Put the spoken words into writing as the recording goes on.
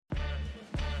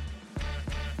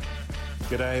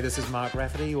G'day, this is Mark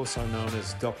Rafferty, also known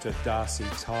as Dr. Darcy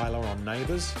Tyler on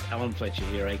Neighbours. Alan Fletcher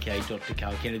here, aka Dr.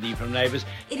 Cal Kennedy from Neighbours.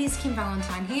 It is Kim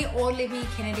Valentine here, or Libby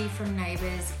Kennedy from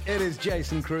Neighbours. It is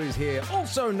Jason Cruz here,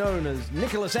 also known as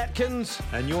Nicholas Atkins.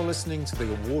 And you're listening to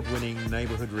the award-winning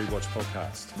Neighbourhood Rewatch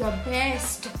podcast. The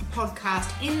best podcast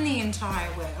in the entire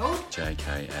world.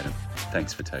 JK, Adam,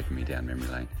 thanks for taking me down memory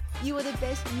lane. You are the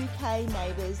best UK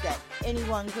neighbours that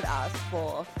anyone could ask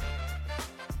for.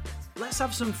 Let's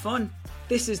have some fun.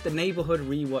 This is the Neighbourhood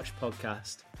Rewatch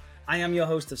podcast. I am your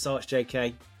host of sorts,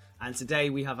 JK, and today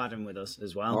we have Adam with us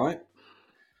as well. All right.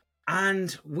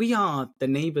 And we are the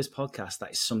Neighbours podcast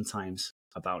that is sometimes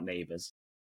about neighbours.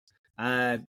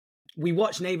 We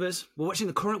watch Neighbours. We're watching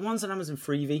the current ones on Amazon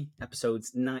Freevee,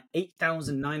 episodes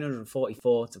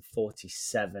 8,944 to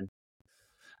 47.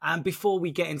 And before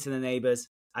we get into the Neighbours,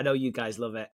 I know you guys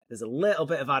love it. There's a little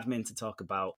bit of admin to talk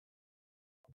about.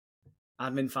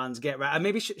 Admin fans, get right.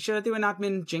 Maybe should I do an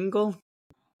admin jingle?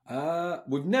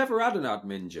 We've never had an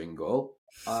admin jingle.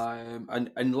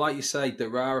 And like you say,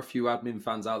 there are a few admin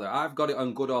fans out there. I've got it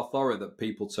on good authority that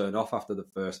people turn off after the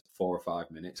first 4 or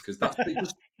 5 minutes because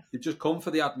they've just come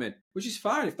for the admin, which is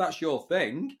fine if that's your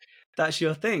thing. That's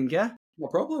your thing, yeah? No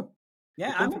problem.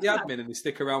 Yeah, they come for the admin and they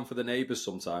stick around for the neighbours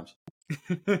sometimes.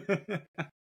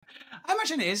 I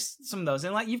imagine it is some of those,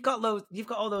 and like you've got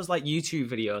all those like YouTube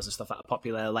videos and stuff that are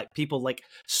popular. Like people like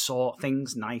sort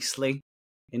things nicely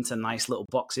into nice little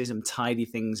boxes and tidy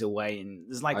things away. And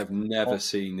there's like I've never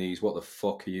seen these. What the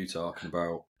fuck are you talking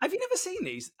about? Have you never seen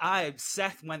these?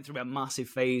 Seth went through a massive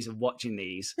phase of watching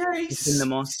these. Yeah, he's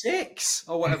 6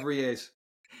 or whatever he is.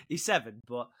 He's 7,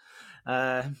 but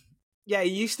yeah, he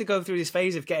used to go through this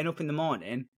phase of getting up in the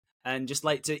morning and just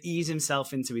like to ease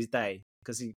himself into his day.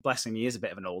 Because bless him, he is a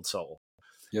bit of an old soul.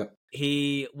 Yeah.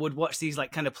 He would watch these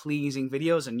like kind of pleasing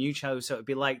videos on YouTube. So it'd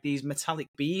be like these metallic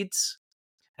beads,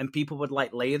 and people would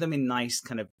like layer them in nice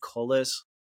kind of colors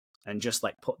and just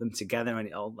like put them together, and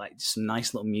it all like some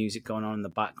nice little music going on in the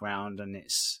background, and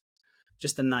it's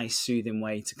just a nice soothing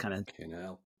way to kind of.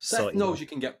 Seth knows you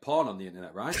can get porn on the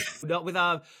internet, right? Not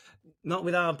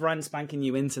with our brand spanking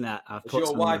new internet.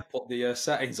 Your wife put the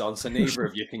settings on, so neither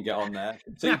of you can get on there.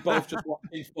 So you both just watch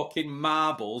these fucking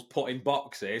marbles put in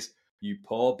boxes. You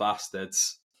poor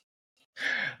bastards.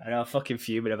 I know, I'm fucking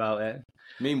fuming about it.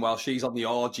 Meanwhile, she's on the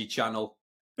orgy channel.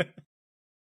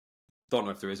 Don't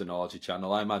know if there is an orgy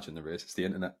channel. I imagine there is. It's the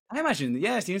internet. I imagine,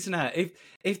 yeah, it's the internet.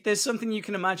 If there's something you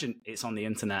can imagine, it's on the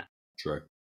internet. True.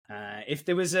 If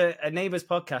there was a Neighbours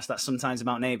podcast that's sometimes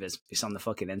about neighbours, it's on the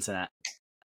fucking internet.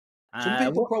 Some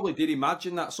people probably did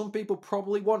imagine that. Some people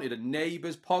probably wanted a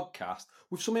Neighbours podcast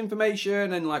with some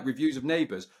information and like reviews of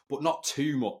Neighbours, but not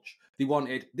too much. They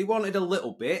wanted a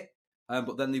little bit,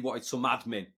 but then they wanted some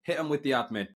admin. Hit them with the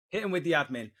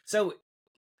admin. So,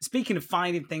 speaking of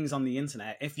finding things on the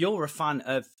internet, if you're a fan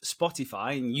of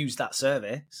Spotify and use that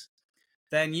service,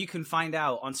 then you can find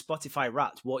out on Spotify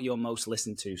Wrapped what your most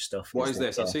listened to stuff. What is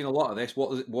this? I've seen a lot of this.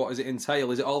 What does it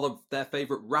entail? Is it all of their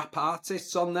favourite rap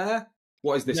artists on there?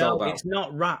 What is this all about? It's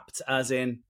not wrapped as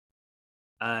in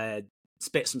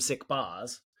spit some sick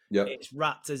bars. Yeah. It's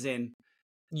wrapped as in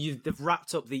they've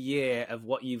wrapped up the year of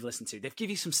what you've listened to. They've give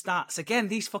you some stats. Again,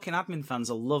 these fucking admin fans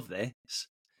will love this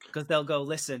because they'll go,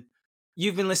 listen,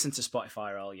 you've been listening to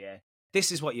Spotify all year.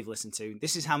 This is what you've listened to.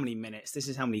 This is how many minutes. This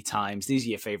is how many times. These are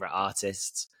your favourite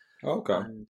artists. Okay.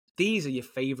 And these are your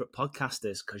favourite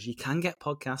podcasters because you can get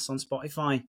podcasts on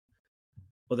Spotify.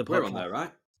 We're on there,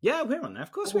 right? Yeah, we're on there.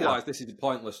 Of course we are. Otherwise, this is a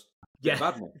pointless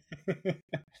admin.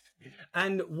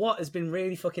 And what has been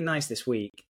really fucking nice this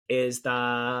week is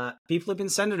that people have been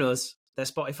sending us their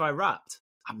Spotify Wrapped,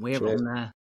 and we're on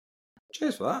there.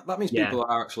 Cheers for that. That means people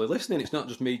are actually listening. It's not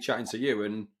just me chatting to you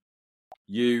and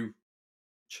you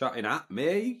chatting at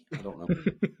me. I don't know.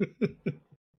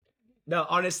 No,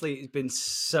 honestly, it's been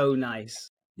so nice.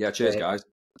 Yeah, cheers, guys.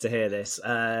 To hear this.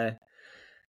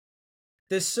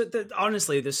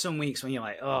 Honestly, there's some weeks when you're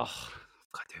like, oh,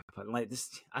 I've got to do it. Like this,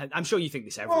 I'm sure you think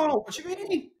this every week. Oh, what do you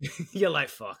mean? You're like,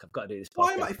 fuck, I've got to do this.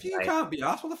 If you can't be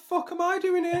asked, what the fuck am I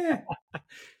doing here?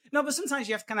 No, but sometimes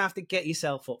you have to get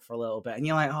yourself up for a little bit, and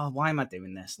you're like, oh, why am I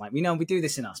doing this? Like, we do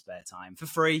this in our spare time for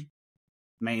free,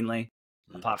 mainly,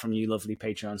 apart from you lovely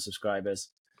Patreon subscribers.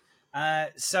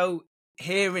 So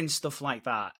hearing stuff like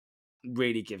that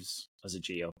really gives us a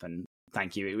G up, and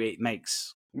thank you. It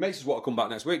makes us want to come back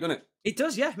next week, doesn't it? It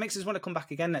does, yeah. It makes us want to come back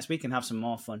again next week and have some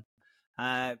more fun.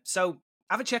 So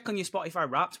have a check on your Spotify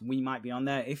Wrapped. We might be on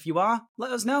there. If you are, let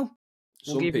us know.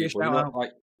 We'll give you a shout out.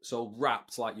 So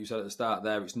wrapped, like you said at the start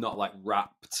there, it's not like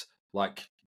wrapped, like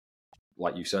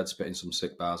you said, spitting some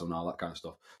sick bars and all that kind of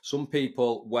stuff. Some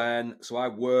people, I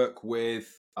work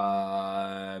with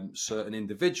certain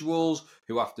individuals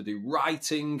who have to do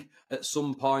writing at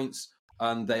some points,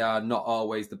 and they are not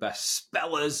always the best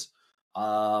spellers.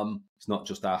 It's not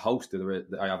just our host;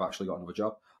 I have actually got another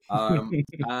job.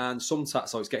 And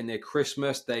sometimes, so it's getting near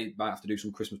Christmas, they might have to do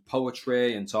some Christmas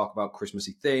poetry and talk about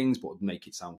Christmassy things, but make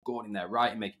it sound good in their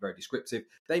writing, make it very descriptive.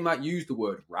 They might use the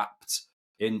word wrapped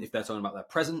if they're talking about their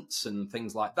presents and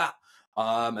things like that,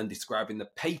 and describing the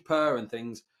paper and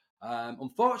things.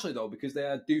 Unfortunately, though, because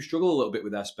they do struggle a little bit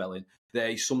with their spelling,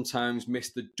 they sometimes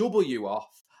miss the W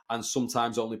off and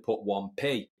sometimes only put one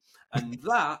P. And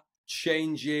that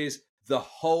changes the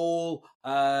whole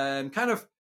kind of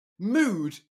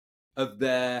mood of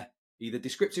their either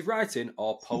descriptive writing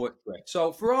or poetry.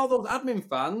 So for all those admin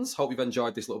fans, hope you've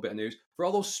enjoyed this little bit of news. For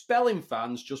all those spelling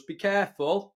fans, just be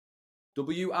careful.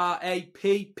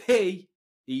 WRAPPED.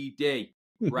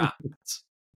 Wrapped.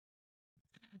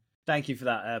 Thank you for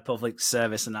that public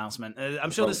service announcement.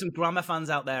 I'm sure there's some grammar fans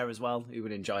out there as well who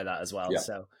would enjoy that as well. Yeah.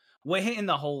 So we're hitting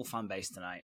the whole fan base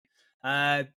tonight.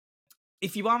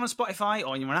 If you are on Spotify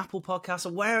or you're on Apple Podcasts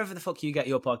or wherever the fuck you get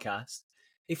your podcast,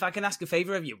 if I can ask a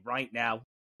favor of you right now,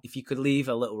 if you could leave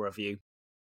a little review.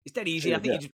 It's dead easy. I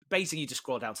think you just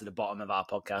scroll down to the bottom of our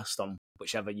podcast on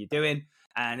whichever you're doing,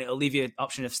 and it'll leave you an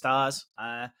option of stars.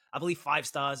 I believe 5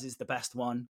 stars is the best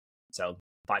one. So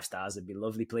 5 stars would be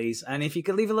lovely, please. And if you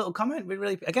could leave a little comment, we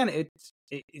really, again,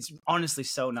 it's honestly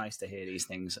so nice to hear these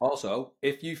things. Also,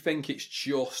 if you think it's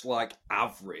just like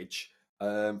average,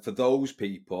 for those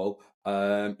people,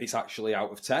 it's actually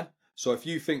out of 10. So if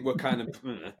you think we're kind of,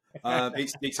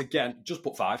 it's again, just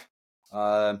put 5.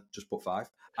 Just put 5.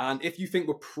 And if you think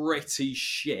we're pretty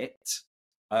shit,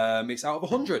 it's out of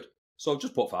 100. So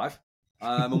just put 5,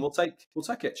 and we'll take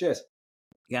it. Cheers.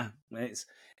 Yeah,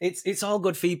 it's all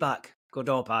good feedback, good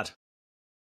or bad.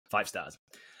 5 stars.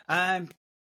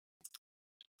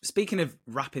 Speaking of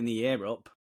wrapping the year up,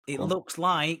 it looks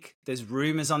like there's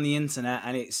rumours on the internet,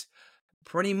 and it's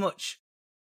pretty much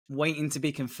waiting to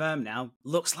be confirmed now.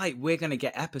 Looks like we're going to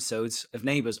get episodes of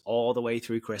Neighbours all the way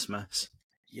through Christmas.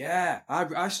 Yeah,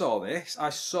 I saw this. I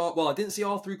didn't see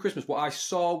all through Christmas. What I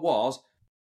saw was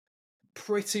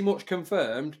pretty much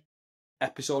confirmed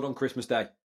episode on Christmas Day.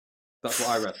 That's what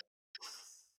I read.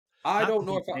 I don't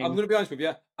know if I'm going to be honest with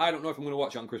you. I don't know if I'm going to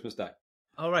watch it on Christmas Day.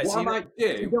 All right, what I might do.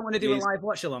 You don't want to do a live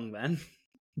watch along then?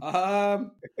 I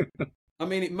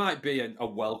mean, it might be a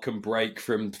welcome break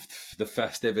from the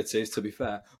festivities, to be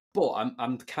fair. But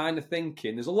I'm kind of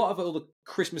thinking there's a lot of other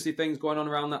Christmassy things going on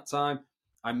around that time.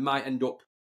 I might end up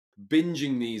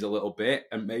binging these a little bit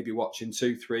and maybe watching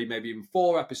 2, 3, maybe even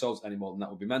 4 episodes. Any more than that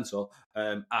would be mental.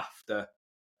 After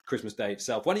Christmas Day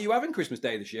itself. When are you having Christmas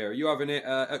Day this year? Are you having it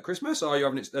at Christmas, or are you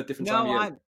having it at a different time of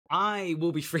year? I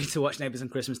will be free to watch Neighbours on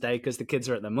Christmas Day because the kids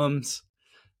are at their mum's.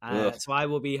 So I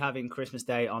will be having Christmas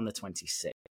Day on the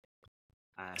 26th.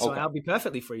 So I'll be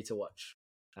perfectly free to watch.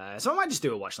 So I might just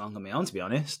do a watch along on my own, to be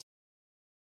honest.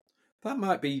 That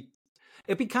might be...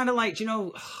 It'd be kind of like,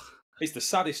 It's the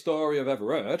saddest story I've ever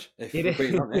heard, if I'm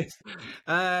being honest.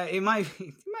 It might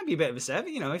be a bit of a serve,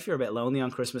 if you're a bit lonely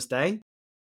on Christmas Day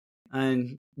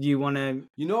and you want to...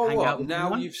 You know what?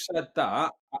 Now you've said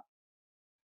that...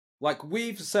 Like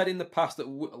we've said in the past that,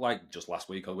 like just last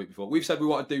week or the week before, we've said we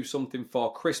want to do something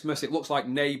for Christmas. It looks like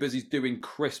Neighbours is doing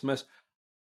Christmas.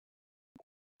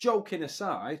 Joking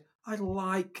aside, I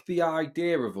like the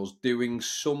idea of us doing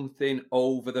something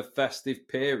over the festive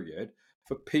period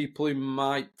for people who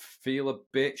might feel a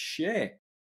bit shit.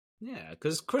 Yeah,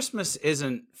 because Christmas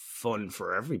isn't fun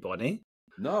for everybody.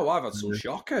 No, I've had some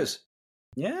shockers.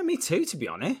 Yeah, me too, to be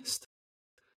honest.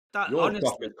 Your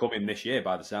shocker's coming this year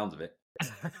by the sound of it.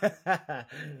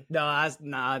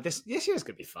 This year's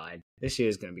gonna be fine. This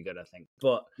year's gonna be good, I think.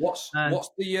 But what's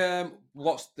the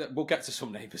we'll get to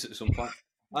some Neighbours at some point.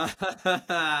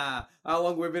 How long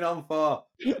have we been on for?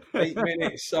 8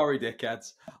 minutes. Sorry,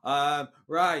 dickheads.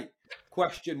 Right.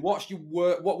 Question: what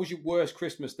was your worst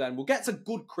Christmas? Then we'll get to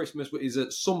good Christmas, which is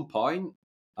at some point.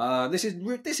 This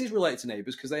is related to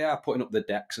Neighbours because they are putting up the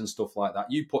decks and stuff like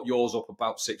that. You put yours up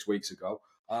about 6 weeks ago.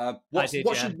 What's your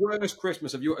worst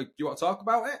Christmas? Do you want to talk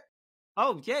about it?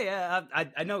 Oh yeah.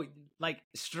 I know. Like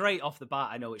straight off the bat,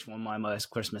 I know which one my worst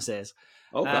Christmas is.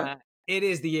 Okay. It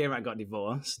is the year I got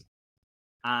divorced,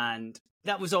 and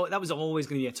that was always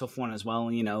going to be a tough one as well.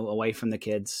 Away from the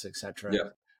kids, etc. Yeah.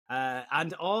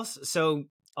 And also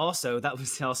that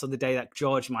was also the day that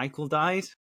George Michael died.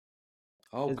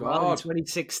 Oh God! Well, in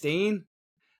 2016.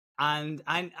 And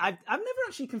I've never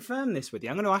actually confirmed this with you.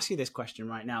 I'm going to ask you this question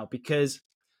right now because.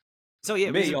 So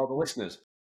yeah, me or the listeners?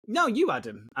 No, you,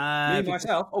 Adam. Me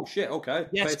myself. Oh shit! Okay.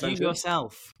 Yes, you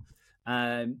yourself.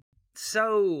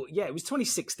 So, yeah, it was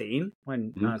 2016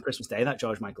 when Christmas Day that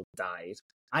George Michael died.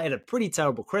 I had a pretty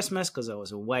terrible Christmas because I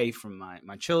was away from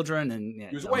my children. And you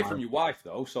was away from your wife,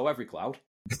 though, so every cloud.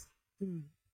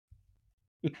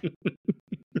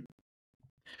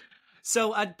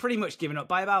 So I'd pretty much given up.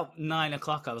 By about 9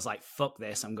 o'clock, I was like, fuck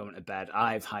this, I'm going to bed.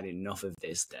 I've had enough of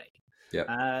this day.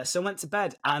 Yeah. So I went to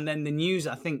bed, and then the news,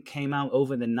 I think, came out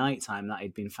over the night time that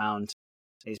he'd been found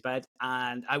in his bed.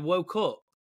 And I woke up,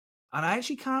 and I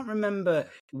actually can't remember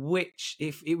which,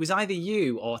 if it was either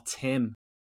you or Tim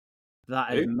that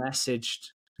had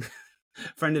messaged,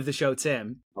 friend of the show,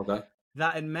 Tim. Okay.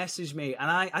 That had messaged me. And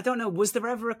I don't know, was there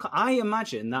ever I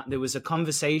imagine that there was a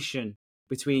conversation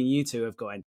between you two of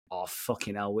going, oh,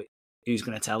 fucking hell, who's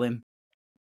going to tell him?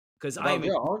 Because about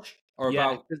George or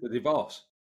about the divorce?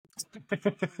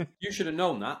 You should have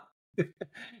known that.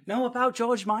 No, about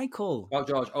George Michael. About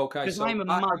George, okay. Because I'm a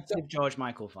massive George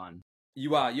Michael fan.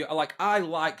 You are. I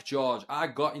like George. I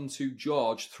got into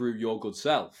George through Your Good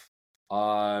Self.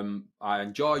 I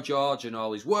enjoy George and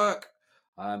all his work.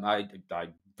 I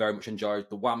very much enjoyed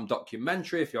the Wham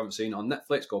documentary. If you haven't seen it on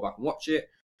Netflix, go back and watch it.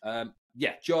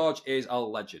 George is a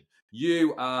legend.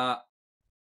 You are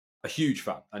a huge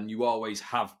fan, and you always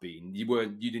have been. You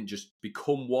didn't just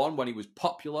become one when he was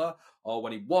popular or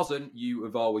when he wasn't. You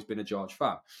have always been a George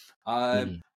fan.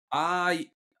 I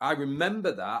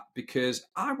remember that because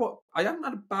I hadn't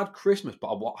had a bad Christmas,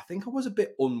 but I think I was a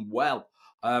bit unwell.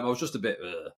 I was just a bit,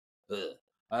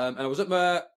 and I was at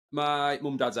my mum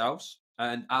and dad's house,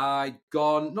 and I'd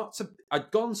gone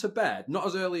to bed, not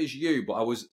as early as you, but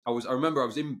I remember I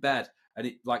was in bed,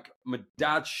 and my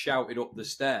dad shouted up the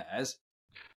stairs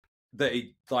that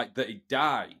he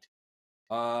died.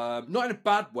 Not in a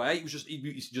bad way. It was just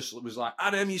he just was like,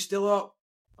 Adam, you still up?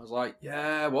 I was like,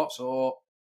 yeah, what's up?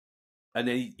 And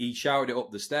then he shouted it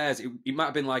up the stairs. It might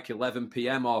have been like 11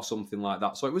 p.m. or something like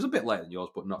that. So it was a bit later than yours,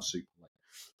 but not super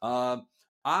late.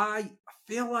 I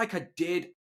feel like I did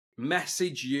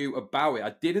message you about it.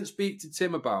 I didn't speak to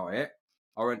Tim about it.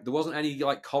 Or there wasn't any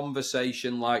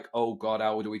conversation like, oh God,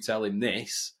 how do we tell him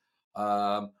this?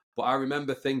 But I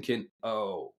remember thinking,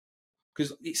 oh,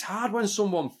 because it's hard when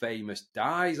someone famous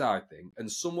dies, I think,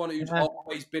 and someone who's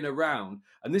always been around.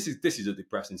 And this is a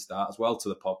depressing start as well to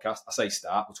the podcast. I say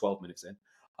start, we're 12 minutes in.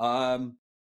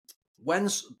 When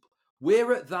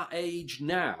we're at that age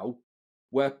now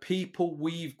where people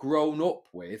we've grown up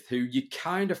with, who you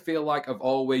kind of feel like have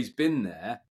always been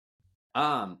there,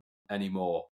 aren't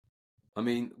anymore. I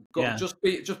mean, just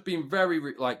being very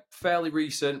fairly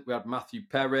recent. We had Matthew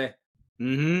Perry.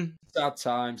 Sad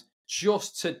times.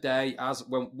 Just today, as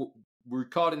when we're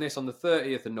recording this on the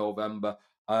 30th of November,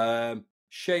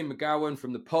 Shane McGowan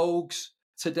from the Pogues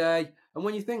today. And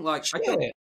when you think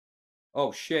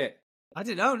oh shit, I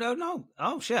didn't know. No.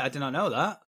 Oh shit, I did not know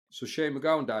that. So Shane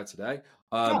McGowan died today.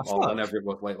 Or whenever it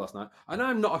was late last night. And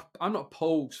I'm not a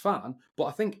Pogues fan, but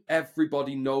I think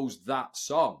everybody knows that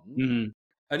song.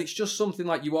 And it's just something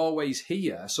you always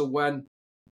hear. So when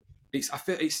I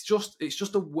feel it's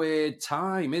just a weird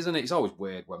time, isn't it? It's always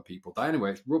weird when people die.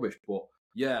 Anyway, it's rubbish. But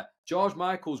yeah, George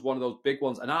Michael's one of those big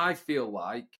ones, and I feel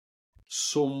like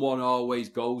someone always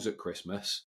goes at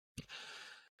Christmas.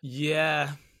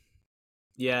 Yeah.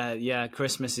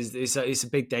 Christmas it's a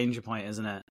big danger point, isn't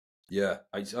it? Yeah,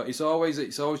 it's always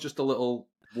just a little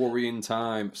worrying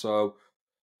time. So,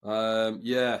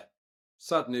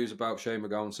 sad news about Shane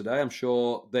McGowan today. I'm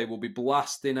sure they will be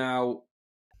blasting out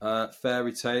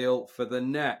Fairy Tale for the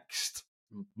next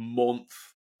month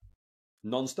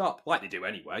non-stop, like they do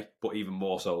anyway, but even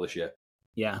more so this year.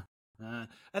 Yeah.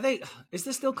 Is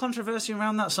there still controversy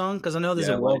around that song? Because I know there's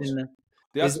a word in there.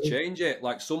 They have to change it.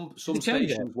 Some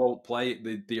stations won't play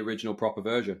the original proper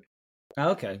version. Oh,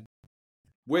 okay.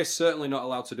 We're certainly not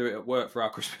allowed to do it at work for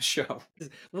our Christmas show.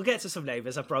 We'll get to some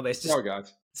neighbours, I promise. Sorry,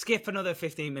 guys. Skip another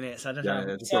 15 minutes. I don't know.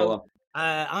 Yeah, just go on.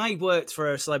 I worked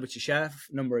for a celebrity chef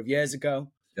a number of years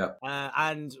ago. Yeah.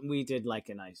 And we did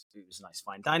it was a nice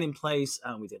fine dining place,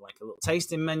 and we did a little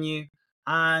tasting menu.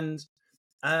 And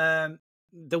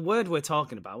the word we're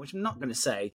talking about, which I'm not going to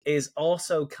say, is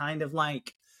also kind of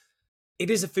it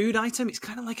is a food item. It's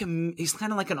kind of like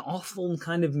an awful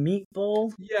kind of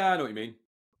meatball. Yeah, I know what you mean.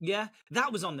 Yeah,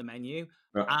 that was on the menu,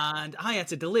 right. And I had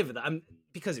to deliver that.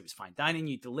 Because it was fine dining,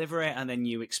 you deliver it, and then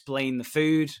you explain the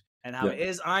food and how it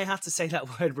is. I had to say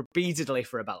that word repeatedly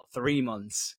for about 3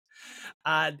 months,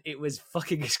 and it was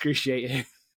fucking excruciating.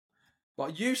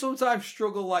 But you sometimes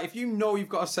struggle, if you know you've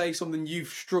got to say something, you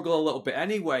struggle a little bit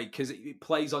anyway, because it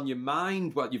plays on your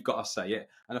mind, but you've got to say it.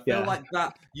 And I feel like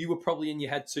that you were probably in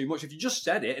your head too much. If you just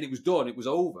said it and it was done, it was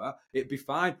over, it'd be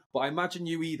fine. But I imagine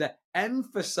you either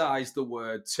emphasise the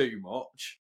word too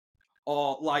much,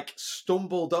 or like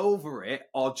stumbled over it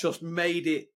or just made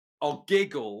it or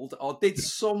giggled or did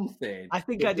something. I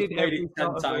think I did made every it 10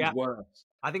 sort of times worse.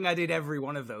 I think I did every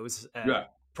one of those. Yeah.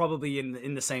 Probably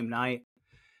in the same night.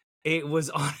 It was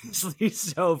honestly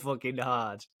so fucking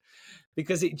hard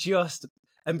because because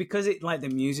the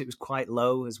music was quite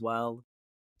low as well.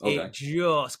 Okay. It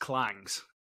just clangs.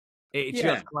 It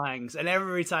Yeah. just clangs, and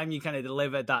every time you kind of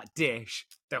delivered that dish,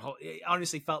 it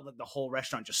honestly felt that the whole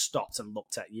restaurant just stopped and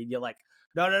looked at you. You're like,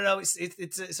 no,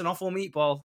 it's an awful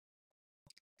meatball.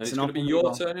 And it's going to be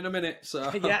your turn in a minute.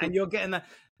 So Yeah, and you're getting the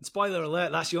spoiler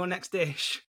alert. That's your next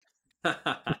dish. you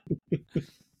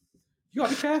got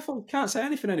to be careful. You can't say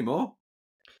anything anymore.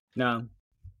 No.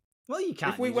 Well, you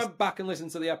can't. If we went back and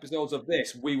listened to the episodes of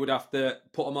this, we would have to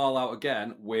put them all out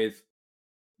again with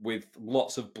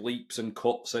lots of bleeps and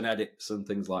cuts and edits and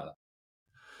things like that.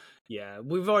 Yeah,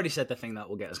 we've already said the thing that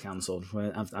will get us cancelled.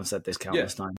 I've said this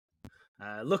countless times.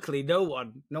 Luckily, no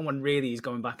one really is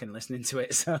going back and listening to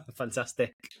it. So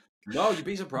fantastic. No, you'd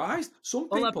be surprised. Some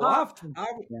people have.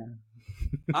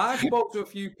 I've spoke to a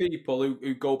few people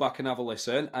who go back and have a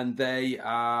listen, and they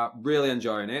are really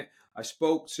enjoying it. I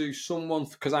spoke to someone,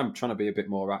 because I'm trying to be a bit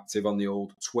more active on the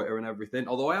old Twitter and everything,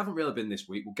 although I haven't really been this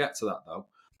week. We'll get to that,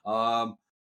 though.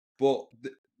 But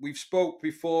we've spoke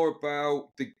before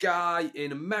about the guy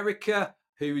in America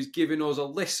who is giving us a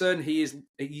listen. He's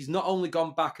not only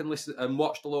gone back and listened and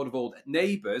watched a load of old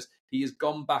Neighbours, he has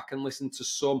gone back and listened to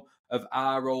some of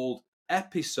our old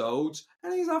episodes,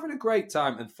 and he's having a great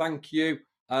time. And thank you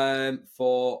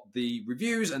for the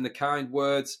reviews and the kind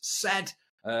words said.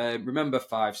 Remember,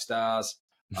 5 stars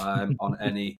on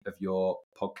any of your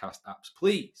podcast apps,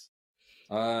 please.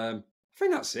 I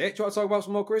think that's it. Do you want to talk about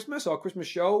some more Christmas or Christmas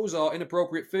shows or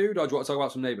inappropriate food, or do you want to talk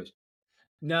about some Neighbours?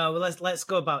 No, let's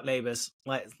go about Neighbours.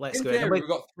 Let's in go. Theory, we've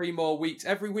got 3 more weeks.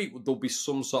 Every week there'll be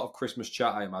some sort of Christmas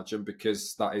chat, I imagine,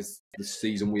 because that is the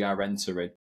season we are entering.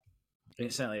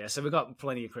 It certainly is. So we've got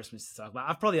plenty of Christmas to talk about.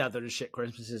 I've probably had other shit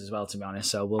Christmases as well, to be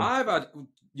honest. So I've had,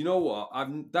 you know what?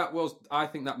 I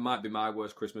think that might be my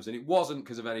worst Christmas, and it wasn't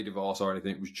because of any divorce or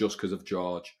anything. It was just because of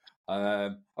George.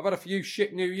 I've had a few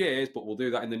shit New Years, but we'll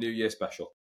do that in the New Year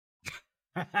special.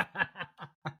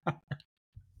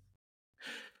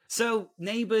 So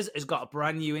Neighbours has got a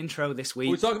brand new intro this week.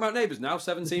 We're talking about Neighbours now.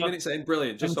 17 minutes in,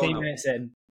 brilliant. Just 17 minutes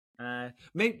in.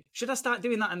 Maybe should I start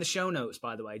doing that in the show notes?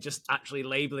 By the way, just actually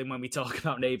labeling when we talk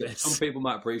about Neighbours. Some people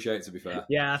might appreciate it, to be fair.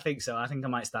 Yeah, I think so. I think I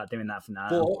might start doing that for now.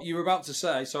 But you were about to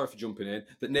say, sorry for jumping in,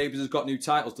 that Neighbours has got new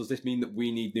titles. Does this mean that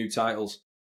we need new titles?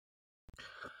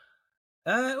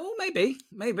 Oh, maybe.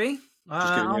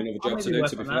 Just giving you another job to do,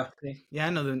 to be fair. Yeah,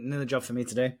 another job for me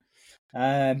to do.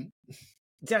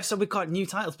 Yeah, so we've got new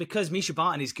titles because Misha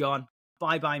Barton is gone.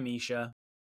 Bye, Misha.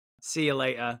 See you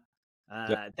later.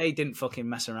 They didn't fucking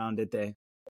mess around, did they?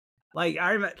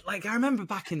 I remember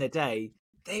back in the day,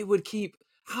 they would keep.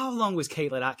 How long was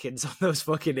Caitlin Atkins on those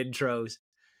fucking intros?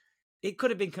 It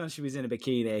could have been because she was in a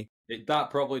bikini.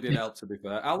 That probably did help, to be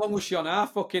fair. How long was she on our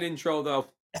fucking intro, though?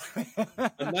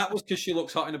 And that was because she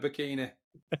looks hot in a bikini.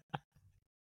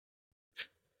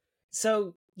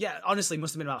 So, yeah, honestly,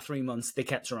 must have been about 3 months they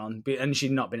kept her on, and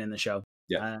she'd not been in the show.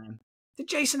 Yeah. Did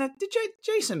Jason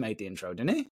made the intro,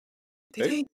 didn't he?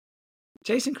 Did he?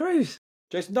 Jason Cruz.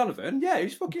 Jason Donovan? Yeah,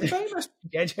 he's fucking famous.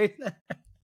 Yeah, Jason.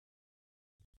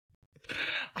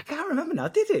 I can't remember now,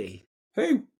 did he?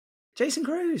 Who? Jason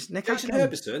Cruz. Jason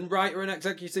Herbison, writer and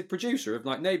executive producer of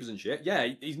Neighbours and shit. Yeah,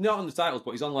 he's not on the titles,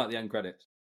 but he's on the end credits.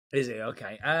 Is he?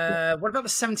 Okay. What about the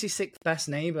 76th best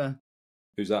neighbour?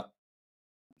 Who's that?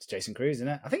 It's Jason Cruz, isn't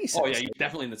it? I think he's. Oh yeah, he's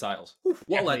definitely in the titles.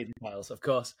 Definitely in the titles, of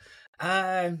course.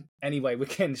 Anyway, we're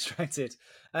getting distracted.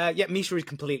 Yeah, Misha is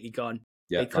completely gone.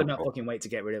 Yeah, they could not fucking wait to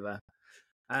get rid of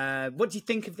her. What do you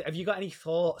think of? Have you got any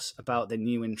thoughts about the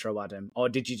new intro, Adam, or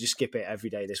did you just skip it every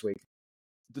day this week?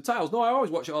 The titles? No, I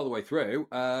always watch it all the way through.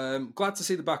 Glad to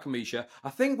see the back of Misha. I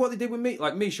think what they did with me,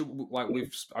 Misha,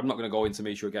 I'm not going to go into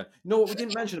Misha again. You know what we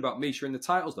didn't mention about Misha in the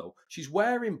titles though? She's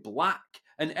wearing black,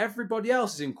 and everybody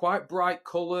else is in quite bright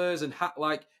colours and hat.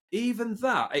 Even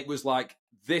that, it was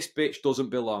this bitch doesn't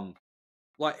belong.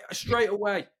 Straight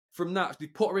away from that, they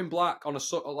put her in black on a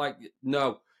sort of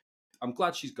no. I'm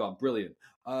glad she's gone. Brilliant.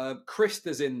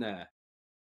 Krista's in there.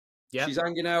 Yeah, she's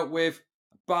hanging out with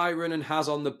Byron and Haz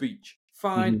on the beach.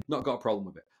 Fine, not got a problem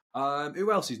with it.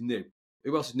 Who else is new?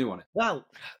 Who else is new on it? Well,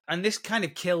 and this kind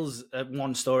of kills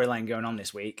one storyline going on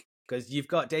this week because you've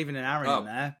got David and Aaron in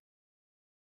there.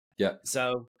 Yeah.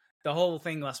 So the whole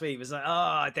thing last week was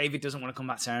David doesn't want to come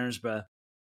back to Erinsborough.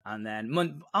 And then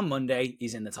on Monday,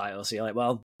 he's in the title. So you're like,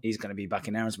 well, he's going to be back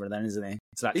in Erinsborough then, isn't he?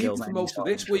 So that kills even for most of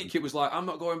this week, it was I'm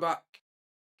not going back.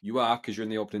 You are, because you're in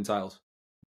the opening titles.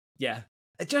 Yeah.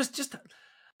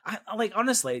 Like,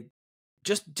 honestly,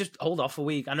 just hold off a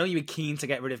week. I know you were keen to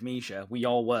get rid of Misha. We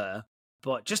all were.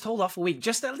 But just hold off a week.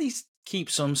 Just at least keep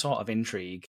some sort of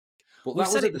intrigue. But We've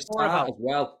that said was it at the before start about- as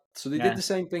well. So they did the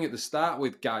same thing at the start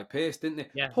with Guy Pearce, didn't they?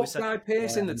 Yeah, we Put said- Guy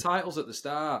Pearce in the titles at the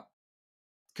start.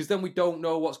 Because then we don't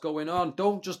know what's going on.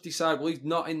 Don't just decide, well, he's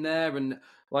not in there. And,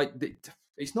 like,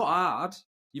 it's not hard.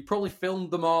 You probably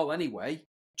filmed them all anyway.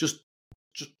 Just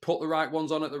put the right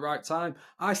ones on at the right time.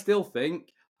 I still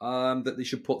think that they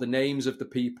should put the names of the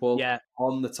people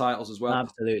on the titles as well.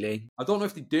 Absolutely. I don't know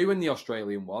if they do in the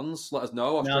Australian ones. Let us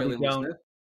know, Australian listeners.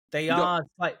 They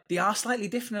are slightly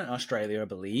different in Australia, I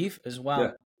believe, as well.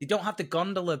 Yeah. They don't have the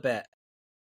gondola bit.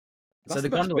 That's the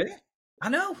best gondola bit. I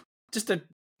know. Just a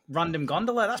random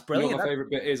gondola. That's brilliant. You know what my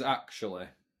favourite bit is, actually?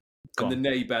 Go And on. the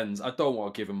Naybens, I don't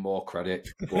want to give them more credit,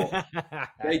 but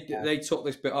they took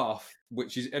this bit off,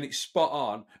 and it's spot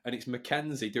on, and it's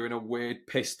Mackenzie doing a weird,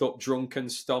 pissed up, drunken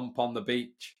stomp on the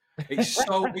beach. It's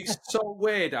so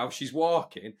weird how she's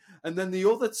walking, and then the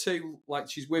other two, like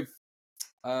she's with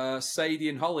Sadie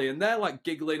and Holly, and they're like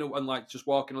giggling and like just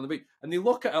walking on the beach, and they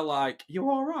look at her like, "You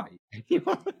all right?"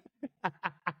 It's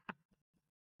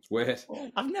weird.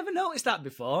 I've never noticed that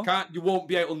before. You won't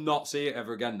be able to not see it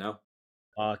ever again now.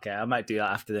 Okay, I might do that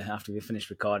after we finish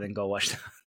recording. Go watch that.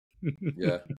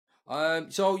 Yeah.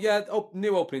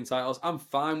 New opening titles. I'm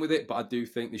fine with it, but I do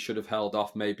think they should have held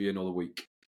off maybe another week.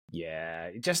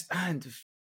 Yeah, just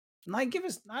like give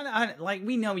us. Like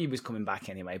we know he was coming back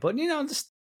anyway, but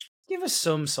just give us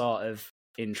some sort of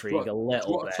intrigue a little bit. Do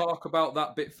you want to talk about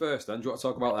that bit first? Then do you want to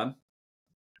talk about them?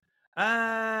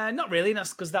 Not really.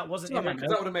 That's because that wasn't. That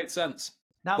would have made sense.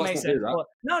 That makes sense.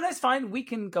 No, that's fine. We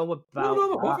can go about.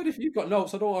 No, bothered if you've got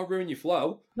notes. I don't want to ruin your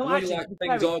flow. No, I know actually, you like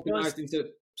things organised into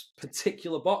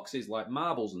particular boxes like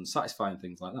marbles and satisfying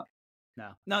things like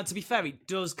that. No. To be fair, it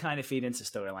does kind of feed into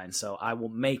storyline, so I will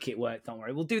make it work. Don't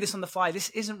worry. We'll do this on the fly.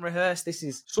 This isn't rehearsed. This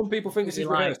is. Some people think this is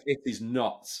rehearsed. It is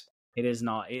not. It is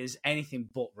not. It is anything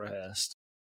but rehearsed.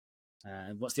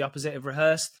 What's the opposite of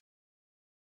rehearsed?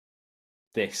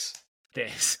 This.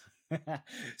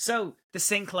 So the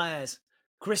Sinclairs.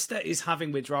 Krista is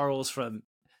having withdrawals from.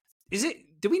 Is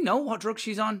it? Do we know what drug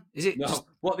she's on? Is it? No. Just...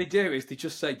 What they do is they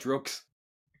just say drugs.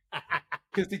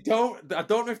 Because they don't. I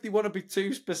don't know if they want to be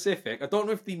too specific. I don't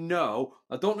know if they know.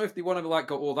 I don't know if they want to be like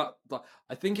go. Oh, that.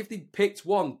 I think if they picked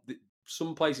one,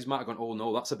 some places might have gone. Oh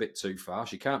no, that's a bit too far.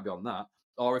 She can't be on that.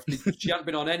 Or if she hadn't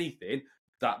been on anything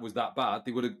that was that bad,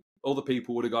 they would have. Other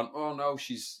people would have gone. Oh no,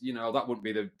 she's. That wouldn't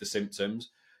be the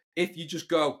symptoms. If you just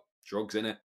go drugs in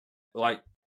it, like.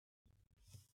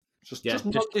 Just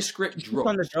nondescript drugs.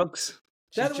 On the drugs.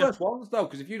 They're the worst ones, though,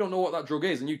 because if you don't know what that drug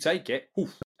is and you take it,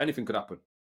 anything could happen.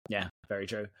 Yeah, very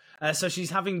true. So she's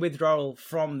having withdrawal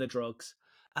from the drugs.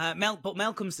 But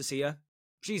Mel comes to see her.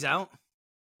 She's out.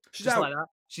 She's out. Like that.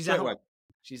 She's out. Away.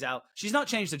 She's out. She's not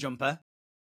changed the jumper.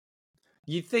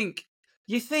 You think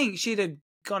she'd have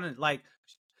gone like...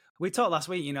 We talked last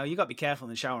week, you got to be careful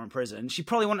in the shower in prison. She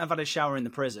probably wouldn't have had a shower in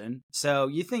the prison. So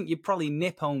you think you'd probably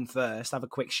nip home first, have a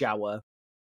quick shower,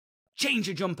 change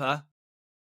your jumper,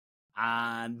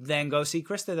 and then go see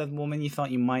Krista, the woman you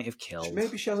thought you might have killed.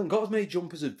 Maybe she hasn't got as many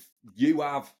jumpers as you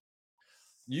have.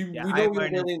 We know you're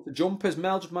really into jumpers.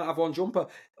 Mel just might have one jumper.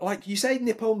 Like you say,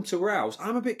 nip home to her house.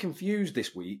 I'm a bit confused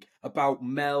this week about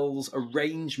Mel's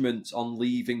arrangements on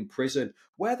leaving prison.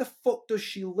 Where the fuck does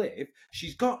she live?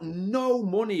 She's got no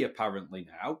money apparently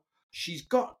now. She's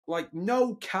got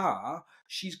no car.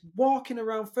 She's walking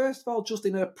around, first of all, just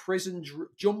in her prison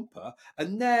jumper,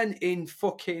 and then in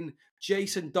fucking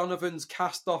Jason Donovan's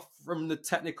cast off from the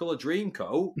Technicolor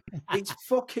Dreamcoat. It's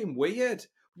fucking weird.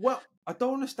 Well, I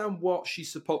don't understand what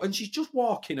she's supposed... And she's just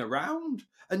walking around.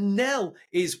 And Nell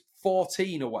is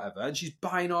 14 or whatever, and she's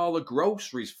buying all the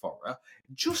groceries for her.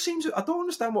 It just seems... I don't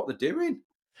understand what they're doing.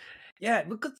 Yeah,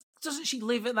 because doesn't she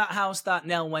live at that house that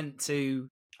Nell went to...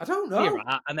 I don't know.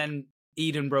 And then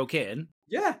Eden broke in?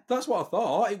 Yeah, that's what I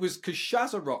thought. It was because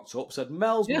Shazza rocked up, said,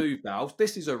 Mel's moved house,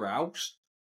 this is her house.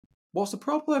 What's the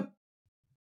problem?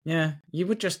 Yeah, you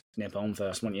would just nip home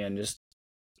first, wouldn't you, and just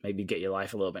maybe get your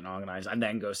life a little bit organised, and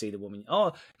then go see the woman.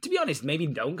 Oh, to be honest, maybe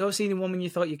don't go see the woman you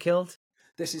thought you killed.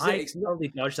 This is I totally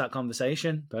dodged that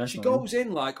conversation, personally. She goes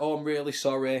in like, oh, I'm really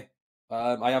sorry.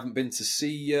 I haven't been to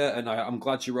see you, and I'm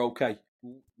glad you're okay.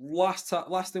 Last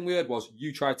thing we heard was,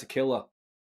 you tried to kill her.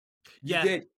 You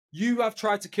did. You have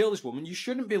tried to kill this woman. You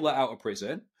shouldn't be let out of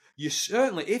prison. You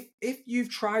certainly, if you've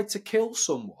tried to kill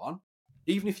someone,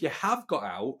 even if you have got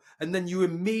out, and then you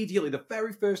immediately, the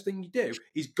very first thing you do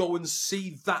is go and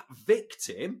see that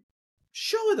victim,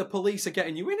 surely the police are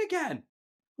getting you in again.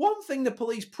 One thing the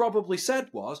police probably said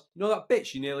was, that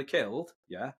bitch you nearly killed,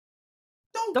 yeah?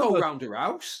 Don't go round her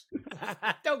house.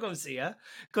 Don't go and see her,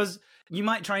 because you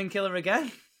might try and kill her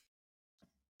again.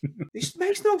 This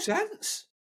makes no sense.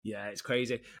 Yeah, it's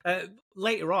crazy.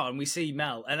 Later on, we see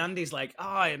Mel, and Andy's like, "Oh,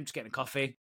 I'm just getting a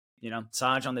coffee." You know,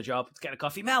 Sarge on the job. Let's get a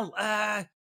coffee. Mel,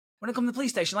 when I come to the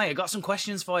police station later, got some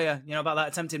questions for you, you know, about that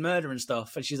attempted murder and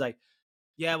stuff. And she's like,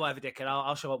 "Yeah, whatever, dickhead.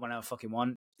 I'll show up when I fucking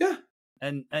want." Yeah.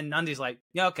 And Andy's like,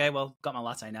 "Yeah, okay, well, got my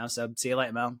latte now, so see you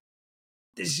later, Mel."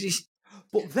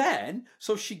 But then,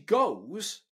 so she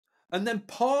goes, and then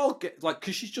Paul gets, like,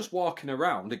 because she's just walking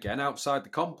around again outside the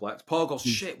complex. Paul goes,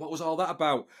 "Shit, what was all that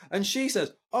about?" And she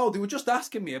says, "Oh, they were just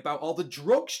asking me about all the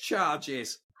drugs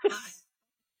charges."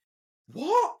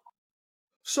 What?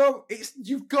 So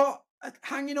you've got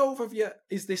hanging over you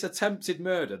is this attempted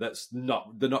murder they're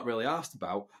not really asked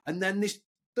about, and then this.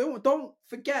 Don't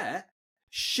forget,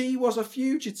 she was a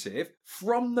fugitive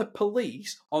from the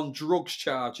police on drugs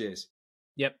charges.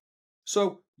 Yep.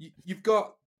 So you've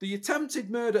got the attempted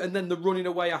murder and then the running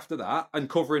away after that and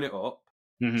covering it up.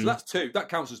 Mm-hmm. So that's 2. That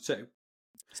counts as 2.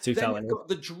 It's 2 then felonies. You've got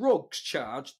the drugs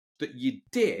charge that you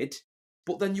did,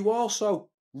 but then you also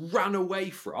ran away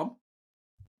from.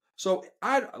 So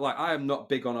I am not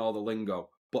big on all the lingo,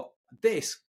 but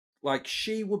this, like,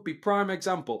 she would be prime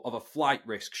example of a flight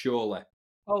risk, surely.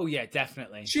 Oh yeah,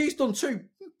 definitely. She's done 2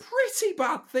 pretty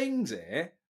bad things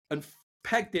here and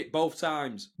pegged it both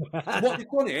times. So what they've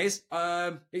done is,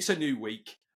 it's a new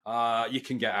week. You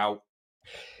can get out.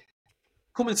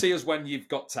 Come and see us when you've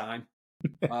got time,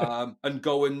 and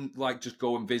go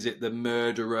and visit the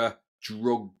murderer,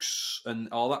 drugs, and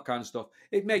all that kind of stuff.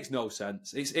 It makes no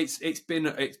sense. It's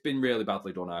been really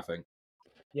badly done, I think.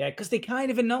 Yeah, because they kind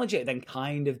of acknowledge it, then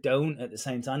kind of don't at the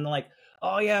same time. They're like,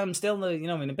 "Oh yeah, I'm still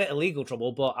in a bit of legal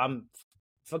trouble, but I'm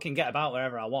fucking get about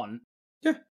wherever I want."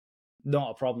 Yeah,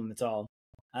 not a problem at all.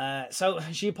 So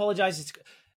she apologizes.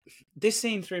 This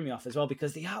scene threw me off as well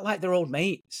because they act like they're old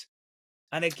mates.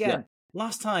 And again,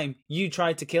 last time you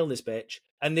tried to kill this bitch,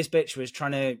 and this bitch was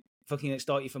trying to fucking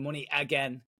extort you for money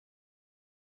again.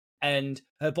 And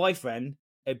her boyfriend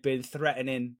had been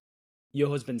threatening your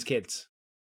husband's kids.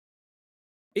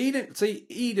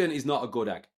 Eden is not a good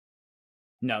egg.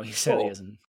 No, he certainly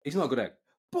isn't. He's not a good egg.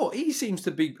 But he seems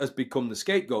to has become the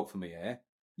scapegoat for me here.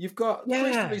 You've got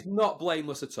Kristen is not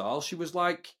blameless at all. She was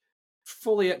like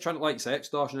fully trying to, like, say,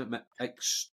 extortionate,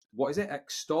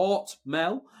 extort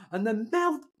Mel, and then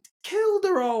Mel killed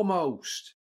her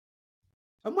almost.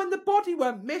 And when the body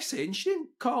went missing, she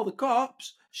didn't call the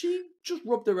cops. She just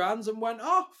rubbed her hands and went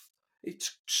off.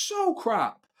 It's so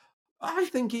crap. I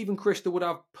think even Krista would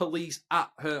have police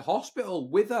at her hospital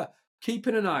with her,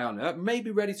 keeping an eye on her, maybe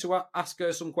ready to ask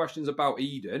her some questions about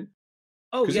Eden.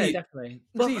 Oh, yeah, definitely.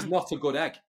 Because he's not a good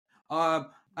egg. And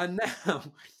now,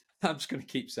 I'm just going to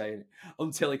keep saying it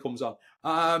until he comes on.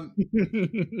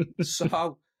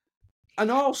 So,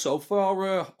 and also for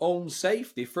her own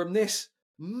safety from this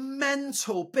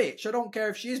mental bitch. I don't care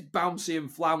if she's bouncy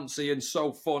and flouncy and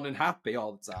so fun and happy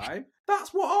all the time.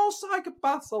 That's what all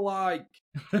psychopaths are like.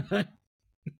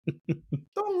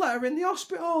 Don't let her in the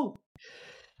hospital.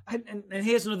 And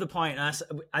here's another point.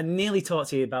 I nearly talked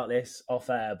to you about this off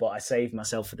air, but I saved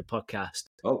myself for the podcast.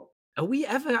 Oh. Are we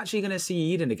ever actually going to see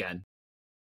Eden again?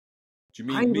 Do you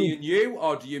mean me and you,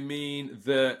 or do you mean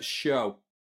the show?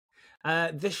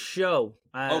 The show.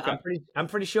 Okay. I'm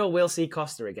pretty sure we'll see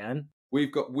Costa again. We've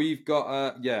got.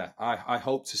 I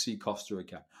hope to see Costa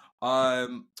again.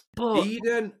 But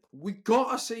Eden, we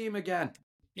gotta see him again.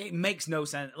 It makes no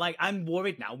sense. Like, I'm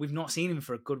worried now. We've not seen him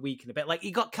for a good week and a bit. Like,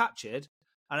 he got captured,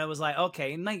 and I was like,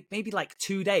 okay, in maybe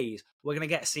 2 days, we're gonna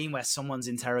get a scene where someone's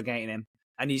interrogating him,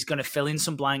 and he's gonna fill in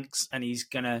some blanks, and he's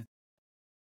gonna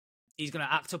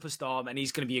act up a storm, and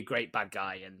he's gonna be a great bad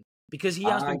guy, and because he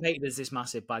has been painted as this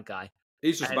massive bad guy.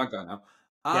 He's just a bad guy now.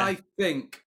 Yeah. I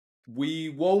think we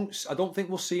won't. I don't think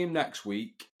we'll see him next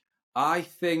week. I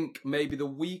think maybe the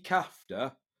week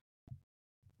after,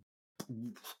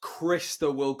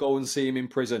 Krista will go and see him in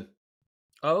prison.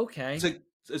 Okay. So,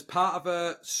 as part of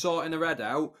her sorting her head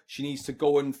out, she needs to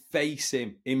go and face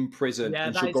him in prison. Yeah,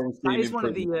 and that is one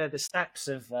of the steps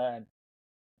of. I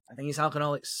think it's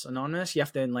Alcoholics Anonymous. You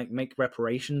have to make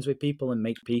reparations with people and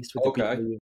make peace with the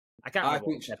people. I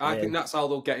think that's how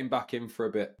they'll get him back in for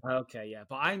a bit. Okay, yeah,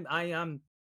 but I am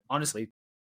honestly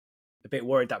a bit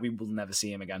worried that we will never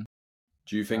see him again.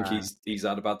 Do you think he's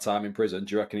had a bad time in prison?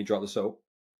 Do you reckon he dropped the soap?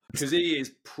 Because he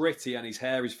is pretty and his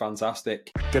hair is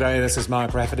fantastic. G'day, this is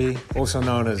Mark Rafferty, also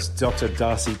known as Dr.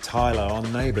 Darcy Tyler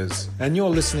on Neighbours, and you're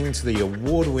listening to the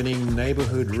award-winning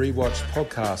Neighbourhood Rewatch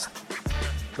podcast.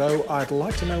 Though I'd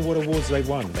like to know what awards they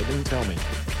won. They didn't tell me.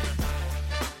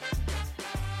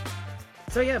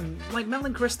 So yeah, like Mel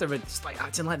and Krista are just like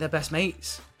acting like they're best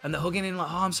mates, and they're hugging in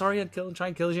like, "Oh, I'm sorry, I'd try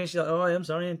and kill you." And she's like, "Oh, I'm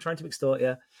sorry, I'm trying to extort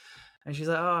you." And she's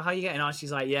like, "Oh, how are you getting on?"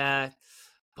 She's like, "Yeah,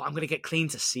 but I'm gonna get clean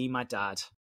to see my dad.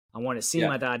 I want to see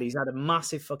my dad. He's had a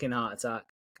massive fucking heart attack.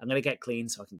 I'm gonna get clean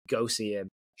so I can go see him."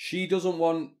 She doesn't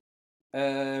want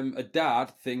a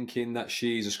dad thinking that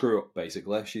she's a screw up.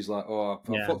 Basically, she's like, "Oh,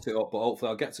 I fucked it up, but hopefully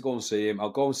I'll get to go and see him. I'll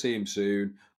go and see him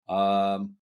soon, and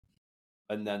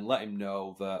then let him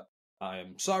know that I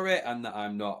am sorry and that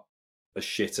I'm not as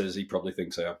shit as he probably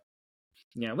thinks I am."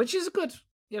 Yeah, which is a good.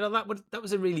 That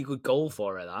was a really good goal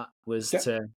for her. That was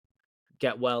to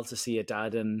get well to see her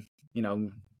dad and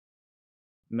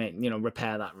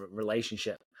repair that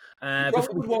relationship. You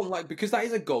probably would want, because that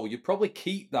is a goal, you'd probably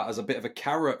keep that as a bit of a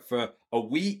carrot for a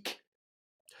week,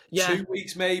 2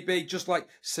 weeks maybe, just like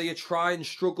see her try and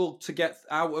struggle to get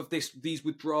out of these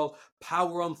withdrawals,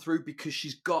 power on through because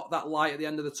she's got that light at the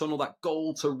end of the tunnel, that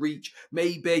goal to reach,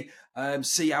 maybe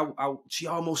see how she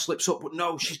almost slips up, but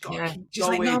no, she's got to keep she's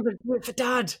going. like, "No, but do it for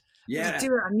Dad. Yeah. Do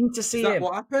it. I need to see Is that him."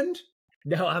 what happened?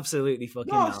 No, absolutely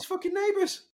fucking No, not. it's fucking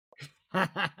neighbours.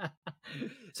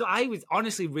 So I was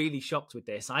honestly really shocked with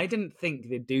this. I didn't think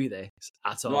they'd do this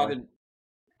at all. No, I didn't.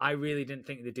 I really didn't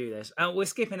think they'd do this. We're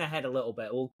skipping ahead a little bit.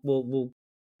 We'll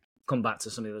come back to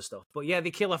some of the other stuff. But yeah,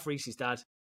 they kill off Reese's dad.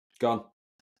 Gone.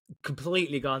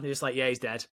 Completely gone. They're just like, yeah, he's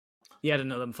dead. He had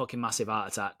another fucking massive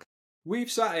heart attack.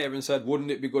 We've sat here and said,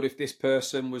 wouldn't it be good if this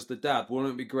person was the dad?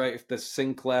 Wouldn't it be great if the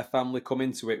Sinclair family come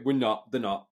into it? We're not. They're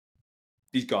not.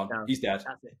 He's gone. No, he's dead.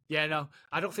 That's it. Yeah, no,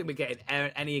 I don't think we're getting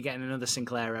another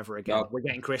Sinclair ever again. No. We're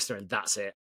getting Krista, and that's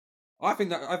it. I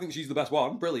think she's the best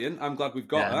one. Brilliant. I'm glad we've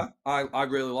got her. I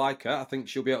really like her. I think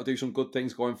she'll be able to do some good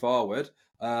things going forward.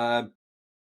 But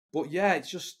yeah, it's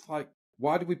just like,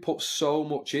 why do we put so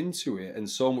much into it and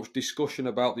so much discussion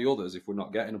about the others if we're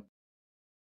not getting them?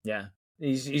 Yeah,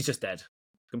 he's just dead,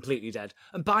 completely dead.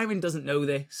 And Byron doesn't know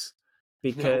this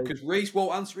because Reese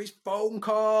won't answer his phone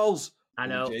calls. I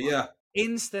know. Yeah.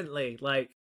 Instantly, like,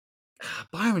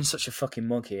 Byron's such a fucking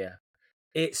mug here.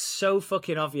 It's so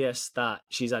fucking obvious that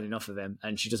she's had enough of him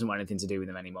and she doesn't want anything to do with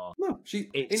him anymore. No,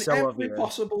 in so every obvious.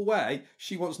 Possible way,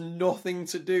 she wants nothing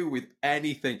to do with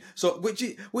anything. So, which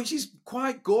is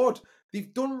quite good.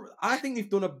 I think they've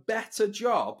done a better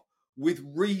job with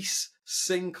Reese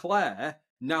Sinclair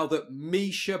now that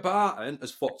Misha Barton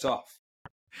has fucked off.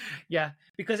 Yeah,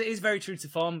 because it is very true to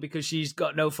form because she's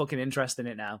got no fucking interest in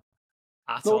it now.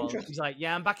 At all. She's like,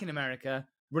 yeah, I'm back in America,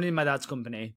 running my dad's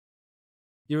company.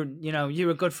 You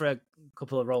were good for a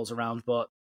couple of rolls around, but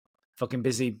fucking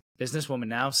busy businesswoman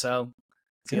now. So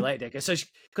see you later, Dick. So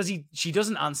because she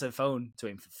doesn't answer the phone to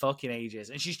him for fucking ages,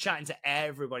 and she's chatting to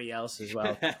everybody else as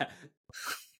well.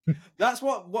 That's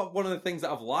what one of the things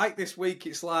that I've liked this week.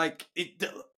 It's like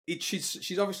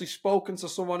she's obviously spoken to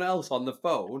someone else on the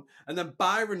phone, and then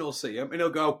Byron will see him and he'll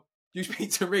go, "You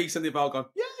speak to Reese," and they've all gone,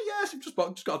 "Yeah, I've just got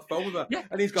off the phone with her,"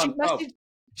 and he's gone,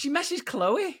 She messaged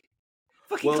Chloe.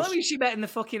 Chloe, she met in the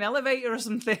fucking elevator or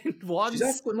something once.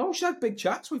 She had big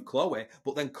chats with Chloe,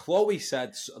 but then Chloe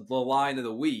said the line of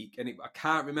the week, and I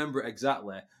can't remember it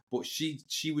exactly, but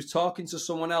she was talking to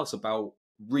someone else about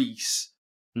Reese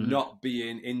not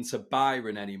being into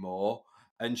Byron anymore,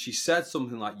 and she said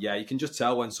something like, "Yeah, you can just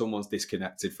tell when someone's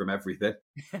disconnected from everything."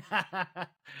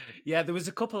 Yeah, there was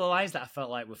a couple of lines that I felt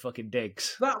like were fucking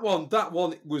digs. That one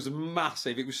was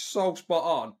massive. It was so spot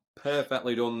on.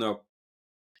 Perfectly done, though.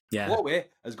 Yeah. Chloe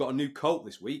has got a new coat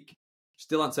this week.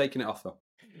 Still ain't taking it off, though.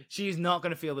 She's not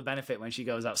going to feel the benefit when she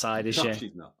goes outside, is she? No,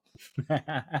 she's not.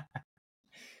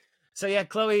 So, yeah,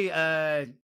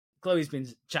 Chloe's been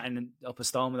chatting up a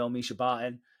storm with old Misha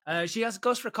Barton. She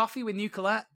goes for a coffee with New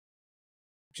Colette,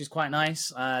 which is quite nice.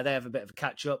 They have a bit of a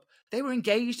catch-up. They were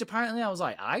engaged, apparently. I was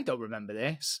like, I don't remember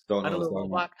this. I had a little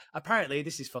look back. Apparently,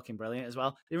 this is fucking brilliant as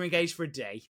well. They were engaged for a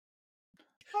day.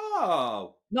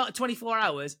 Oh. Not 24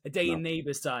 hours, a day in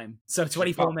Neighbours time. So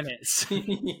 24 minutes.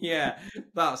 Yeah,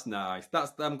 that's nice.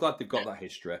 I'm glad they've got that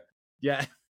history. Yeah.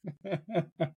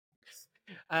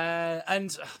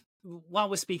 And while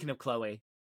we're speaking of Chloe,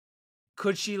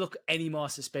 could she look any more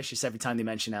suspicious every time they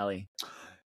mention Ellie?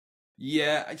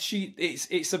 Yeah, it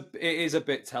is a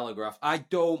bit telegraphed. I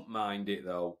don't mind it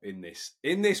though in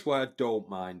this way. I don't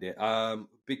mind it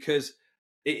because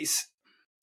it's.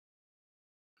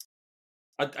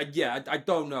 I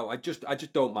don't know. I just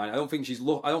don't mind. I don't think she's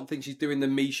doing the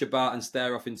Misha Barton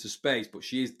stare off into space, but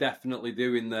she is definitely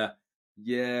doing the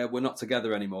we're not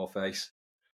together anymore face.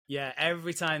 Yeah,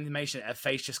 every time they mention it, her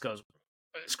face just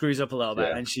screws up a little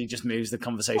bit, and she just moves the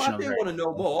conversation. Well, I do want to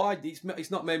know more. It's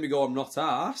not made me go, I'm not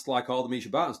arsed, like all the Misha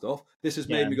Barton stuff. This has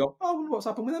made me go, I wonder what's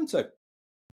happened with them two.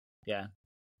 Yeah.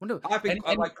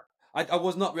 I I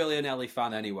was not really an Ellie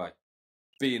fan anyway,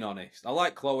 being honest. I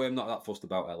like Chloe, I'm not that fussed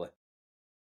about Ellie.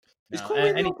 No, Is Chloe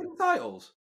in the opening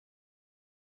titles?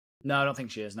 No, I don't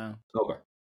think she is, no. Okay.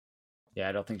 Yeah,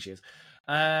 I don't think she is.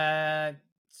 Byron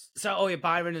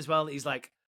as well, he's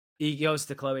like, he goes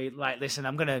to Chloe, like, listen,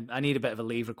 I need a bit of a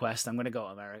leave request. I'm going to go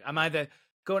to America. I'm either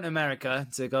going to America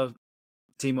to go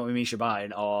team up with Misha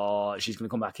Barton, or she's going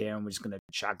to come back here and we're just going to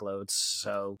shag loads.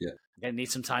 So I'm going to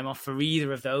need some time off for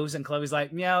either of those. And Chloe's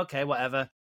like, yeah, okay, whatever.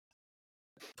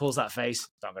 Pulls that face.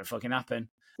 Not going to fucking happen.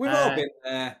 We've all been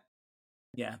there.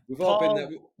 Yeah. We've all been there.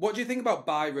 What do you think about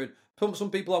Byron?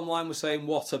 Some people online were saying,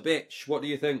 what a bitch. What do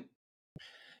you think?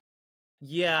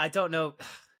 Yeah, I don't know.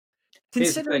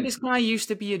 Considering this guy used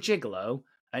to be a gigolo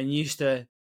and used to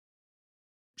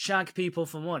shag people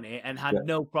for money and had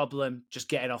no problem just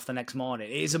getting off the next morning,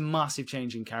 it is a massive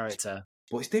change in character.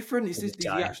 But it's different. He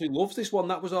actually loves this one.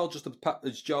 That was all just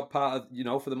his job part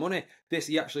of, for the money.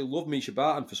 He actually loved Misha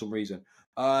Barton for some reason.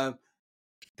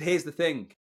 Here's the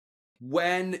thing.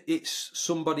 When it's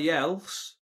somebody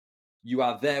else, you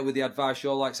are there with the advice.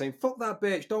 You're like saying, fuck that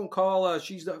bitch, don't call her.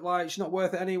 She's not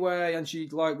worth it anyway. And she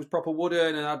was proper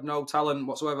wooden and had no talent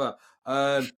whatsoever.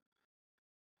 That's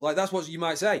what you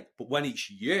might say. But when it's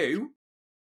you,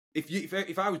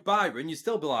 if I was Byron, you'd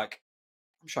still be like,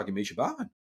 I'm shagging Misha Barton.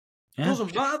 Yeah. It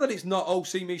doesn't matter that it's not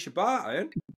OC Misha Barton.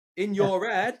 In your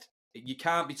head, you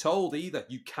can't be told either.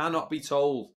 You cannot be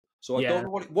told. So I don't know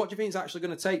what do you think it's actually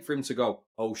going to take for him to go,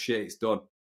 oh shit, it's done?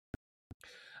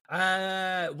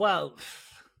 Well,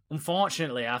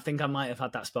 unfortunately, I think I might have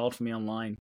had that spelled for me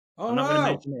online. I'm not going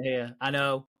to mention it here. I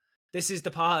know. This is the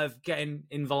part of getting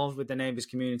involved with the Neighbours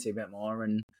community a bit more.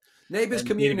 And Neighbours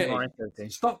community,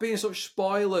 stop being such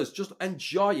spoilers. Just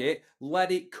enjoy it.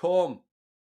 Let it come.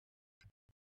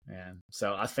 Yeah.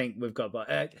 So I think we've got,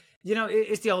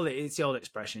 it's the old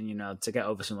expression, to get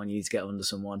over someone, you need to get under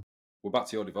someone. We're back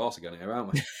to your divorce again here,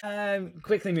 aren't we?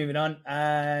 Quickly moving on.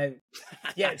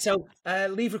 So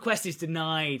leave request is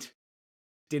denied.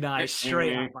 Denied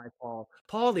straight out by Paul.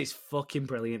 Paul is fucking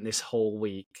brilliant this whole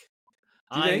week.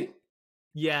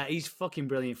 Yeah, he's fucking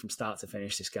brilliant from start to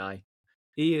finish, this guy.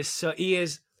 He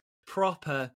is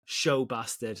proper show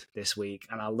bastard this week,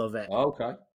 and I love it.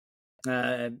 Okay.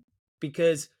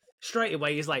 Because straight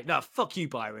away he's like, no, fuck you,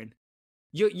 Byron.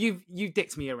 You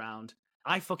dicked me around.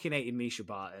 I fucking hated Misha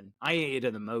Barton. I hated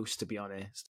her the most, to be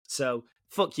honest. So,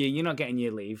 fuck you. You're not getting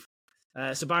your leave.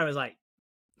 So Byron's like,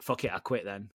 fuck it, I quit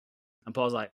then. And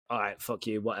Paul's like, all right, fuck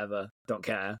you, whatever. Don't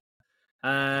care.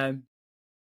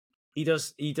 He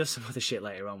does some other shit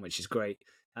later on, which is great.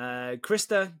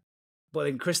 Krista,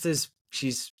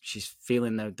 she's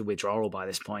feeling the withdrawal by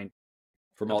this point.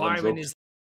 From all the drugs.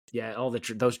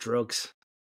 Those drugs.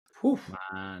 Whew.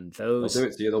 Man, I'll do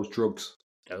it to you, those drugs.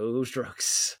 Those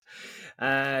drugs.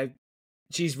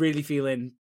 She's really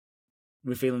feeling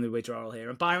the withdrawal here.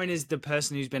 And Byron is the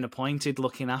person who's been appointed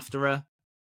looking after her.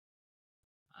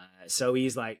 So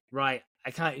he's like, right,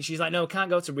 I can't. She's like, no, can't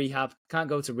go to rehab.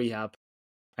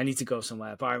 I need to go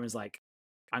somewhere. Byron's like,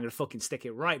 I'm going to fucking stick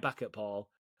it right back at Paul.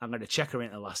 I'm going to check her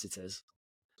into Lassiter's.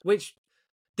 Which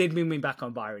did move me back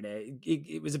on Byron here.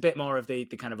 It was a bit more of the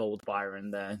kind of old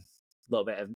Byron there. A little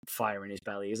bit of fire in his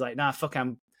belly. He's like, nah, fuck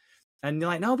him. And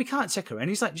you're like, no, we can't check her in.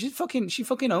 He's like, she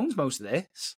fucking owns most of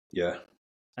this. Yeah.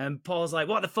 And Paul's like,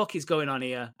 what the fuck is going on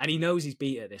here? And he knows he's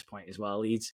beat at this point as well.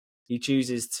 He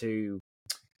chooses to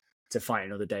fight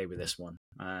another day with this one.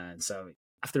 And so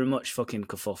after a much fucking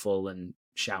kerfuffle and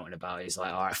shouting about it, he's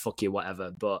like, all right, fuck you, whatever.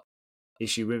 But if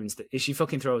she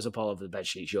fucking throws up all over the bed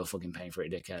sheets, you're fucking paying for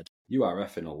it, dickhead. You are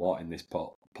effing a lot in this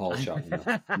Paul chat.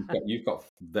 You've got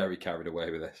very carried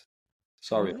away with this.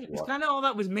 Sorry. It's kind of all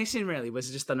that was missing, really, was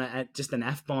just an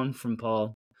F-bomb from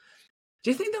Paul.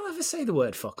 Do you think they'll ever say the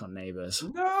word fuck on Neighbours?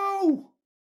 No!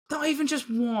 Not even just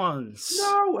once.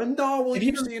 No, and nor will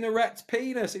you see an erect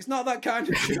penis. It's not that kind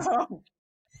of show.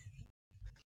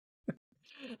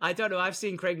 I don't know. I've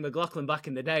seen Craig McLaughlin back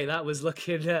in the day. That was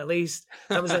looking at least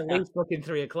fucking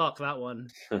 3 o'clock, that one.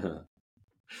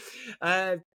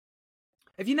 Have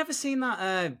you never seen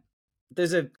that?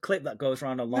 There's a clip that goes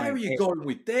around online. Where are you going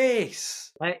with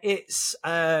this? It's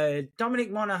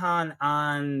Dominic Monaghan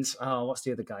and what's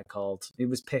the other guy called? He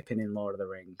was Pippin in Lord of the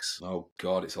Rings. Oh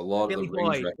God, it's a Lord of the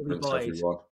Rings reference,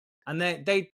 everyone. And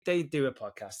they do a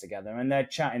podcast together, and they're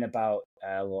chatting about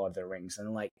Lord of the Rings.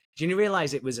 And like, do you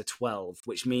realize it was a 12,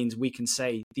 which means we can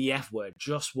say the F word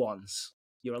just once?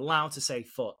 You're allowed to say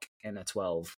fuck in a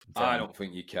 12. I don't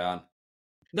think you can.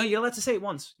 No, you're allowed to say it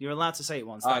once. You're allowed to say it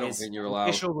once. I don't think you're allowed.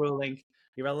 Official ruling.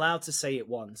 You're allowed to say it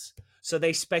once. So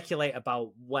they speculate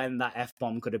about when that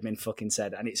F-bomb could have been fucking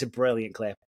said, and it's a brilliant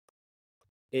clip.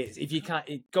 if you can't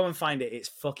go and find it, it's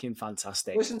fucking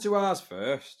fantastic. Listen to ours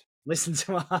first. Listen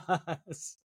to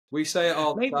us. We say it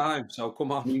all the time, so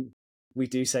come on. We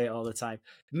do say it all the time.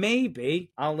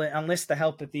 Maybe I'll enlist the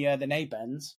help of the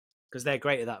Nabens, because they're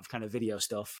great at that kind of video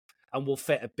stuff, and we'll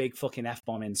fit a big fucking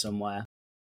F-bomb in somewhere.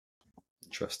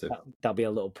 Interesting. That'll be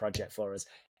a little project for us.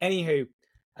 Anywho,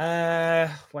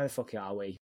 where the fuck are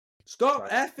we? Stop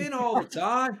effing all the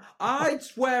time. I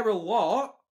swear a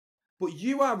lot, but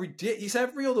you are ridiculous. It's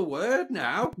every other word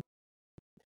now.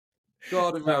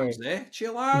 Gordon Ramsay,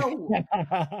 chill out.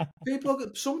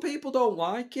 Some people don't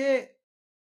like it.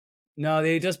 No,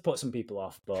 they just put some people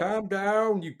off. But calm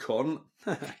down, you cunt.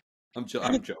 I'm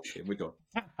joking. We're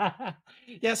done.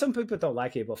 Yeah, some people don't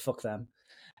like it, but fuck them.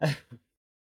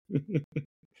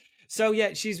 So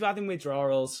yeah, she's having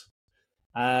withdrawals,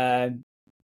 and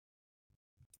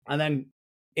then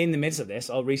in the midst of this,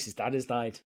 Reese's dad has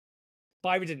died.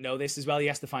 Byron didn't know this as well. He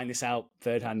has to find this out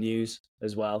third-hand news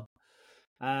as well.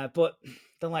 But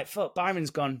they're like, "Fuck, Byron's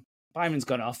gone. Byron's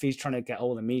gone off. He's trying to get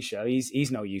hold of Misha.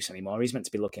 He's no use anymore. He's meant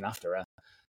to be looking after her."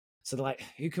 So they're like,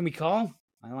 "Who can we call?"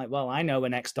 I'm like, "Well, I know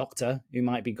an ex-doctor who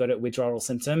might be good at withdrawal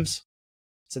symptoms."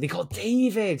 So they call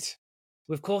David,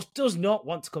 who of course does not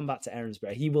want to come back to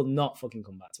Erinsborough. He will not fucking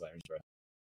come back to Erinsborough.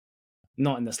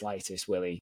 Not in the slightest, will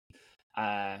he?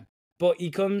 But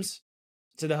he comes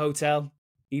to the hotel.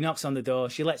 He knocks on the door.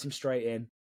 She lets him straight in.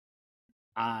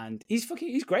 And he's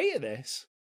great at this.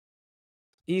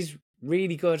 He's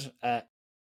really good at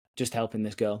just helping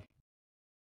this girl.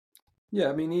 Yeah,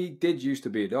 I mean, he did used to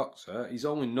be a doctor. He's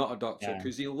only not a doctor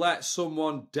because he let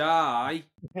someone die.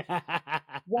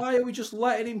 Why are we just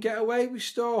letting him get away with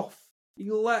stuff? He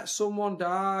let someone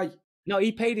die. No,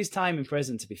 he paid his time in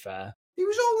prison, to be fair. He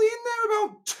was only in there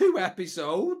about 2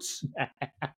 episodes.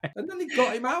 And then they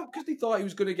got him out because they thought he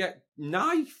was going to get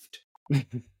knifed.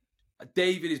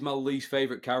 David is my least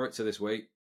favourite character this week.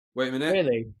 Wait a minute.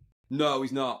 Really? No,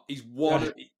 he's not. He's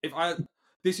one.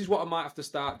 This is what I might have to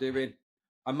start doing.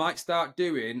 I might start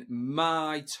doing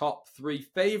my top 3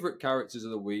 favourite characters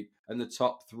of the week and the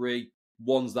top 3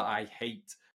 ones that I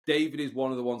hate. David is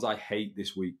one of the ones I hate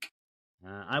this week.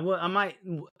 I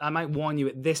might warn you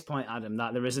at this point, Adam,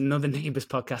 that there is another Neighbours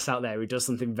podcast out there who does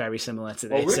something very similar to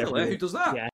this. Oh, really? Who does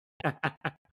that? Yeah.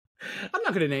 I'm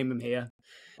not going to name him here.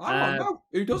 I don't know.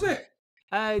 Who does it?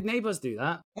 Neighbours do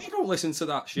that. I don't listen to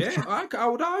that shit.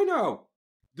 How would I know?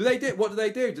 What do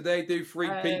they do? Do they do free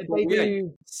people? They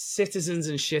do citizens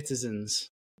and shitizens.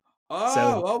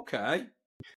 Oh, okay.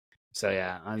 So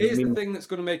yeah. Here's the thing that's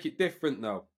going to make it different,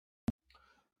 though.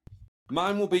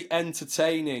 Mine will be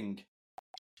entertaining.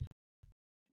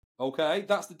 Okay,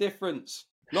 that's the difference.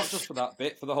 Not just for that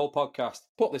bit, for the whole podcast.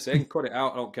 Put this in, cut it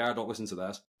out. I don't care. I don't listen to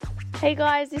theirs. Hey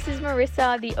guys, this is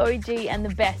Marissa, the OG and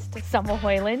the best Summer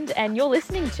Hoyland, and you're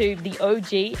listening to the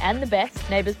OG and the best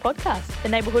Neighbours podcast, the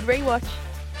Neighbourhood Rewatch.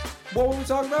 What were we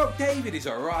talking about? David is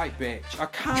a right bitch. I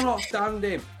cannot stand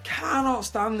him. Cannot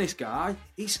stand this guy.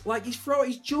 He's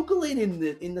juggling in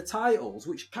the titles,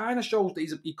 which kind of shows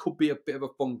that he could be a bit of a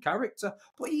fun character,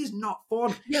 but he's not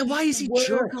fun. Yeah, why is he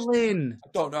juggling? I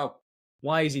don't know.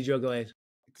 Why is he juggling?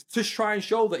 To try and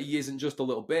show that he isn't just a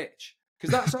little bitch.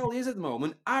 Because that's all he is at the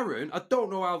moment. Aaron, I don't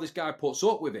know how this guy puts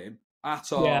up with him at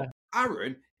all. Yeah.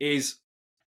 Aaron is...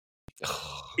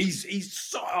 he's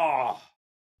so...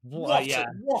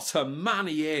 What a man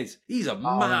he is. He's a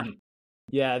man.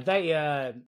 Yeah,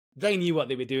 they knew what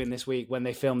they were doing this week when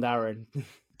they filmed Aaron.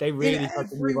 They really in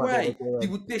every way.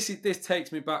 This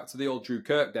takes me back to the old Drew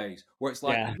Kirk days, where it's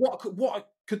like, what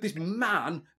could this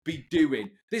man be doing?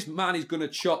 This man is going to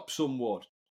chop some wood.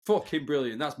 Fucking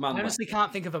brilliant. That's manly. I honestly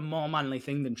can't think of a more manly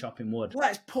thing than chopping wood.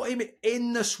 Let's put him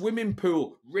in the swimming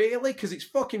pool. Really? Because it's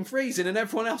fucking freezing and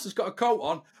everyone else has got a coat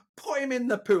on. Put him in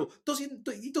the pool.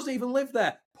 He doesn't even live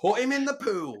there. Put him in the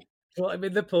pool. Put him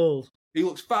in the pool. He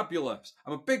looks fabulous.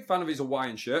 I'm a big fan of his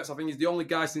Hawaiian shirts. I think he's the only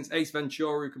guy since Ace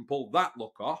Ventura who can pull that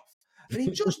look off. And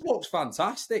he just looks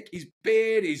fantastic. His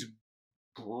beard is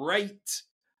great.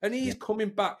 And he's coming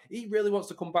back. He really wants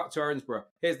to come back to Erinsborough.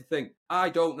 Here's the thing. I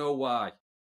don't know why.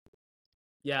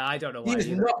 Yeah, I don't know why. He's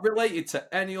not related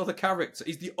to any other character.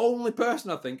 He's the only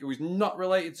person, I think, who is not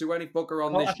related to any fucker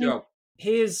on this show.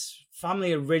 His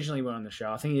family originally were on the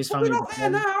show. I think his family... They're not there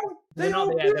now. They're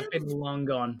not there. They've been long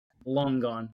gone. Long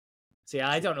gone. So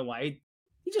yeah, I don't know why.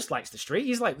 He just likes the street.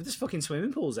 He's like, there's fucking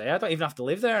swimming pools there. I don't even have to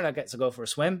live there and I get to go for a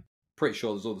swim. Pretty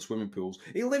sure there's other swimming pools.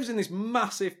 He lives in this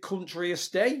massive country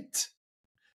estate.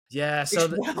 Yeah, so...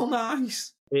 It's well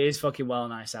nice. It is fucking well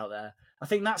nice out there. I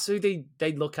think that's who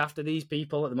they look after these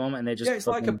people at the moment, and they just it's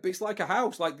like a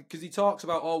house, like because he talks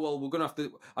about we're gonna have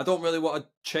to. I don't really want to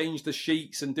change the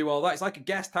sheets and do all that. It's like a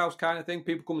guest house kind of thing.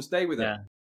 People come and stay with him.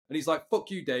 And he's like, fuck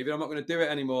you, David, I'm not going to do it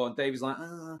anymore. And David's like,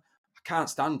 I can't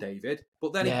stand David.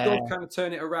 But then he does kind of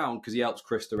turn it around because he helps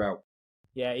Krista out.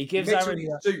 Yeah, he gives Aaron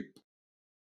the soup.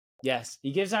 Yes,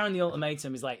 he gives Aaron the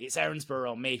ultimatum. He's like, it's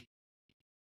Erinsborough on me.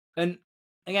 And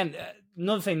again,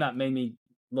 another thing that made me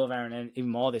love Aaron even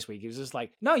more this week, he was just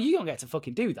like, no, you don't get to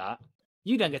fucking do that.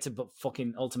 You don't get to put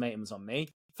fucking ultimatums on me.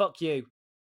 Fuck you.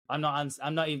 I'm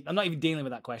not even dealing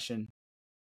with that question.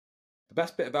 The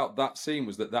best bit about that scene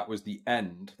was that was the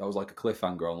end. That was like a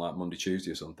cliffhanger on like Monday,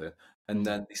 Tuesday or something. And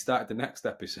then they started the next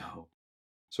episode.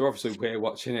 So obviously we're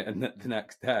watching it and the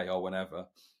next day or whenever.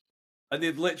 And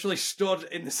they'd literally stood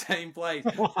in the same place.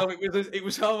 So it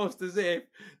was almost as if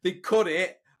they cut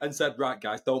it and said, right,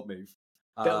 guys, don't move.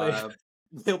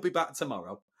 He'll be back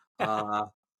tomorrow.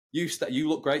 You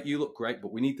look great,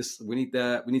 but we need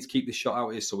to keep this shot out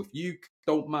here. So if you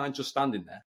don't mind just standing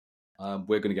there,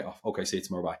 we're going to get off. Okay, see you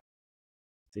tomorrow, bye.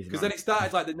 Because then it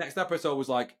started like the next episode was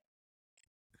like,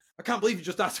 I can't believe you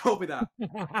just told me that.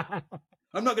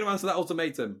 I'm not going to answer that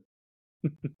ultimatum.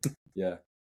 Yeah.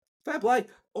 Fair play.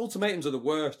 Ultimatums are the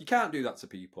worst. You can't do that to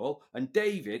people. And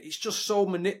David, it's just so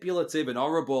manipulative and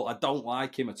horrible. I don't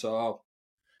like him at all.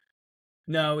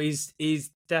 No, he's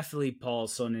definitely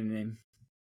Paul's son in him.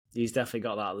 He's definitely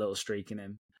got that little streak in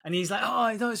him. And he's like,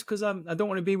 oh, no, it's because I don't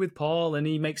want to be with Paul and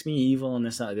he makes me evil and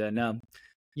this, that, and that. No,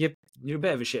 you're a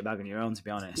bit of a shitbag on your own, to be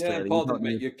honest. Yeah, really. Paul didn't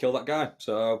make you kill that guy,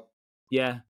 so...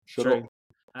 Yeah, shut up.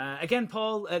 Again,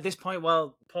 Paul, at this point,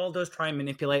 Paul does try and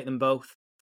manipulate them both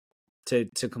to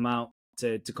come out,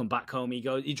 to come back home.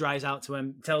 He drives out to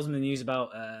him, tells him the news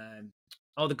about,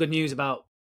 the good news about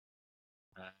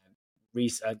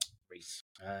Reece.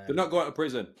 They're not going to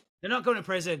prison. They're not going to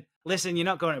prison. Listen, you're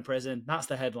not going to prison. That's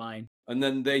the headline. And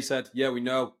then they said, yeah, we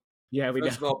know. Yeah, we know.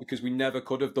 First of all, because we never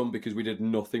could have done because we did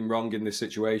nothing wrong in this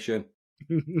situation.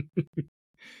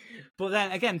 But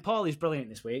then, again, Paul is brilliant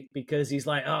this week because he's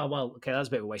like, oh, well, okay, that's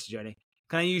a bit of a wasted journey.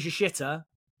 Can I use your shitter?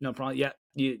 No problem. Yeah,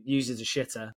 you use it as a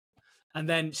shitter. And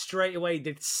then straight away,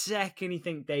 the second he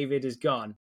thinks David is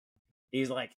gone, he's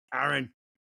like, Aaron,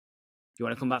 you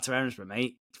want to come back to Erinsborough,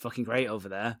 mate? It's fucking great over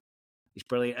there. He's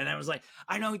brilliant. And I was like,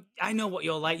 I know what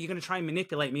you're like. You're going to try and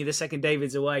manipulate me the second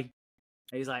David's away.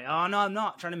 And he's like, oh, no, I'm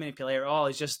not trying to manipulate her at all.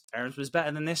 It's just Erinsborough's better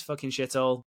than this fucking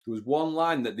shithole. There was one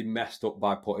line that they messed up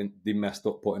putting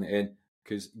it in.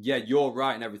 Because, yeah, you're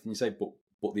right in everything you say,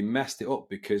 but they messed it up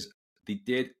because they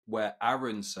did where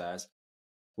Aaron says,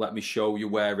 let me show you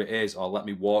where it is or let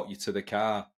me walk you to the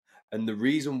car. And the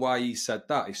reason why he said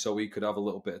that is so he could have a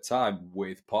little bit of time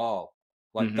with Paul.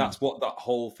 Like, that's what that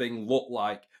whole thing looked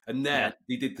like. And then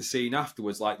he did the scene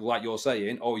afterwards, like you're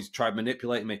saying, oh, he's tried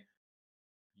manipulating me.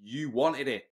 You wanted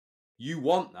it. You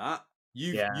want that.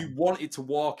 You wanted to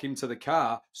walk him to the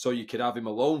car so you could have him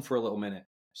alone for a little minute.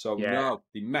 So, no,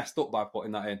 they messed up by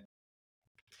putting that in.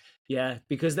 Yeah,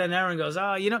 because then Aaron goes,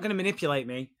 oh, you're not going to manipulate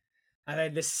me. And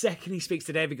then the second he speaks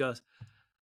to David, goes,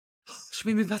 should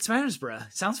we move back to Erinsborough?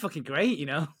 Sounds fucking great, you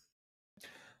know?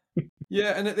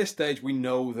 Yeah, and at this stage, we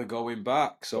know they're going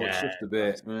back. So it's just a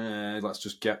bit, let's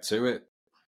just get to it.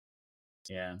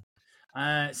 Yeah.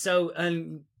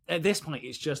 And at this point,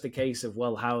 it's just a case of,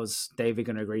 well, how's David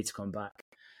going to agree to come back?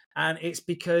 And it's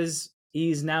because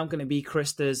he's now going to be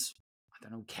Krista's, I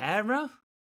don't know, carer?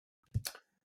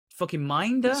 Fucking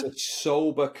minder? It's a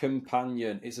sober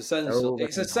companion. It's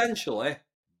essentially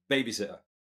babysitter.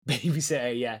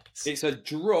 Babysitter, yeah. It's a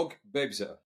drug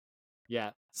babysitter.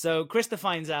 Yeah. So Krista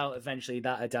finds out eventually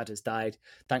that her dad has died,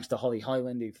 thanks to Holly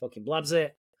Hyland, who fucking blabs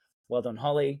it. Well done,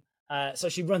 Holly. So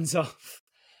she runs off,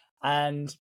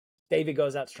 and David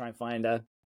goes out to try and find her.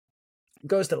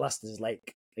 Goes to Laster's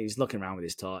Lake. He's looking around with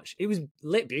his torch. It was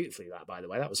lit beautifully, that, by the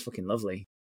way. That was fucking lovely,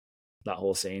 that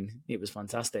whole scene. It was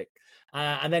fantastic.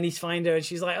 And then he's find her, and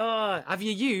she's like, oh, have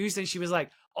you used? And she was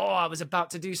like, oh, I was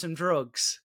about to do some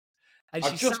drugs. And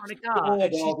she's sat in a car,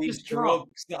 and she's just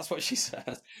drugs. That's what she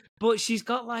said. But she's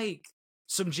got, like,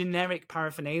 some generic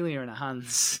paraphernalia in her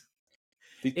hands.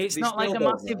 It's not like a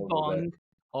massive bong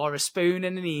or a spoon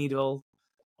and a needle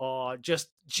or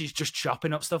she's just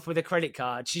chopping up stuff with a credit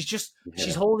card. She's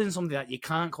holding something that you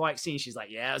can't quite see. She's like,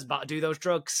 yeah, I was about to do those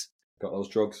drugs. Got those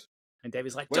drugs. And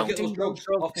David's like, don't do those drugs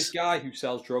off this guy who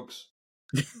sells drugs.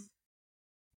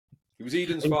 It was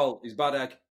Eden's fault. He's a bad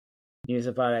egg. He was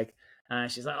a bad egg.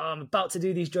 And she's like, oh, I'm about to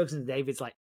do these drugs. And David's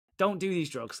like, don't do these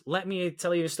drugs. Let me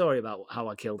tell you a story about how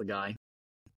I killed a guy.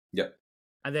 Yep.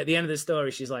 And at the end of the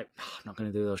story, she's like, oh, I'm not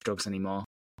going to do those drugs anymore.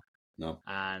 No.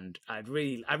 And I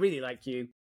really like you.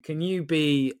 Can you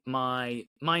be my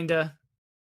minder,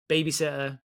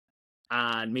 babysitter,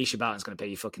 and Misha Barton's going to pay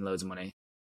you fucking loads of money?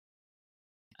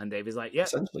 And David's like, yeah,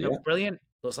 brilliant.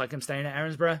 Looks like I'm staying at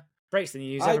Erinsborough. breaks the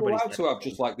news. I'm Everybody's allowed to have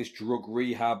just like this drug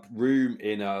rehab room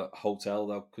in a hotel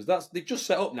though, because they've just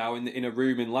set up now in a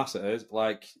room in Lassiter's.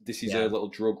 Like this is a little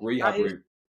drug rehab room.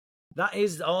 That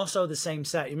is also the same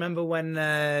set. You remember when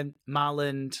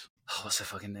Marland? Oh, what's her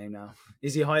fucking name now?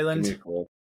 Izzy Hoyland.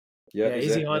 Yeah,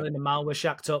 Izzy Hoyland and Mal were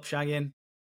shacked up shagging.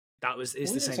 It's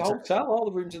the same. It's a hotel. All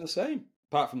the rooms are the same,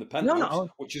 apart from the penthouse,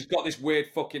 which has got this weird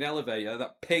fucking elevator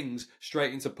that pings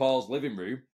straight into Paul's living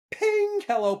room. Ping!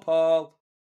 Hello, Paul.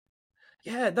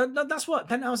 Yeah, that's what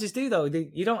penthouses do, though.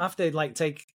 You don't have to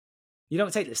you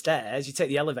don't take the stairs. You take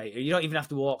the elevator. You don't even have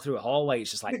to walk through a hallway.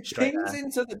 It's just like it pings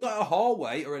into not a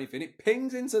hallway or anything. It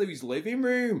pings into his living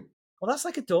room. Well, that's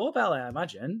like a doorbell, I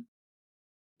imagine.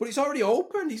 But it's already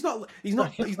open. He's never.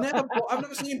 I've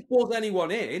never seen him buzz anyone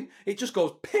in. It just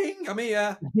goes ping. I'm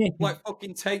here. Like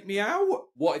fucking Take Me Out.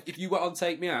 What if you went on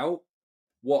Take Me Out?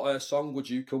 What song would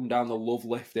you come down the love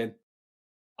lift in?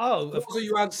 Oh, of course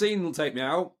you hadn't seen Take Me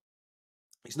Out.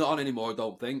 It's not on anymore, I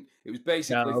don't think. It was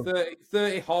basically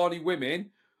 30 horny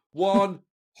women. One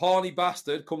horny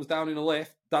bastard comes down in a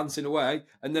lift, dancing away,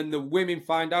 and then the women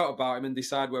find out about him and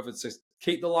decide whether to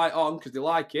keep the light on because they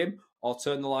like him or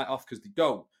turn the light off because they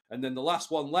don't. And then the last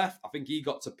one left, I think he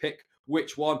got to pick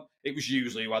which one. It was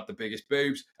usually who had the biggest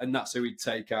boobs, and that's who he'd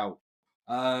take out.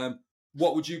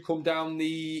 What would you come down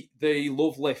the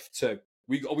love lift to?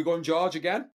 Are we going George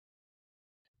again?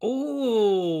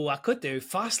 Oh, I could do.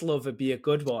 Fast Love would be a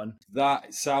good one.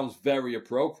 That sounds very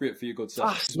appropriate for your good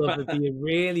self. Fast Love would be a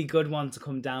really good one to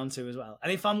come down to as well.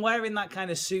 And if I'm wearing that kind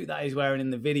of suit that he's wearing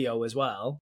in the video as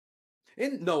well.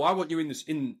 No, I want you in this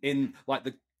in like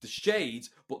the shades,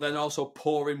 but then also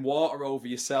pouring water over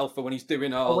yourself for when he's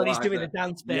doing all. Oh, when he's doing the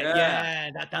dance bit,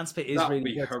 yeah, that dance bit is that really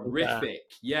would be horrific.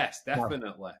 Yes,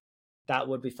 definitely. That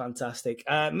would be fantastic.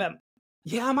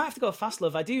 Yeah, I might have to go Fast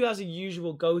Love. I do as a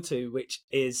usual go-to, which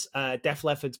is Def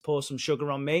Leppard's Pour Some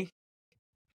Sugar on Me.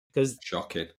 Because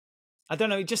shocking. I don't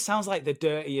know, it just sounds like the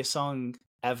dirtiest song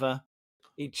ever.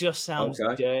 It just sounds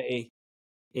dirty.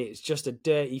 It's just a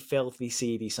dirty, filthy,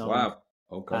 seedy song. Wow.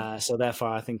 Okay. So therefore,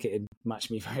 I think it'd match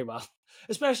me very well.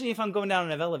 Especially if I'm going down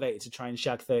an elevator to try and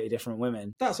shag 30 different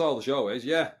women. That's all the show is,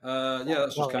 yeah.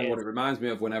 That's just kind of what it reminds me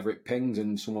of whenever it pings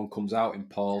and someone comes out in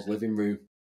Paul's living room.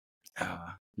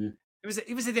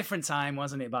 It was a different time,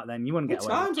 wasn't it, back then? You wouldn't get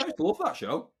away. Times, I used to love that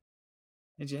show.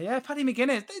 Did you? Yeah, Paddy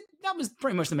McGuinness. That was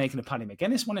pretty much the making of Paddy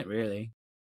McGuinness, wasn't it, really?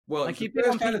 Well, like, it's the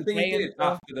first kind of thing he did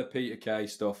after the Peter Kay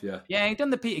stuff, yeah. Yeah, he'd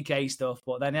done the Peter Kay stuff,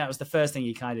 but then that was the first thing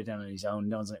he kind of done on his own,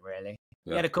 wasn't it, really?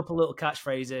 Yeah. He had a couple little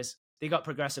catchphrases. They got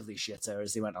progressively shitter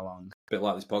as they went along. A bit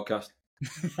like this podcast.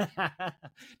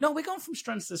 No, we're going from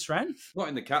strength to strength. Not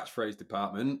in the catchphrase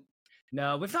department.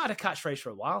 No, we've not had a catchphrrise for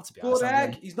a while, to be honest. Good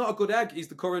egg. He's not a good egg.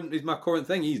 He's my current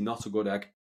thing. He's not a good egg.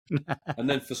 And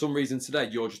then for some reason today,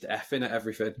 you're just effing at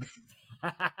everything.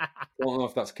 I don't know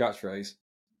if that's a catchphrase.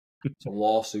 It's a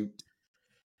lawsuit.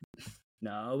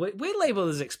 No, we're labelled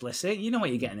as explicit. You know what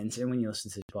you're getting into when you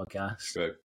listen to the podcast.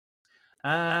 True.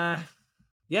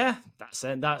 Yeah, that's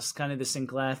it. That's kind of the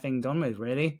Sinclair thing done with,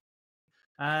 really.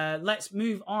 Let's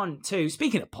move on to,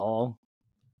 speaking of Paul,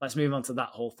 let's move on to that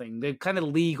whole thing. The kind of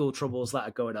legal troubles that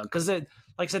are going on. Because, like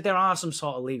I said, there are some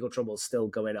sort of legal troubles still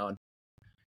going on.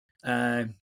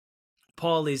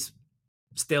 Paul is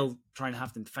still trying to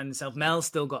have to defend himself. Mel's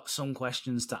still got some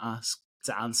questions to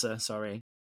answer, sorry.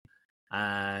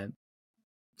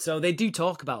 So they do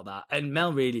talk about that. And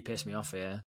Mel really pissed me off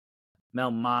here. Mel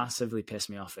massively pissed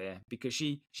me off here. Because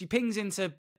she pings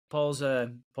into Paul's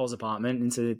apartment,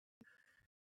 into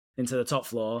the top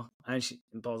floor, and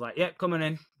Paul's like, "Yeah, coming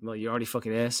in." Well, you're already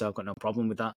fucking here, so I've got no problem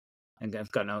with that, and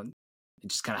I've got you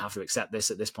just kind of have to accept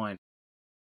this at this point.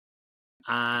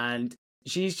 And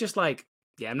she's just like,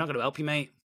 "Yeah, I'm not going to help you,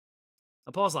 mate."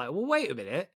 And Paul's like, "Well, wait a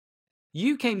minute.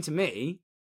 You came to me,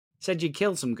 said you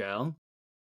killed some girl.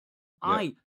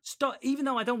 Yep. Even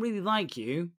though I don't really like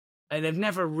you, and I've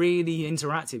never really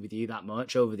interacted with you that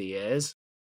much over the years,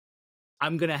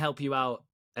 I'm going to help you out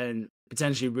and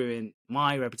potentially ruin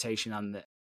my reputation and the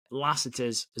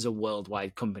Lassiter's as a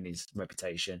worldwide company's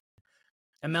reputation."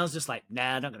 And Mel's just like,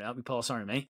 "Nah, I'm not going to help you, Paul. Sorry,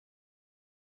 mate."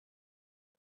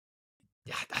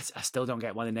 Yeah, I still don't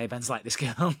get why the neighbours like this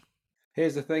girl.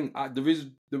 Here's the thing. The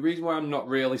reason why I'm not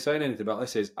really saying anything about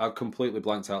this is I've completely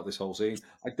blanked out this whole scene.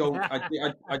 I don't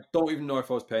even know if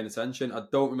I was paying attention. I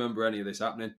don't remember any of this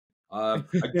happening. I'm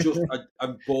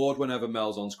bored whenever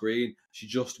Mel's on screen.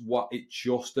 It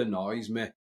just annoys me.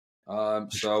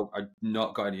 So I've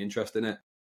not got any interest in it.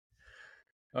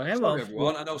 Okay, Sorry,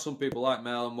 everyone. I know some people like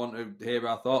Mel and want to hear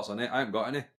our thoughts on it. I haven't got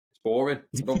any. It's boring.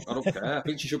 I don't care. I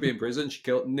think she should be in prison. She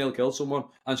nearly killed someone,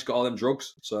 and she got all them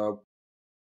drugs. So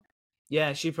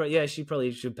Yeah, she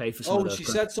probably should pay for some of those. She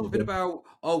said something about,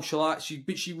 shall I?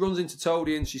 She runs into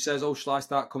Toadie and she says, shall I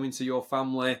start coming to your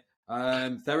family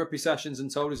therapy sessions?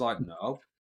 And Toadie's like, no.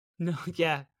 No,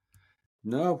 yeah.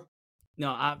 No.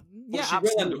 No, yeah, she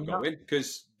will end up going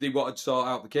because they wanted to sort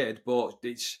out the kid, but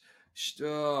she's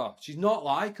not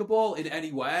likable in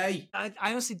any way. I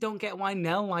honestly don't get why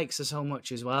Nell likes her so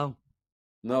much as well.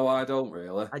 No, I don't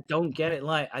really. I don't get it.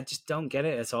 I just don't get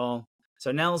it at all.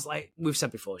 So Nell's like we've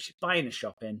said before, she's buying a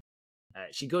shopping.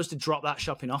 She goes to drop that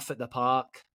shopping off at the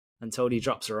park, and Toadie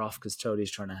drops her off because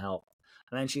Toadie's trying to help.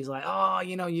 And then she's like,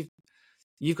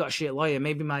 you've got a shit lawyer.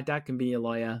 Maybe my dad can be your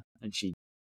lawyer. And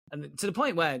to the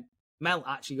point where Mel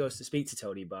actually goes to speak to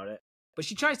Toadie about it, but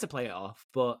she tries to play it off,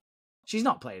 but she's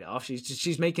not playing it off.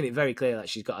 She's making it very clear that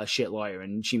she's got a shit lawyer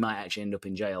and she might actually end up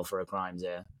in jail for her crimes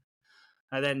here.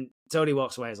 And then Toadie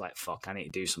walks away and is like, fuck, I need to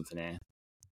do something here.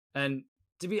 And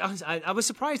to be honest, I was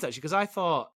surprised actually because I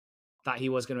thought that he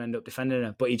was going to end up defending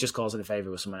her, but he just calls it a favour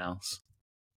with someone else.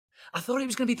 I thought it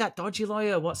was going to be that dodgy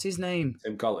lawyer. What's his name?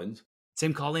 Tim Collins. I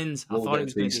thought it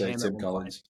was going to be him. Tim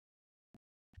Collins.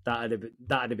 That'd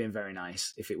have been very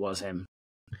nice if it was him.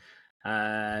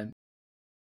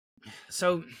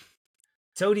 So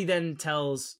Toadie then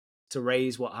tells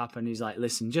Therese what happened. He's like,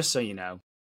 listen, just so you know,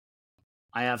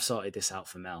 I have sorted this out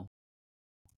for Mel.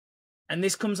 And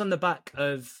this comes on the back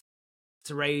of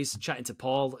Therese chatting to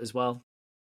Paul as well.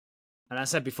 And I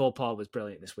said before, Paul was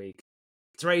brilliant this week.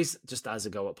 Therese just has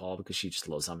a go at Paul because she just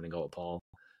loves having a go at Paul.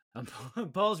 And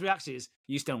Paul's reaction is,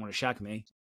 you still want to shag me.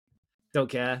 Don't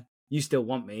care. You still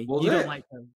want me. You don't like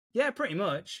him. Yeah, pretty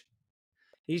much.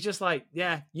 He's just like,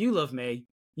 yeah, you love me.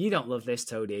 You don't love this,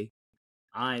 Toadie.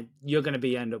 You're going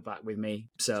to end up back with me.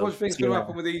 So what do you think's going to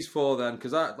happen with these four then?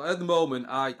 Because at the moment,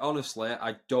 I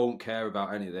don't care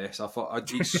about any of this. I thought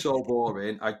it's so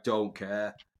boring. I don't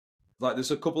care. Like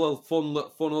there's a couple of fun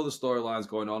other storylines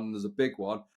going on. And there's a big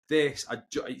one. This,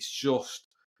 it's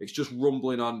just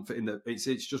rumbling on.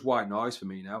 It's just white noise for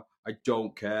me now. I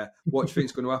don't care. What do you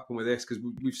think's going to happen with this? Because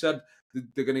we've said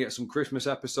they're going to get some Christmas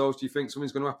episodes. Do you think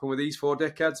something's going to happen with these four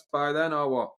dickheads by then, or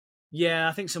what? Yeah,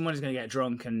 I think someone's going to get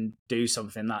drunk and do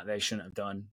something that they shouldn't have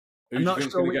done. I'm not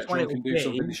sure which one it will be.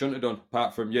 Something they shouldn't have done,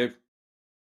 apart from you.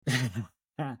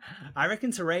 I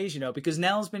reckon Therese, because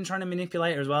Nell's been trying to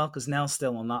manipulate her as well, because Nell's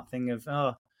still on that thing of,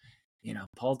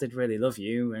 Paul did really love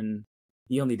you, and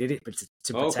he only did it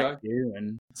to protect you.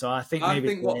 And so I think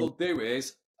what they'll do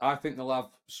is, I think they'll have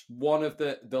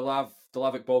they'll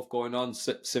have it both going on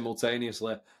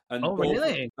simultaneously. And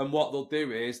really? And what they'll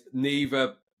do is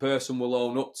neither person will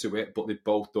own up to it, but they've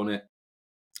both done it.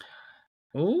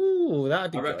 Ooh,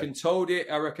 that'd be I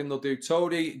reckon they'll do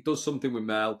Toadie does something with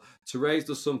Mel, Therese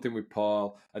does something with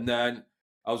Paul, and then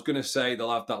I was going to say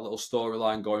they'll have that little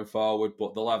storyline going forward,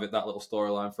 but they'll have that little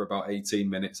storyline for about 18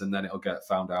 minutes and then it'll get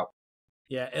found out.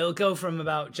 Yeah, it'll go from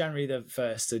about January the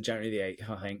 1st to January the 8th,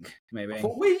 I think, maybe.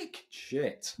 For a week?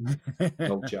 Shit.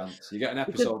 No chance. You get an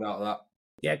episode out of that.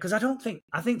 Yeah, because I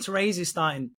think Therese is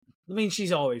starting,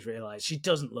 she's always realised she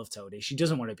doesn't love Toadie. She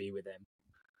doesn't want to be with him.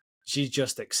 She's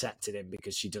just accepted him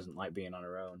because she doesn't like being on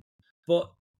her own.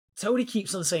 But Toadie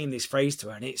keeps on saying this phrase to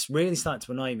her, and it's really starting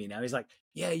to annoy me now. He's like,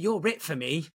 yeah, you're it for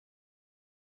me.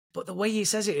 But the way he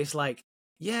says it, it's like,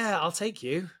 yeah, I'll take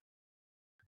you.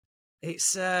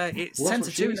 It's 10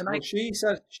 to 2 in the night. She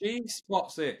says she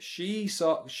spots it. She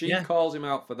calls him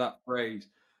out for that phrase.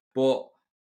 But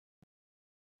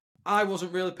I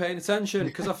wasn't really paying attention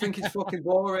because I think it's fucking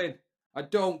boring. I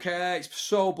don't care. It's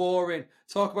so boring.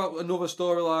 Talk about another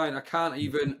storyline. I can't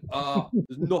even.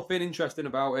 There's nothing interesting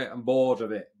about it. I'm bored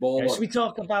of it. Bored. Should we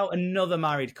talk about another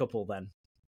married couple then?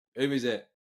 Who is it?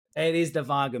 It is the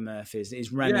Varga Murphys.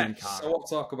 It's Remy and Cara. So we'll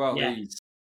talk about these.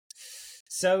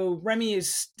 So Remy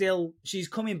she's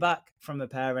coming back from her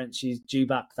parents. She's due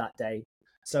back that day.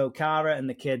 So Cara and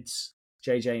the kids,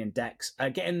 JJ and Dex, are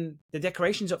getting the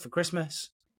decorations up for Christmas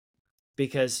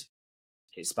because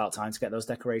it's about time to get those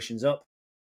decorations up.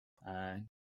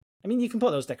 You can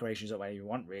put those decorations up where you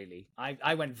want, really.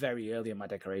 I went very early on my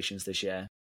decorations this year,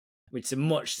 which is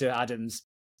much to Adam's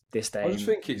this day. I just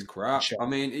think it's crap. Sure.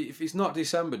 If it's not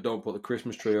December, don't put the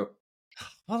Christmas tree up.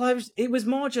 Well, it was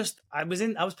more just, I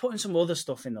was putting some other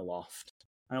stuff in the loft.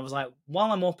 And I was like,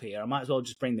 while I'm up here, I might as well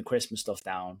just bring the Christmas stuff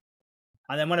down.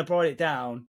 And then when I brought it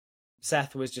down,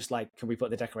 Seth was just like, can we put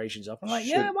the decorations up? I'm like,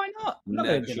 yeah, why not?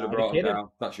 Never should have brought it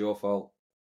down. That's your fault.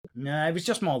 No, it was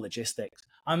just more logistics.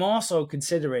 I'm also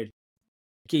considering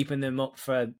keeping them up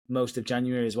for most of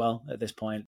January as well at this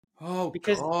point. Oh,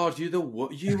 God, you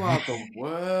are the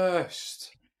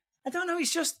worst. I don't know.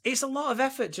 It's a lot of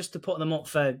effort just to put them up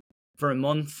for a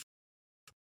month.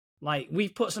 Like,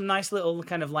 we've put some nice little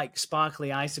kind of like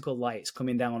sparkly icicle lights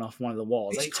coming down off one of the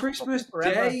walls. It's like, Christmas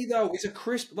Day, though. It's a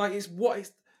crisp, like,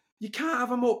 you can't have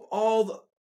them up all the...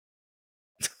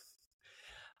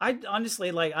 I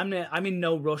honestly, like, I'm in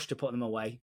no rush to put them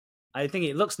away. I think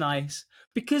it looks nice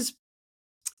because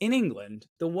in England,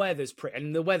 the weather's pretty,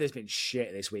 and the weather's been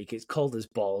shit this week. It's cold as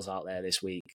balls out there this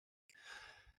week.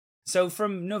 So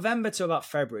from November to about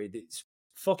February, it's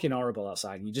fucking horrible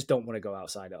outside, and you just don't want to go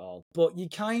outside at all. But you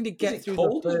kind of get through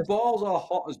cold as balls or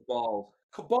hot as balls?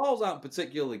 Balls aren't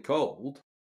particularly cold.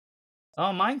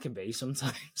 Oh, mine can be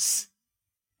sometimes.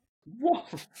 What?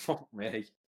 Fuck me.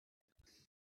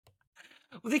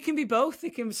 Well, they can be both. They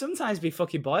can sometimes be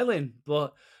fucking boiling,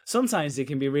 but sometimes they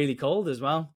can be really cold as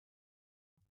well.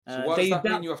 So why does that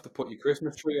mean you have to put your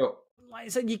Christmas tree up? Like I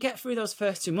said, you get through those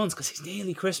first 2 months because it's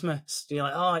nearly Christmas. You're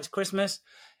like, oh, it's Christmas.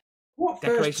 What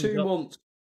first 2 months?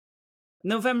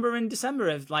 November and December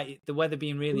of like the weather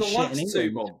being really shit in England.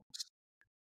 2 months.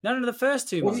 No, the first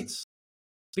 2 months.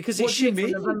 Because it's shit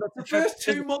from November to the first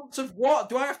 2 months of what?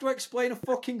 Do I have to explain a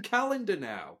fucking calendar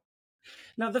now?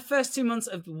 No, the first 2 months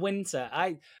of winter.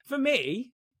 For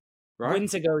me,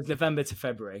 winter goes November to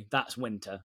February. That's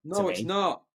winter. No, it's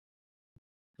not.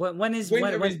 When is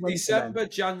winter? Is December, then?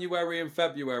 January, and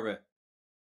February.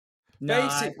 No,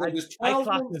 basically, there's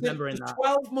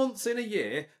 12 months in a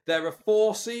year. There are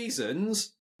 4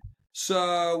 seasons,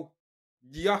 so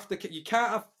you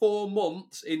can't have 4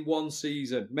 months in one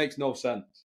season. Makes no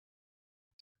sense.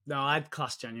 No, I'd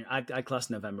class January. I'd class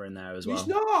November in there as well. It's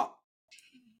not.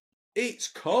 It's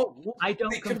cold.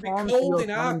 It can be cold in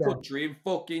our country in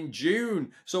fucking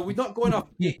June, so we're not going off.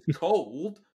 It's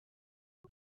cold.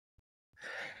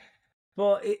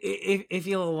 But if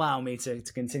you'll allow me to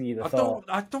continue the thought.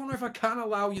 I don't know if I can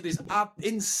allow you this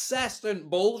incessant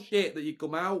bullshit that you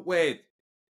come out with.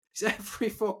 It's every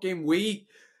fucking week.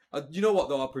 You know what,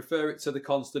 though? I prefer it to the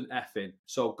constant effing.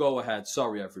 So go ahead.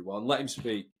 Sorry, everyone. Let him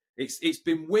speak. It's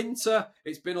been winter.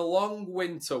 It's been a long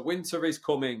winter. Winter is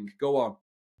coming. Go on.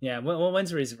 Yeah, well,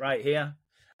 winter is right here.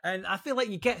 And I feel like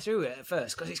you get through it at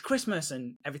first because it's Christmas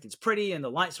and everything's pretty and the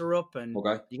lights are up and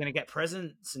you're going to get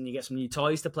presents and you get some new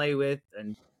toys to play with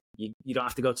and you don't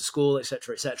have to go to school,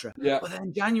 etc., etc. Yeah. But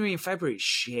then January and February is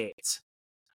shit.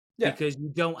 Yeah. Because you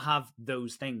don't have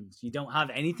those things. You don't have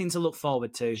anything to look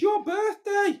forward to. It's your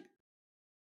birthday.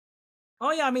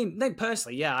 Oh, yeah, I mean,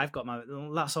 personally, yeah, I've got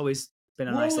that's always been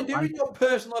a nice little... We're doing your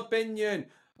personal opinion.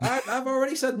 I've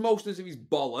already said most of his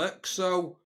bollocks,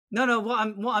 so... No. What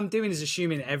I'm doing is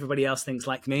assuming that everybody else thinks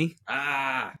like me.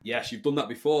 Ah, yes, you've done that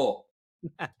before.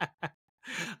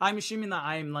 I'm assuming that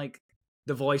I'm like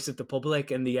the voice of the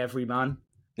public and the everyman.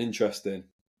 Interesting.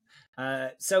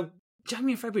 So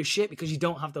January and February is shit because you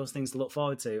don't have those things to look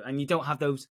forward to, and you don't have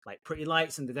those like pretty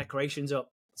lights and the decorations up.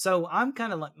 So I'm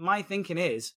kind of like, my thinking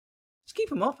is just keep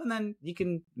them up, and then you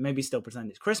can maybe still pretend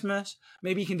it's Christmas.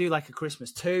 Maybe you can do like a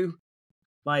Christmas 2,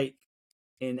 like.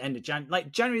 In end of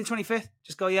January the 25th,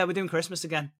 just go, yeah, we're doing Christmas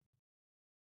again.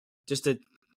 Just to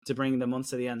bring the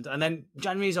months to the end. And then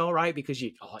January's all right because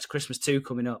it's Christmas 2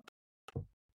 coming up.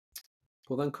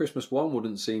 Well, then Christmas 1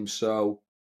 wouldn't seem so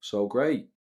great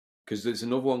because there's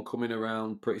another one coming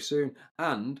around pretty soon.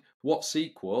 And what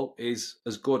sequel is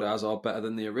as good as or better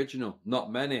than the original?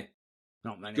 Not many.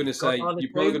 Not many. You're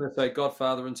probably going to say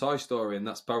Godfather and Toy Story, and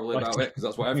that's probably about it because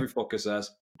that's what every fucker says.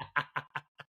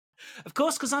 Of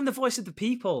course, because I'm the voice of the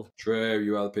people. True,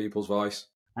 you are the people's voice.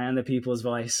 I am the people's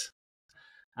voice.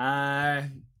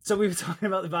 So we were talking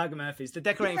about the Bag of Murphys. The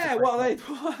decorating. Yeah, what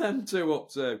are them two up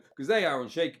to? Because they are on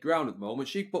shaky ground at the moment.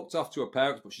 She booked off to her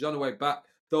parents, but she's on her way back.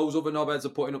 Those other knobheads are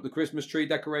putting up the Christmas tree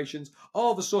decorations.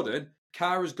 All of a sudden,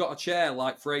 Cara's got a chair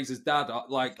like Fraser's dad,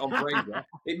 like on Frasier.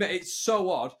 It's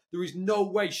so odd. There is no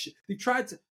way. They tried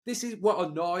to. This is what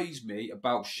annoys me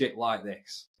about shit like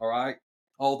this. All right.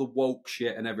 All the woke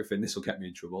shit and everything. This will get me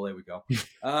in trouble. Here we go.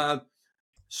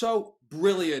 So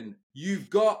brilliant.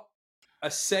 You've got a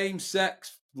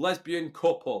same-sex lesbian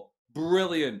couple.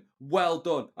 Brilliant. Well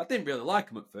done. I didn't really like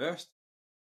them at first.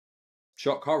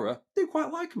 Shock horror. I do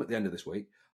quite like them at the end of this week.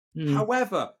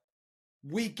 However,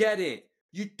 we get it.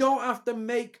 You don't have to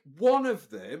make one of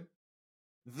them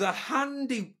the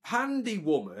handy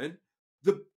woman,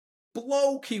 the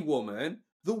blokey woman,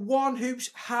 the one who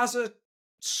has a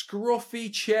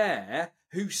scruffy chair,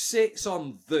 who sits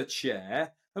on the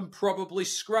chair and probably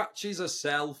scratches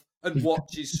herself and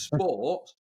watches sport.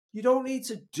 You don't need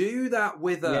to do that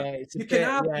with her. Yeah, you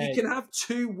can have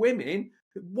 2 women.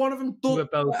 One of them does.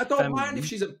 I don't mind if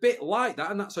she's a bit like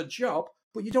that and that's her job,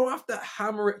 but you don't have to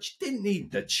hammer it. She didn't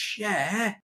need the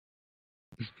chair.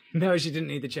 No, she didn't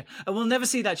need the chair. And we'll never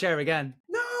see that chair again.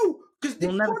 No, Because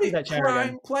if you put it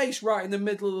prime place right in the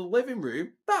middle of the living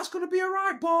room, that's going to be a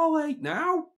right ball ache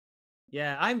now.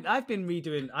 Yeah, I've been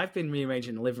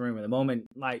rearranging the living room at the moment.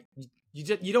 Like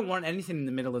you don't want anything in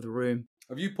the middle of the room.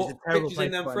 Have you put pictures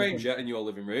in them frames yet in your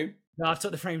living room? No, I've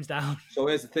took the frames down. So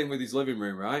here's the thing with his living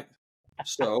room, right?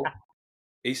 So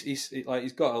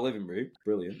he's got a living room,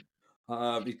 brilliant.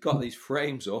 He's got these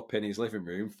frames up in his living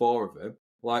room, 4 of them,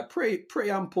 like pretty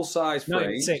ample size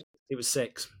frames. No, it was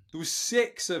 6. There was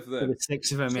 6 of them. There were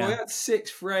 6 of them. So yeah. he had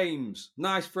 6 frames,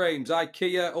 nice frames.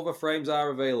 IKEA, other frames are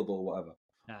available, whatever.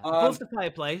 Above the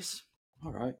fireplace.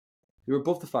 All right, you're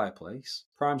above the fireplace,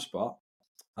 prime spot.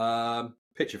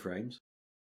 Picture frames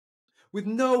with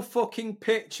no fucking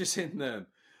pictures in them,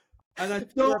 and I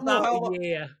don't know how long.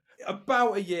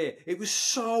 About a year. It was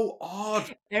so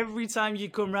odd. Every time you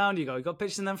come round, you go, "You got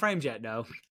pictures in them frames yet?" No,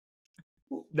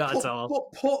 not at all.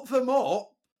 But put them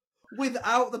up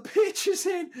without the pictures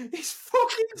in. It's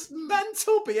fucking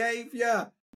mental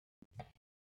behaviour.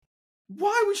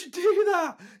 Why would you do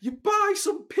that? You buy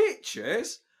some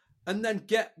pictures and then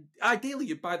ideally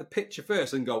you buy the picture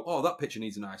first and go, oh, that picture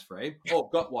needs a nice frame. Oh,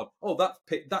 got one. Oh,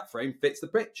 that frame fits the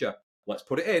picture. Let's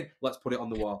put it in. Let's put it on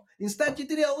the wall. Instead, you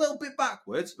did it a little bit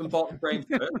backwards and bought the frame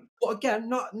first. But again,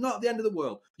 not the end of the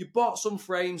world. You bought some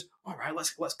frames. All right,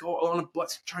 let's go on.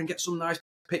 Let's try and get some nice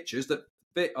pictures that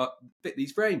fit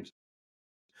these frames.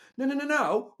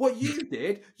 No. What you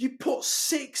did, you put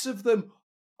 6 of them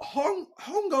hung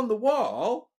on the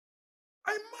wall.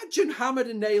 I imagine hammered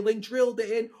and nailing, drilled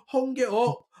it in, hung it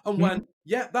up, and went,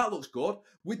 yeah, that looks good,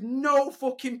 with no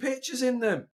fucking pictures in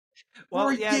them.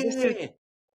 For a year.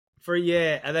 For a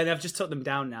year, and then I've just took them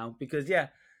down now because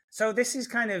so this is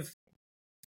kind of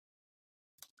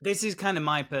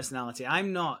my personality.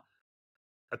 I'm not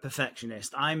a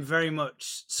perfectionist. I'm very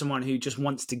much someone who just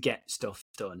wants to get stuff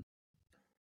done.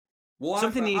 Well, I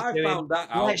found that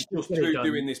out just through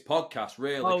doing this podcast,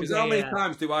 really. Because how many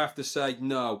times do I have to say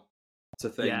no to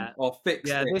things or fix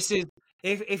it? This is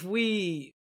if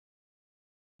we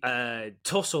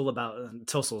tussle about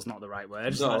tussle's not the right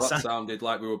word. No, that sounded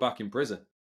like we were back in prison.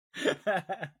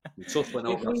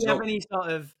 If we have any sort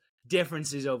of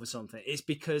differences over something, it's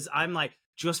because I'm like,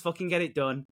 just fucking get it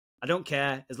done. I don't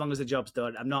care as long as the job's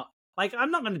done. I'm not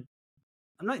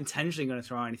intentionally going to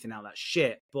throw anything out that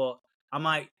shit, but I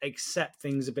might accept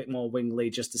things a bit more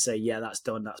wingly just to say, yeah, that's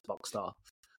done, that's boxed off.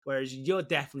 Whereas you're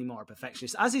definitely more a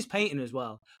perfectionist, as is painting as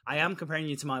well. I am comparing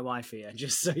you to my wife here,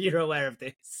 just so you're aware of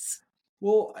this.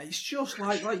 Well, it's just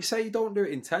like you say, you don't do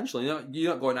it intentionally.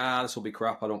 You're not going, this will be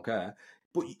crap, I don't care.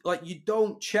 But like, you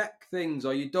don't check things,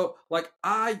 or you don't like.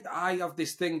 I have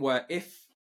this thing where if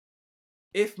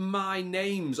my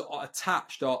name's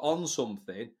attached or on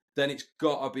something, then it's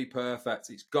got to be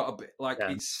perfect. It's got to be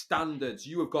it's standards.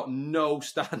 You have got no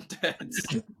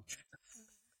standards.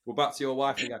 We're back to your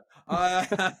wife again.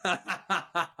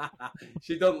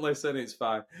 She doesn't listen. It's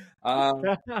fine.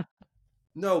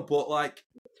 No, but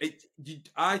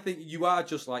I think you are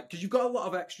just because you've got a lot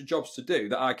of extra jobs to do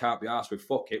that I can't be arsed with.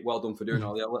 Fuck it. Well done for doing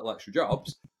all the little extra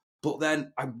jobs. But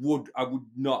then I would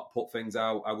not put things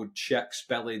out. I would check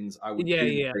spellings. I would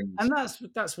do things. And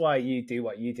that's why you do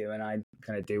what you do, and I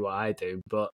kind of do what I do.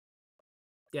 But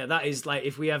yeah, that is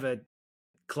if we ever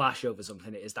clash over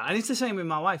something, it is that, and it's the same with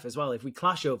my wife as well. If we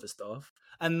clash over stuff,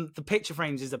 and the picture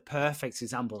frames is a perfect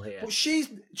example here. But she's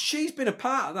been a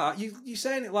part of that. You're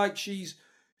saying it like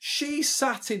she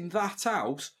sat in that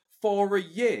house for a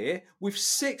year with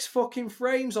 6 fucking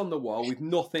frames on the wall with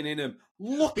nothing in them.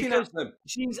 Looking at them.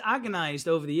 She's agonised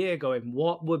over the year going,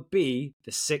 what would be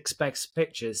the 6 best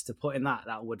pictures to put in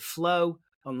that would flow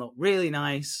and look really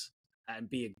nice and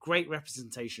be a great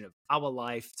representation of our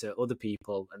life to other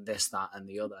people and this, that and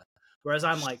the other. Whereas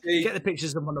I'm like, get the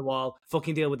pictures up on the wall,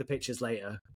 fucking deal with the pictures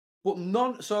later. But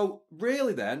none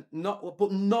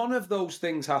of those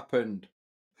things happened.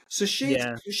 So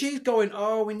she's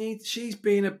going, she's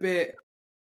being a bit,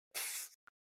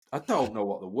 I don't know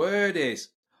what the word is.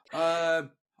 I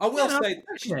will say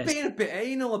she's being a bit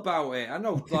anal about it. I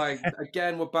know,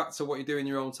 again, we're back to what you do in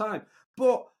your own time.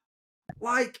 But,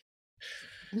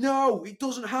 no, it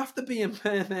doesn't have to be a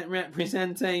perfect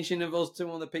representation of us to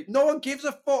other people. No one gives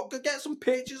a fuck. Go get some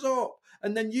pictures up.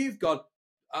 And then you've gone,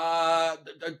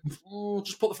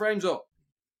 just put the frames up.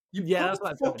 That's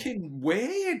fucking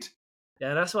weird.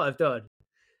 Yeah, that's what I've done.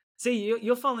 See,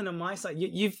 you're falling on my side.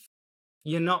 You're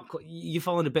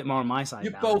falling a bit more on my side.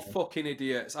 You're both fucking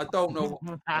idiots. I don't know.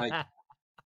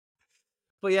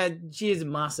 But yeah, she is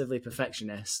massively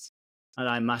perfectionist, and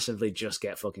I massively just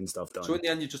get fucking stuff done. So in the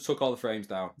end, you just took all the frames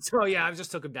down. So yeah, I've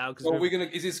just took them down. So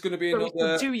is this gonna be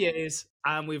another 2 years,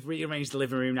 and we've rearranged the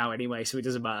living room now anyway, so it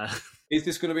doesn't matter. Is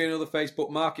this going to be another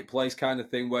Facebook Marketplace kind of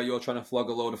thing where you're trying to flog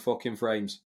a load of fucking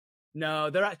frames?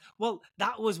 No, well,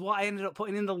 that was what I ended up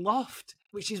putting in the loft,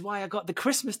 which is why I got the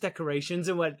Christmas decorations.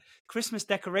 And when Christmas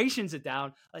decorations are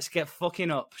down, let's get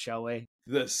fucking up, shall we?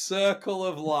 The circle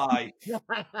of life.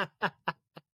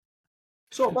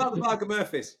 So about the Bag of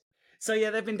Murphys. So yeah,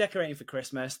 they've been decorating for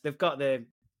Christmas. They've got the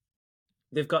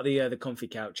comfy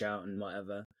couch out and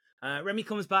whatever. Remy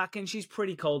comes back and she's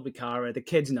pretty cold with Cara. The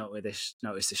kids noticed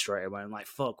this straight away. I'm like,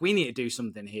 fuck, we need to do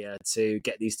something here to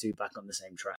get these two back on the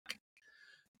same track.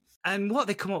 And what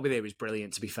they come up with here is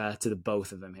brilliant, to be fair to the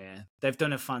both of them here. They've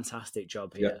done a fantastic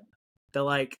job here. Yeah. They're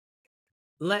like,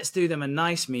 let's do them a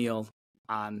nice meal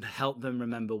and help them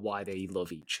remember why they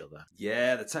love each other.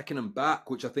 Yeah, they're taking them back,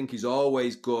 which I think is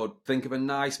always good. Think of a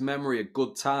nice memory of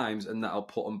good times and that'll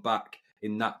put them back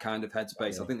in that kind of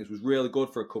headspace. I think this was really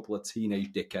good for a couple of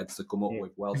teenage dickheads to come up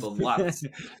with. Well done, lads.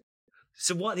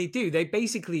 So what they do, they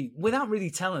basically, without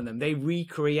really telling them, they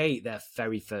recreate their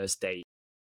very first date.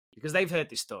 Because they've heard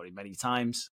this story many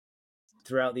times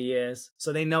throughout the years.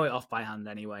 So they know it off by hand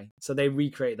anyway. So they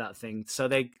recreate that thing. So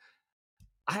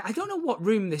I don't know what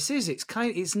room this is.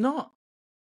 It's not.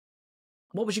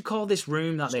 What would you call this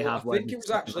room that they have? I think it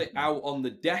was actually out on the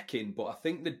decking, but I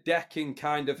think the decking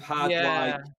kind of had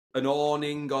like an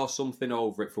awning or something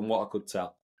over it from what I could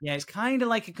tell. Yeah, it's kind of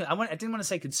like, I didn't want to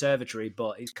say conservatory,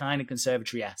 but it's kind of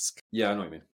conservatory-esque. Yeah, I know what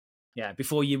you mean. Yeah,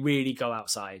 before you really go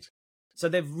outside. So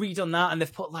they've redone that and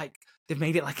they've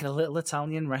made it like a little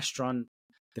Italian restaurant.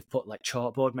 They've put like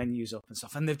chalkboard menus up and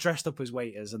stuff, and they've dressed up as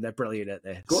waiters, and they're brilliant at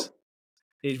this. Good.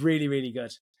 It's really, really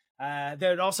good.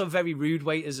 They're also very rude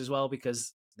waiters as well,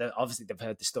 because obviously they've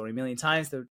heard the story a million times.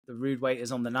 The rude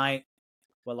waiters on the night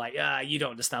were like, you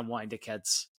don't understand wine,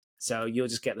 dickheads. So you'll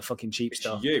just get the fucking cheap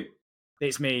stuff.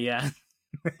 It's me, yeah.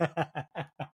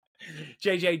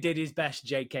 JJ did his best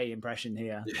JK impression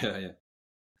here.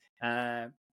 Yeah.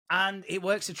 And it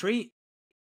works a treat,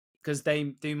 because they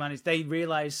do manage. They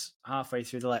realize halfway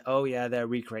through, they're like, oh yeah, they're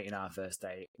recreating our first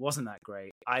date. Wasn't that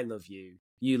great? I love you.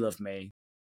 You love me.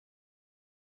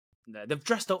 They've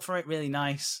dressed up for it really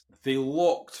nice. They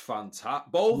looked fantastic.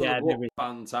 Both of them looked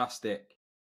fantastic.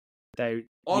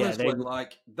 Honestly,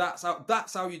 like that's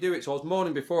how you do it. So I was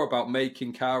moaning before about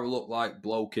making Cara look like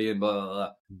blokey and blah blah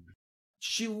blah.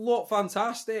 She looked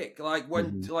fantastic. Like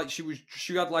when like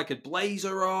she had like a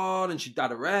blazer on and she'd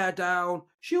had her hair down.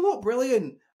 She looked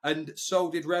brilliant. And so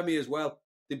did Remy as well.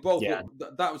 They both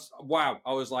looked, that was wow.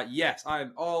 I was like, yes, I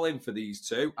am all in for these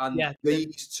two and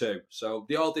these two. So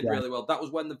they all did really well. That was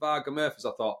when the Varga Murphys,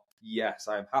 I thought, yes,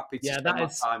 I am happy to spend my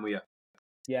time with you.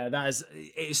 Yeah,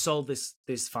 it sold this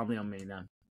family on me now.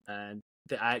 And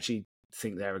I actually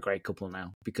think they're a great couple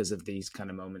now because of these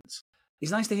kind of moments.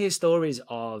 It's nice to hear stories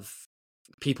of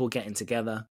people getting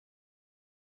together.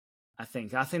 I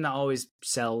think that always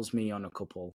sells me on a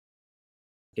couple,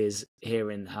 is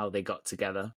hearing how they got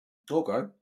together. Okay.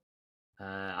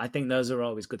 I think those are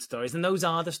always good stories, and those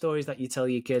are the stories that you tell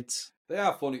your kids. They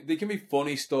are funny. They can be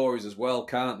funny stories as well,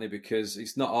 can't they? Because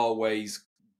it's not always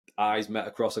eyes met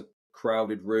across a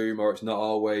crowded room, or it's not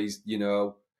always,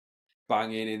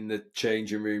 banging in the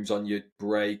changing rooms on your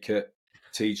break at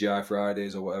TGI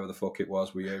Fridays or whatever the fuck it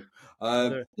was with you.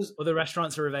 Other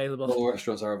restaurants are available. Other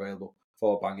restaurants are available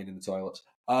for banging in the toilets.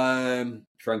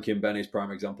 Frankie and Benny's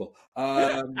prime example.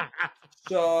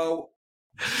 So,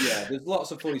 yeah, there's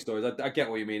lots of funny stories. I get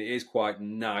what you mean. It is quite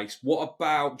nice. What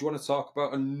about, do you want to talk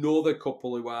about another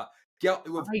couple who have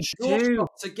just got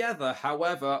together,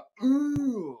 however,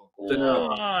 not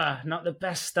the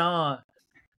best start.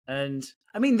 And,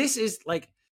 I mean, this is like,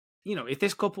 if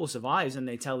this couple survives and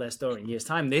they tell their story in years'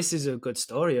 time, this is a good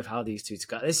story of how these two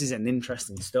got. This is an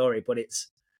interesting story, but it's,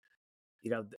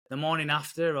 the morning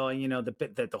after, or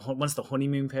once the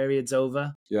honeymoon period's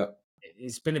over,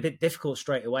 it's been a bit difficult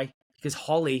straight away because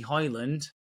Holly Hoyland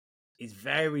is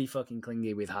very fucking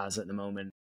clingy with Haz at the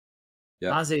moment.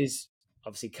 Yeah. Haz is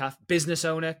obviously business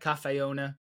owner, cafe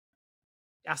owner.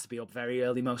 He has to be up very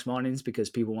early most mornings because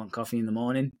people want coffee in the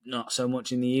morning, not so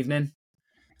much in the evening.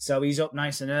 So he's up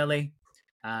nice and early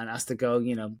and has to go,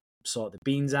 sort the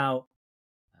beans out,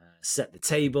 set the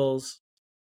tables,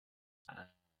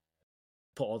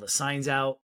 put all the signs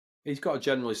out. He's got to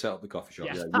generally set up the coffee shop.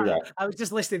 Yeah, yeah. I was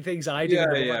just listing things I do.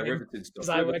 Yeah, riveting stuff.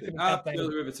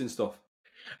 Absolutely riveting stuff.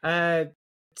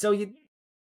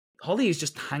 Holly is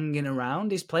just hanging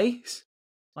around his place.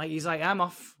 Like he's like, I'm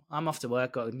off to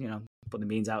work, or put the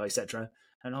beans out, etc.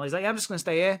 And Holly's like, I'm just going to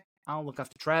stay here. I'll look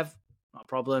after Trev, not a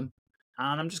problem.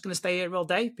 And I'm just going to stay here all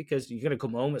day because you're going to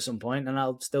come home at some point, and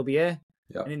I'll still be here.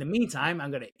 Yeah. And in the meantime,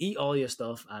 I'm going to eat all your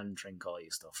stuff and drink all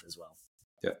your stuff as well.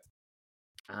 Yeah.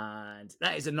 And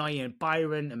that is annoying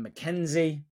Byron and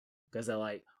Mackenzie because they're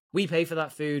like, we pay for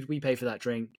that food, we pay for that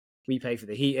drink, we pay for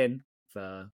the heating,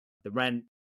 for the rent,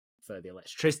 for the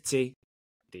electricity,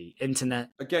 the internet.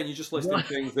 Again, you're just listing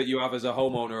things that you have as a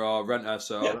homeowner or renter.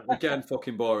 So again,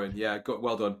 fucking boring. Yeah,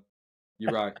 well done.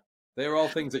 You're right. They're all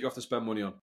things that you have to spend money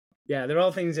on. Yeah, they're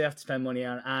all things you have to spend money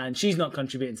on, and she's not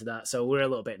contributing to that, so we're a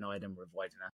little bit annoyed and we're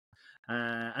avoiding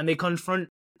her. And they confront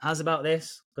Haz about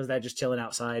this because they're just chilling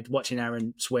outside watching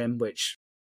Aaron swim, which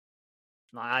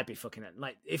I'd be fucking it.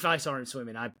 Like if I saw him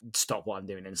swimming, I'd stop what I'm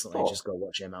doing instantly, just go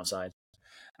watch him outside.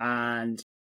 And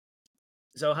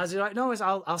so Haz is like, no,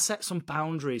 I'll set some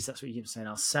boundaries. That's what you keep saying.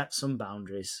 I'll set some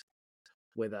boundaries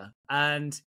with her,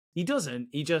 and he doesn't.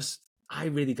 I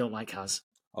really don't like Haz.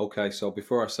 Okay, so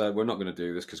before I said we're not going to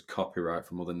do this because copyright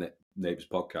from other neighbours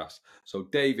podcasts. So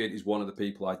David is one of the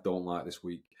people I don't like this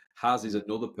week. Haz is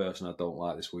another person I don't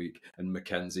like this week, and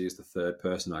Mackenzie is the third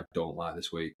person I don't like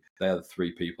this week. They're the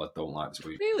three people I don't like this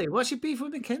week. Really? What's your beef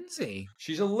with Mackenzie?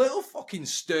 She's a little fucking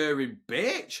stirring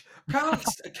bitch. Can't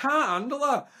handle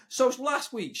her. So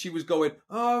last week she was going,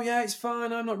 "Oh yeah, it's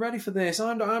fine. I'm not ready for this.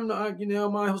 I'm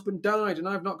not. My husband died and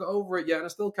I've not got over it yet, and I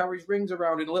still carry his rings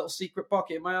around in a little secret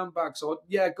pocket in my handbag. So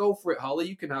yeah, go for it, Holly.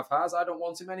 You can have Haz. I don't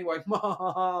want him anyway."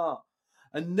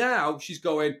 And now she's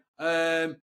going,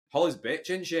 Holly's a bitch,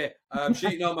 isn't she? She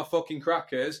eating all my fucking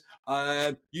crackers.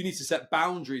 You need to set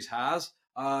boundaries, Haz.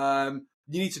 You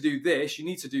need to do this. You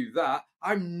need to do that.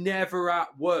 I'm never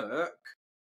at work.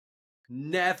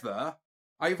 Never.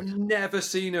 I've never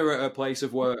seen her at her place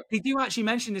of work. Did you actually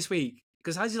mention this week?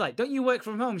 Because Haz is like, don't you work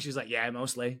from home? She was like, yeah,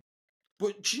 mostly.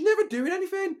 But she's never doing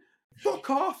anything. Fuck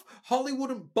off. Holly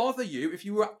wouldn't bother you if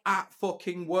you were at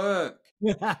fucking work.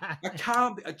 I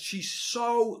can't be.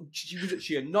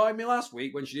 She annoyed me last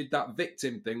week when she did that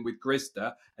victim thing with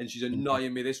Krista, and she's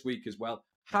annoying me this week as well.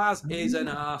 Haz is an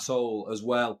arsehole as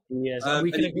well. Yes,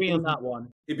 we can agree on that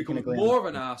one. He becomes more of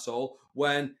an arsehole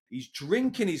when he's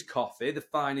drinking his coffee, the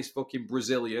finest fucking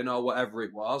Brazilian or whatever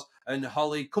it was, and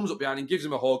Holly comes up behind him, gives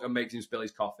him a hug, and makes him spill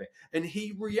his coffee. And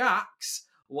he reacts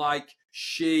like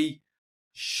she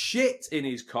shit in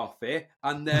his coffee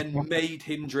and then made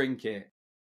him drink it.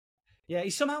 Yeah, he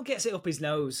somehow gets it up his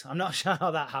nose. I'm not sure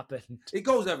how that happened. It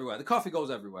goes everywhere. The coffee goes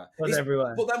everywhere.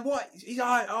 Everywhere. But then what? He's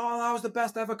like, oh, that was the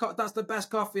best ever. That's the best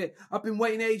coffee. I've been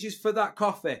waiting ages for that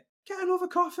coffee. Get another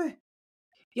coffee.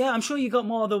 Yeah, I'm sure you got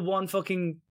more than one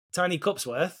fucking tiny cup's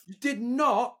worth. You did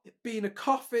not, being a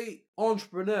coffee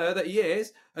entrepreneur that he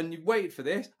is, and you waited for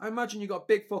this, I imagine you got a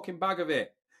big fucking bag of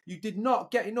it. You did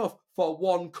not get enough for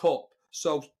one cup.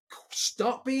 So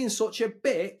stop being such a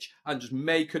bitch and just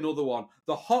make another one.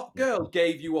 The hot girl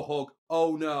gave you a hug.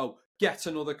 Oh no, get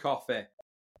another coffee.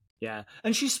 Yeah,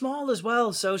 and she's small as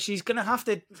well, so she's going to have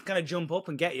to kind of jump up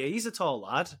and get you. He's a tall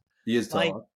lad. He is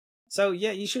tall. So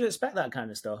yeah, you should expect that kind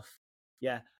of stuff.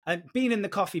 Yeah, and being in the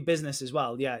coffee business as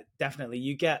well, yeah, definitely.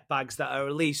 You get bags that are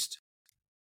at least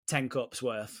 10 cups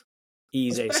worth.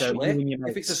 Easy. Especially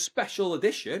if it's a special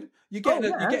edition, you're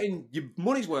getting your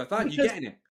money's worth, aren't you? You're getting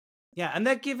it. Yeah, and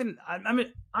they're giving, I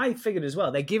mean, I figured as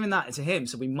well, they're giving that to him,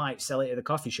 so we might sell it at the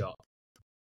coffee shop.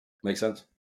 Makes sense.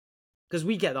 Because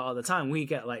we get that all the time. We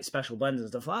get like special blends and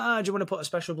stuff. Like, do you want to put a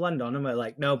special blend on? And we're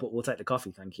like, no, but we'll take the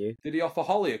coffee, thank you. Did he offer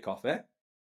Holly a coffee?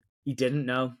 He didn't,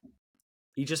 no.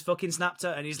 He just fucking snapped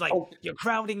her and he's like, you're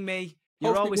crowding me.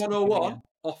 You're Hosting always 101,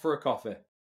 offer a coffee.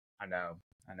 I know.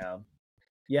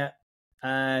 Yeah.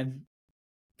 Yeah,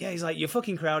 he's like, you're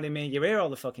fucking crowding me. You're here all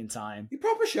the fucking time. He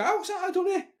proper shouts at her, doesn't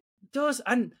he? Does,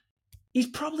 and he's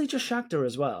probably just shagged her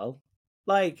as well.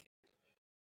 Like,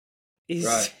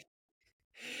 he's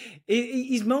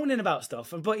moaning about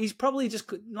stuff, but he's probably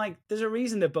just like, there's a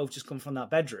reason they both just come from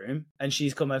that bedroom, and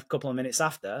she's come a couple of minutes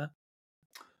after.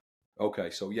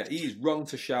 Okay, so yeah, he's wrong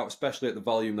to shout, especially at the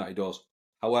volume that he does.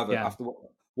 However, after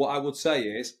what I would say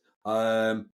is,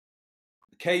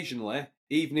 occasionally,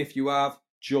 even if you have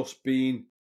just been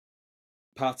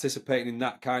participating in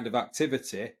that kind of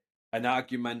activity, an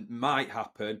argument might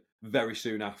happen very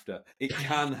soon after. It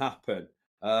can happen.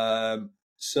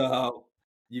 So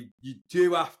you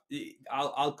do have.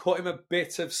 I'll cut him a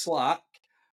bit of slack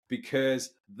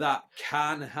because that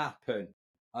can happen.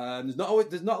 There's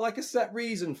not like a set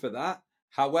reason for that.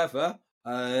 However,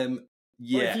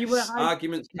 yes,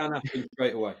 arguments can happen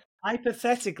straight away.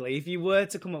 Hypothetically, if you were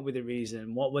to come up with a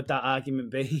reason, what would that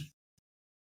argument be?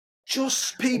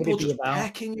 Just people just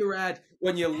pecking your head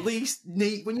when you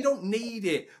don't need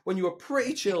it. When you are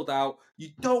pretty chilled out, you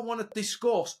don't want to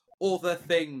discuss other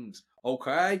things,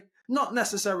 okay? Not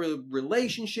necessarily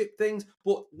relationship things,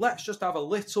 but let's just have a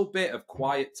little bit of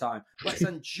quiet time. Let's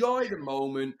enjoy the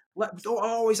moment. We don't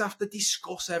always have to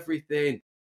discuss everything.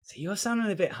 See, you're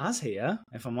sounding a bit Has here,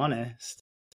 if I'm honest.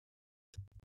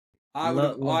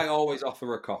 I always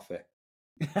offer a coffee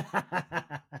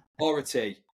or a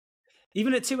tea.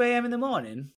 Even at 2 a.m. in the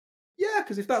morning? Yeah,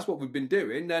 because if that's what we've been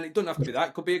doing, then it doesn't have to be that.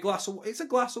 It could be it's a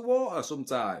glass of water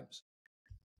sometimes.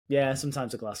 Yeah,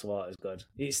 sometimes a glass of water is good.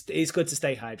 It's good to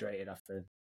stay hydrated after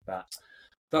that.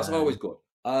 That's always good.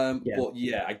 Yeah. But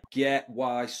yeah, I get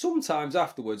why sometimes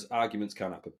afterwards arguments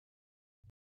can happen.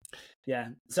 Yeah,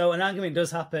 so an argument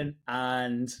does happen,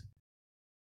 and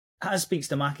Has speaks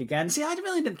to Mac again. See, I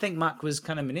really didn't think Mac was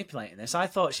kind of manipulating this. I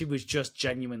thought she was just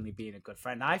genuinely being a good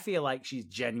friend. I feel like she's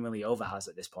genuinely over Has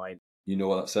at this point. You know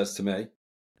what that says to me?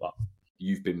 What?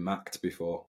 You've been macked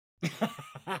before.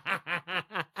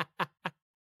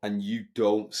 And you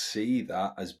don't see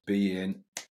that as being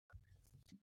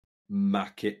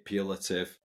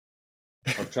manipulative.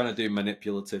 I'm trying to do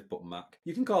manipulative, but Mac.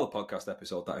 You can call the podcast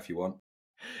episode that if you want.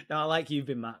 No, I like You've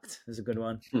Been Macked. There's a good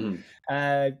one. Mm-hmm.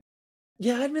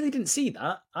 Yeah, I really didn't see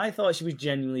that. I thought she was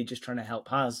genuinely just trying to help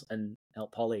Has and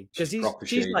help Holly. Because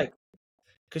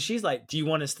she's like, do you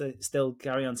want us to still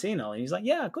carry on seeing Holly? And he's like,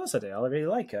 yeah, of course I do. I really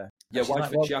like her. Yeah, why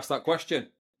did she ask that question?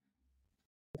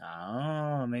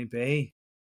 Oh, maybe.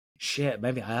 Shit,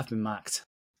 maybe I have been macked.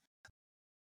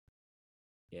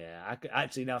 Yeah, I could,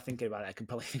 actually, now thinking about it, I can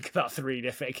probably think about 3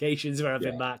 different occasions where I've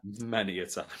been macked. Many a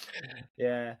time.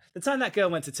 Yeah. The time that girl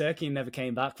went to Turkey and never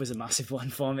came back was a massive one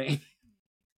for me. Do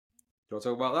you want to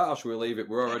talk about that, or should we leave it?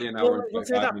 We're already an hour and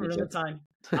 25 minutes. Another time.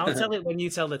 I'll tell it when you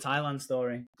tell the Thailand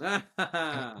story.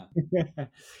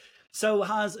 So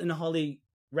Has and Holly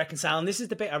reconcile, and this is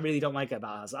the bit I really don't like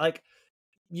about Has. Like,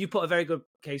 you put a very good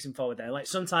case in forward there. Like,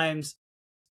 sometimes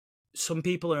some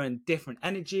people are in different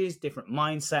energies, different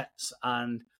mindsets,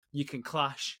 and you can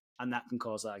clash, and that can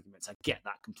cause arguments. I get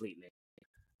that completely.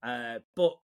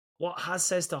 But what Has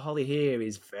says to Holly here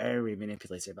is very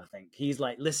manipulative, I think. He's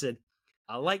like, listen,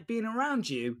 I like being around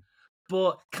you,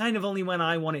 but kind of only when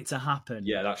I want it to happen.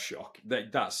 Yeah, that's shocking.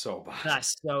 That's so bad.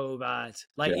 That's so bad.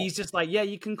 Like, He's just like, yeah,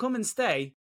 you can come and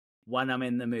stay when I'm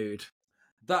in the mood.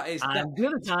 And the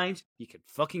other times, you can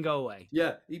fucking go away.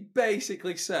 Yeah, he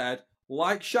basically said,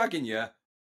 like shagging you,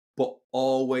 but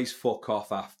always fuck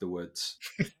off afterwards.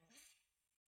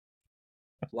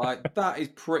 Like, that is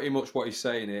pretty much what he's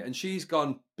saying here. And she's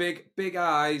gone big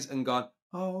eyes and gone,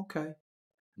 oh, okay.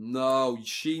 No,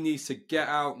 she needs to get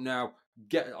out now.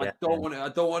 I don't want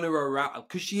to around,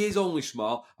 because she is only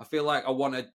small. I feel like I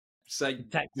want to say,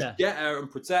 get her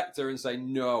and protect her and say,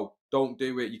 no, don't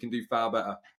do it. You can do far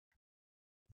better.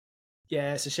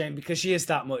 Yeah, it's a shame because she is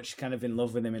that much kind of in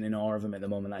love with him and in awe of him at the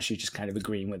moment that she's just kind of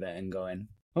agreeing with it and going,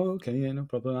 oh, okay, yeah, no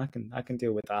problem. I can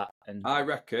deal with that. And I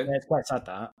reckon. Yeah, it's quite sad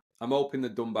that. I'm hoping they're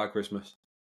done by Christmas.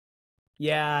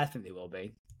 Yeah, I think they will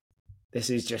be. This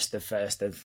is just the first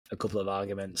of a couple of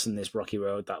arguments in this rocky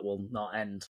road that will not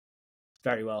end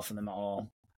very well for them at all.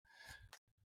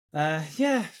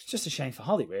 Yeah, it's just a shame for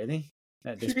Holly, really.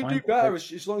 She can do better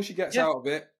as long as she gets out of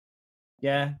it.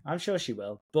 Yeah, I'm sure she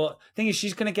will. But the thing is,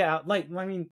 she's going to get out. Like, I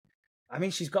mean,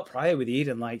 she's got prior with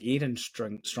Eden. Like, Eden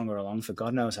strung her along for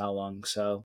God knows how long.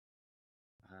 So,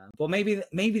 but maybe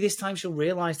this time she'll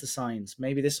realize the signs.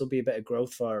 Maybe this will be a bit of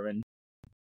growth for her, and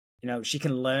she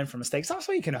can learn from mistakes. That's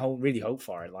what you can really hope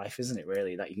for in life, isn't it?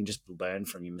 Really, that you can just learn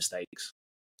from your mistakes.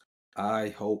 I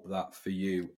hope that for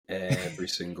you every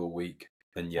single week.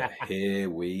 And yet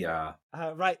here we are.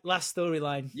 Right, last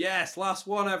storyline. Yes, last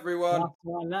one, everyone. Last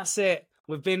one. That's it.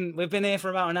 We've been here for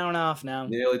about an hour and a half now.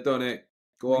 Nearly done it.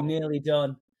 Go on. Nearly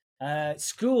done.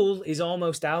 School is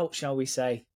almost out, shall we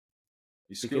say?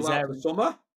 Is school out for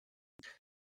summer?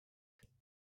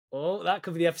 Oh, that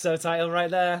could be the episode title right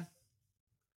there.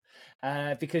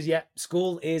 Because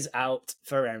school is out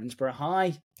for Erinsborough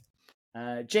High.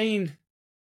 Jane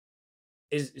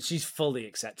she's fully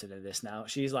accepted of this now.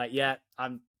 She's like, yeah,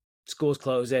 school's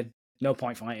closing. No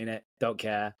point fighting it. Don't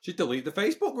care. She deleted the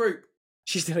Facebook group.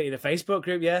 She's deleted the Facebook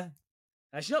group, yeah.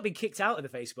 She's not been kicked out of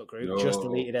the Facebook group, just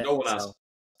deleted it. No one has,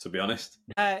 to be honest.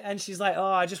 And she's like, oh,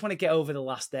 I just want to get over the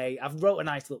last day. I've wrote a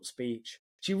nice little speech.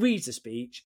 She reads the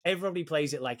speech. Everybody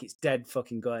plays it like it's dead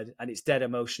fucking good and it's dead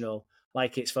emotional,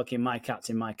 like it's fucking My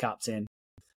Captain,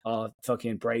 or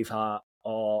fucking Braveheart,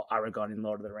 or Aragorn in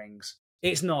Lord of the Rings.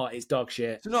 It's not. It's dog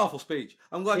shit. It's an awful speech.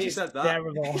 I'm glad you said that.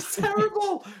 Terrible. It's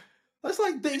terrible. That's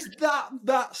like this.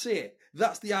 That's it.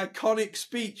 That's the iconic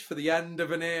speech for the end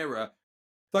of an era.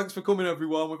 Thanks for coming,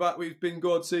 everyone. We've been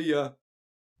good. See ya.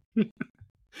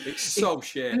 It's so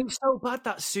shit. And it's so bad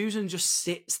that Susan just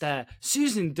sits there.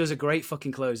 Susan does a great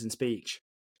fucking closing speech.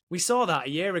 We saw that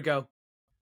a year ago.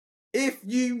 If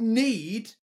you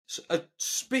need a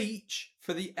speech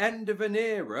for the end of an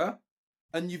era,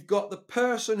 and you've got the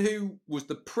person who was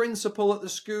the principal at the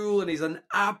school and is an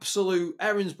absolute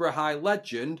Erinsborough High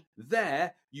legend,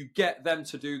 there you get them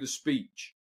to do the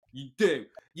speech. You do.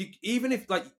 Even if,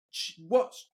 like,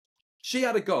 she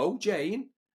had a go, Jane,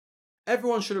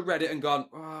 everyone should have read it and gone,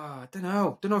 I don't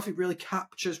know if it really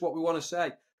captures what we want to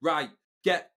say. Right,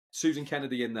 get Susan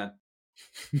Kennedy in then.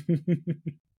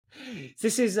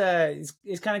 This is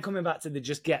it's kind of coming back to the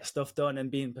just get stuff done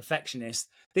and being perfectionist.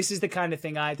 This is the kind of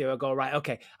thing I do. I go, right,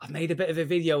 okay, I've made a bit of a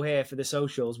video here for the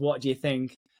socials. What do you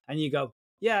think? And you go,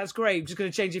 yeah, that's great. I'm just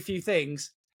going to change a few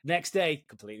things. Next day,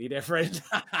 completely different.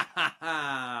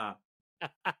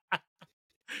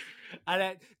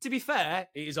 And to be fair,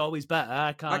 it is always better.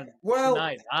 I can't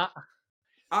deny that.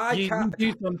 You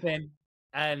do something,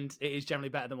 and it is generally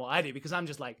better than what I do, because I'm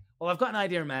just like, well, I've got an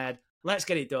idea in my head. Let's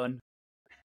get it done.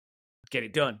 Get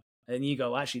it done. And you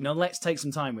go, actually, no, let's take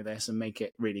some time with this and make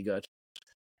it really good.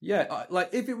 Yeah, like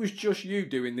if it was just you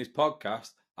doing this podcast,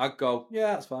 I'd go,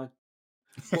 yeah, that's fine.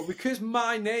 But because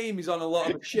my name is on a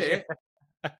lot of shit,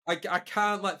 I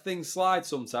can't let things slide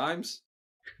sometimes.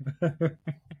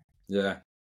 Yeah.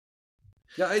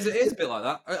 Yeah, it is a bit like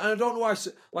that. And I don't know why,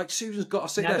 like, Susan's got to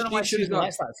sit there. I don't know why Susan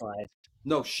lets that slide.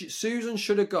 No, Susan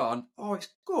should have gone, oh, it's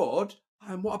good.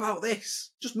 And what about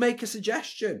this? Just make a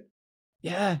suggestion.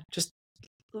 Yeah, just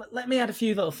let me add a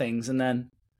few little things, and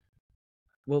then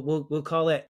we'll call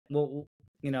it.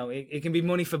 It can be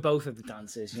money for both of the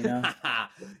dances, you know.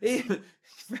 Even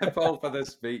both of the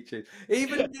speeches.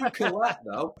 Even New Colette,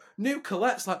 though. New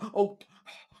Colette's like, oh,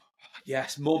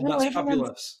 yes, Mum, that's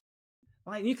fabulous.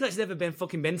 Like, New Colette's never been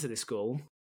to this school.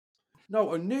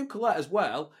 No, and New Colette as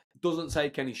well doesn't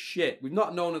take any shit. We've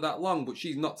not known her that long, but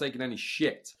she's not taking any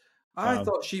shit. I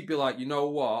thought she'd be like, you know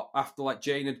what? After, like,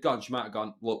 Jane had gone, she might have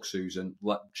gone, look, Susan,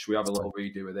 should we have a little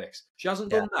redo of this? She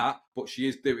hasn't done that, but she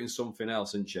is doing something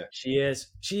else, isn't she? She is.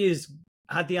 She has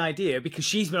had the idea, because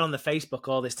she's been on the Facebook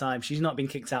all this time. She's not been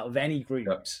kicked out of any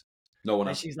groups. No one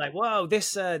else. And she's like, whoa, this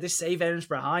Save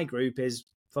Erinsborough High group is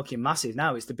fucking massive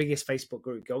now. It's the biggest Facebook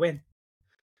group going.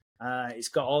 It's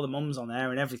got all the mums on there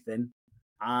and everything.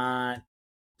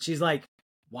 She's like,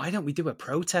 why don't we do a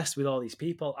protest with all these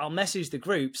people? I'll message the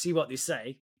group, see what they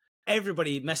say.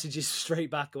 Everybody messages straight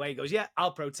back away, goes, yeah,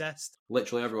 I'll protest.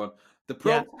 Literally everyone. The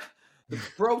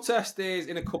protest is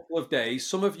in a couple of days.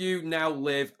 Some of you now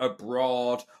live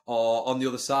abroad or on the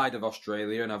other side of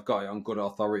Australia, and I've got it on good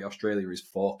authority. Australia is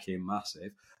fucking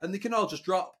massive. And they can all just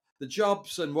drop the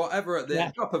jobs and whatever at the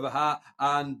drop of a hat,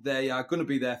 and they are going to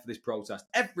be there for this protest.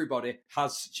 Everybody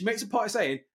has, she makes a point of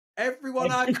saying,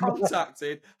 everyone I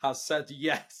contacted has said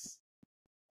yes.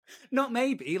 Not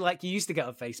maybe, like you used to get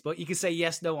on Facebook. You could say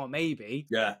yes, no, or maybe.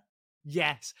 Yeah.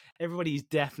 Yes. Everybody's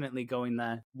definitely going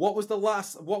there. What was the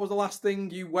last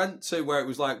thing you went to where it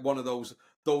was like one of those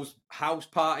house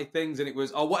party things, and it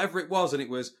was, or whatever it was, and it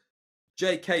was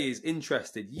JK is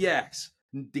interested, yes.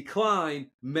 Decline,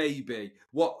 maybe.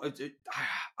 What?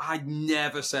 I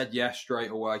never said yes straight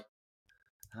away.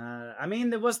 I mean,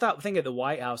 there was that thing at the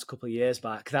White House a couple of years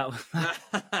back. That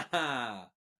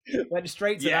went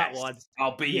straight to that one.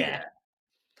 I'll be there.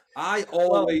 I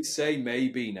always say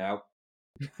maybe now.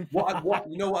 What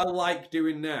you know what I like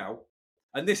doing now,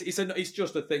 and it's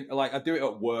just a thing. Like I do it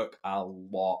at work a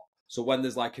lot. So when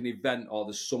there's like an event or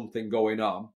there's something going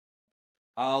on,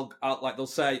 I'll like they'll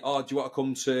say, "Oh, do you want to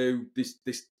come to this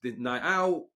night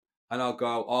out?" And I'll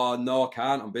go, "Oh no, I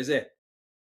can't. I'm busy."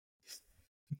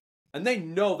 And they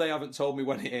know they haven't told me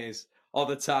when it is or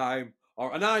the time,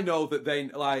 and I know that they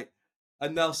like,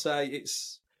 and they'll say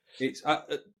it's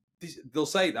they'll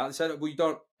say that. They said, "Well, you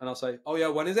don't," and I'll say, "Oh yeah,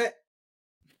 when is it?"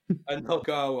 And they'll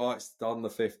go, "Oh, it's on the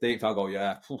 15th." I'll go,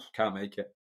 "Yeah, can't make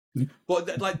it."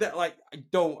 But like I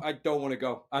don't want to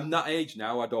go. I'm that age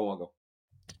now. I don't want to go.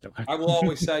 I will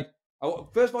always say,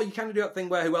 first of all, you kind of do that thing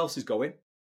where who else is going?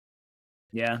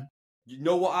 Yeah. You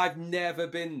know what? I've never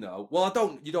been though.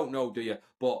 Well, you don't know, do you?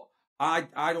 But I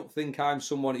don't think I'm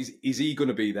someone. Is he going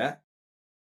to be there?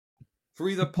 For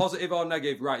either positive or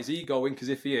negative, right? Is he going? Because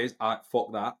if he is,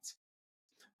 fuck that.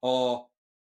 Or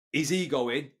is he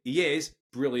going? He is.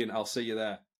 Brilliant. I'll see you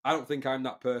there. I don't think I'm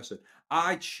that person.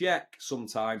 I check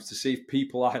sometimes to see if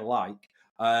people I like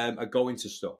are going to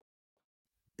stuff.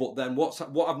 But then what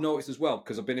I've noticed as well,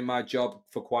 because I've been in my job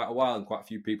for quite a while and quite a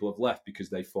few people have left because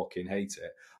they fucking hate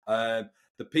it.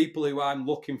 The people who I'm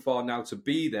looking for now to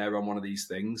be there on one of these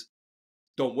things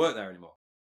don't work there anymore.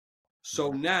 So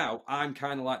now I'm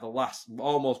kind of like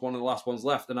almost one of the last ones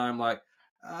left. And I'm like,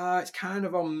 it's kind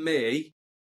of on me.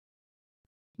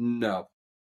 No.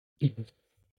 I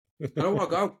don't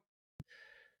want to go.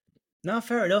 No,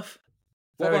 fair enough.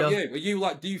 What Fair about enough. you? Are you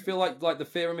like? Do you feel like the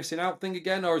fear of missing out thing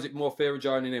again, or is it more fear of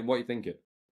joining in? What are you thinking?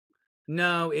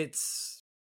 No, it's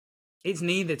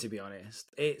neither, to be honest.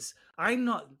 I'm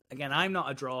not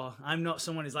a draw. I'm not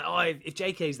someone who's like, oh, if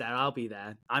JK's there, I'll be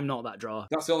there. I'm not that draw.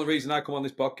 That's the only reason I come on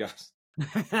this podcast.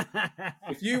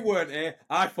 If you weren't here,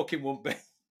 I fucking wouldn't be.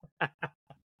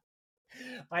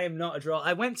 I am not a draw.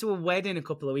 I went to a wedding a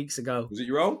couple of weeks ago. Was it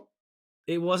your own?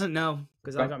 It wasn't, no,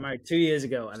 because I got married 2 years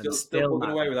ago, and I'm Still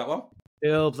plugging away with that one.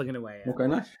 Still plugging away. Yeah. Okay,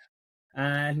 nice.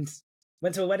 And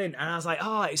went to a wedding, and I was like,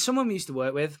 oh, it's someone we used to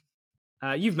work with.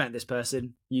 You've met this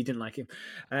person. You didn't like him.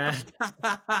 Who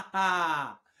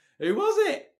was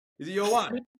it? Is it your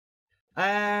one?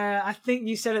 I think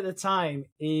you said at the time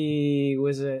he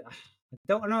was a. I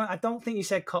don't know. I don't think you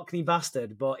said Cockney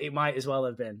bastard, but it might as well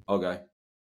have been. Okay.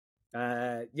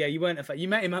 Yeah, you weren't a fan. You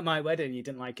met him at my wedding. You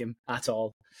didn't like him at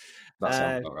all. That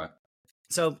sounds about right.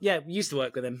 So yeah, we used to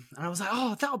work with him, and I was like,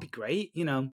 oh, that'll be great. You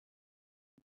know,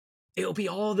 it'll be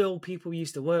all the old people we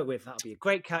used to work with. That'll be a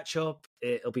great catch up.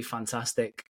 It'll be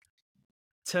fantastic.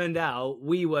 Turned out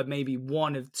we were maybe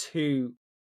one of two,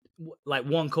 like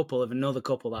one couple of another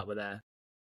couple that were there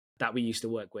that we used to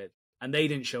work with, and they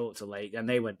didn't show up till late, and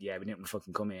they went, yeah, we didn't want to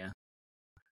fucking come here.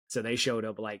 So they showed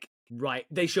up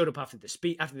they showed up after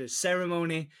the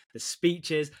ceremony, the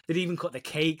speeches. They'd even cut the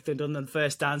cake. They'd done the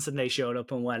first dance, and they showed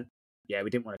up and went, yeah, we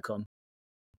didn't want to come.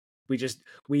 We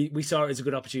saw it as a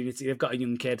good opportunity. They've got a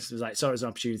young kid, so it was like, saw it as an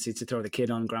opportunity to throw the kid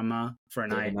on grandma for a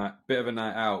night. Bit of a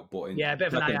night out, but a bit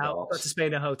of a night out. Got to stay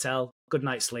in a hotel. Good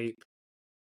night's sleep.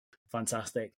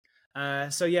 Fantastic.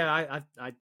 So yeah,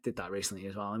 I did that recently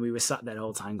as well, and we were sat there the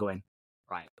whole time going,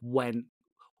 right, when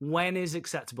is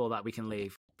acceptable that we can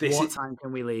leave? What time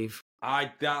can we leave?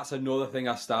 That's another thing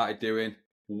I started doing.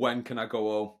 When can I go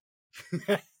home?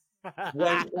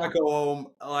 When can I go home?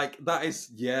 Like, that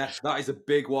is a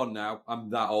big one now.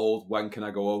 I'm that old. When can I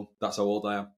go home? That's how old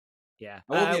I am. Yeah.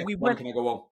 When can I go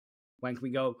home? When can we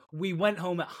go? We went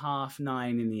home at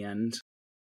 9:30 in the end.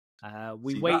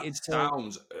 That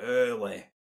sounds early.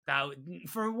 Now,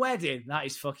 for a wedding, that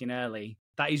is fucking early.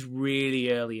 That is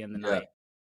really early in the night.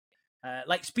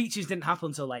 Like, speeches didn't happen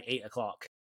until like 8:00.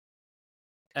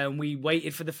 And we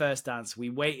waited for the first dance. We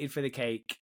waited for the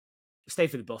cake.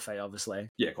 Stayed for the buffet, obviously.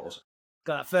 Yeah, of course.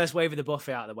 Got that first wave of the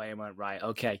buffet out of the way and went, right,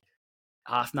 okay,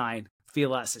 9:30.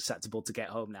 Feel that's acceptable to get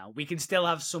home now. We can still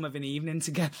have some of an evening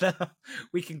together.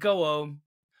 We can go home.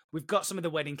 We've got some of the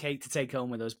wedding cake to take home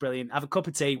with us. Brilliant. Have a cup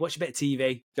of tea. Watch a bit of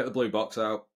TV. Get the blue box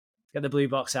out.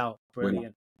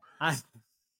 Brilliant. And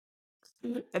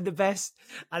the best.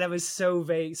 And I was so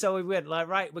vague. So we went like,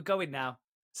 right, we're going now.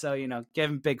 So, you know, give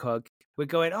him a big hug. We're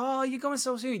going, oh, you're going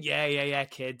so soon? Yeah,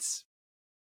 kids.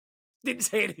 Didn't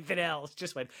say anything else.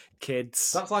 Just went,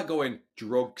 kids. That's like going,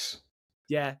 drugs.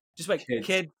 Yeah, just went,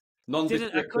 kids.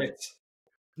 Non-district kids.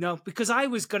 No, because I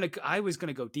was gonna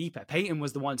go deeper. Peyton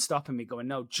was the one stopping me, going,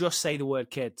 no, just say the word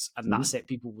kids, and that's it.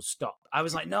 People will stop. I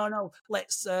was like, no,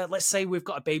 let's say we've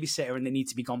got a babysitter and they need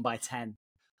to be gone by 10.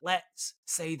 Let's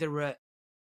say they're at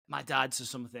my dad's or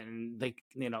something, and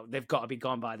they've got to be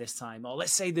gone by this time. Or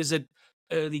let's say there's a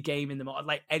early game in the morning,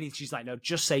 like anything. She's like, no,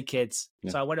 just say kids.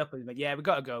 Yeah. So I went up and went, yeah, we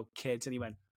got to go, kids. And he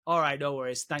went, all right, no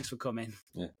worries, thanks for coming.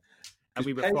 Yeah, and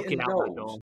we were fucking out that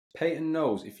door. Peyton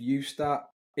knows if you start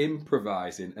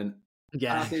improvising and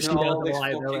adding all this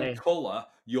fucking colour,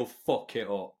 you'll fuck it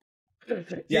up. He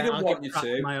didn't want you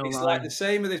to. It's like the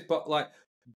same with this, but like,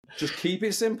 just keep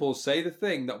it simple. Say the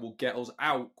thing that will get us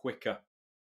out quicker.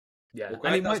 Yeah,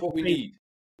 okay? And that's what we need.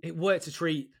 It worked a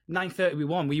treat. 9:30 we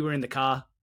won. We were in the car.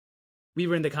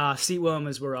 Seat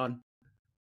warmers were on.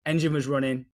 Engine was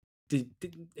running.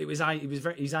 It was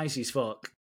icy as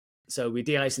fuck. So we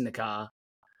de-iced in the car.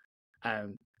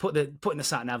 Putting the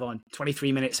sat nav on.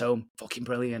 23 minutes home. Fucking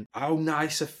brilliant. How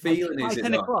nice a feeling is it?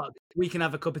 10 o'clock. We can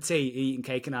have a cup of tea, eating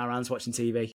cake in our hands, watching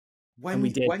TV. When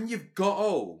you've got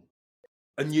home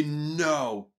and you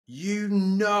know you've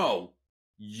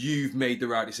made the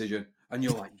right decision, and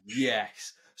you're like,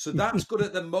 yes. So that's good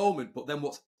at the moment. But then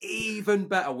what's even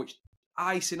better, which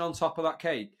icing on top of that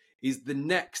cake, is the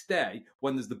next day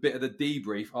when there's the bit of the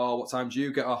debrief. Oh, what time do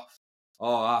you get off?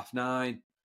 Oh, 9:30.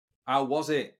 How was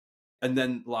it? And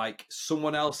then like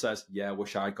someone else says, yeah, I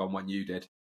wish I'd gone when you did.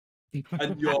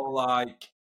 And you're like,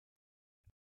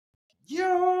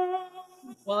 yeah.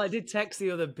 Well, I did text the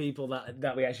other people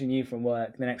that we actually knew from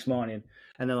work the next morning,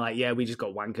 and they're like, yeah, we just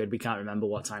got wankered. We can't remember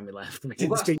what time we left. We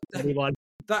didn't speak to anyone.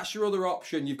 That's your other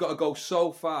option. You've got to go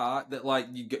so far that like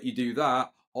you do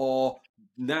that, or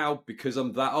now because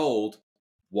I'm that old,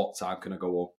 what time can I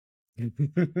go home? Do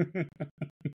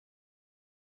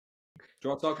you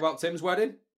want to talk about Tim's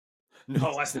wedding?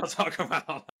 No, let's not talk about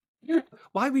that.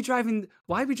 Why are we driving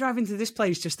to this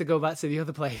place just to go back to the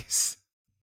other place?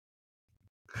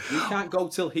 We can't go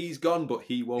till he's gone, but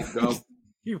he won't go.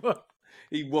 You what?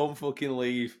 He won't fucking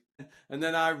leave. And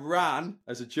then I ran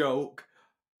as a joke,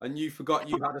 and you forgot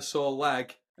you had a sore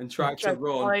leg and tried to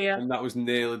run, and that was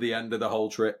nearly the end of the whole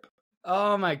trip.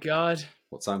 Oh my god!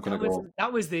 What time can I go?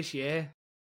 That was this year.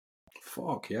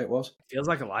 Fuck yeah, it was. Feels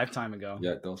like a lifetime ago.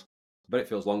 Yeah, it does. But it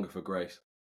feels longer for Grace.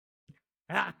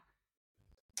 Ah.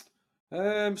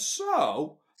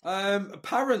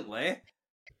 Apparently,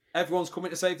 everyone's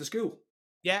coming to save the school.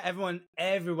 Yeah,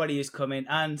 everybody is coming,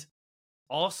 and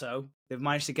also they've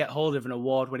managed to get hold of an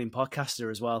award-winning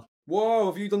podcaster as well. Whoa,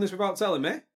 have you done this without telling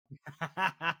me?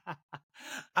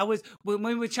 When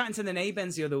we were chatting to the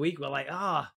Neighbours the other week, we're like,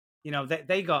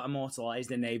 they got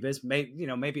immortalized in Neighbours. Maybe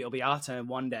it'll be our turn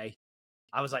one day.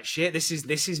 I was like, shit, this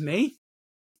is me.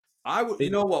 You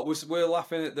know what? We're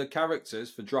laughing at the characters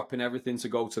for dropping everything to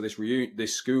go to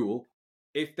this school.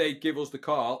 If they give us the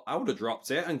call, I would have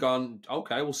dropped it and gone,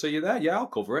 okay, we'll see you there. Yeah, I'll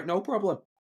cover it. No problem.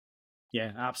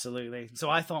 Yeah, absolutely. So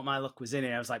I thought my luck was in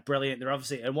it. I was like, brilliant. They're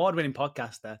obviously an award-winning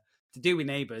podcaster. To do with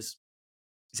Neighbours,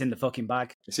 it's in the fucking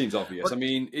bag. It seems obvious. I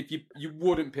mean, if you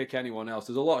wouldn't pick anyone else.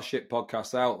 There's a lot of shit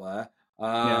podcasts out there.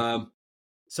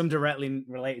 Some directly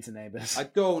related to Neighbours. I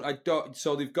don't.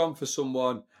 So they've gone for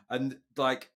someone, and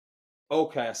like,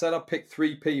 okay, I said I'd pick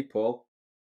 3 people.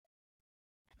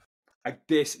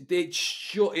 It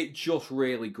just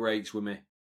really grates with me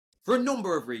for a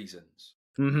number of reasons.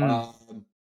 Mm-hmm.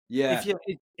 Yeah.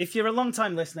 If you're a long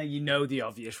time listener, you know the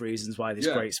obvious reasons why this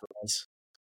grates with us.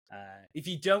 If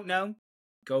you don't know,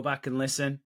 go back and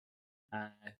listen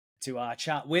to our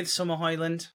chat with Summer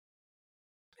Hoyland.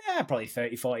 Yeah, probably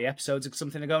 30, 40 episodes or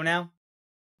something ago now.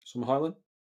 Summer Hoyland?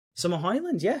 Summer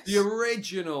Hoyland, yes. The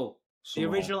original. The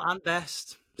original and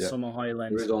best Summer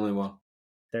Hoyland. There is only one.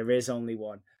 There is only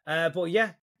one. But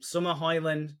yeah, Summer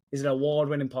Hoyland is an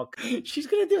award-winning podcast. She's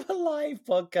going to do a live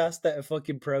podcast at a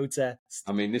fucking protest.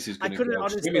 I mean, this is going to go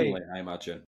swimmingly, I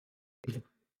imagine.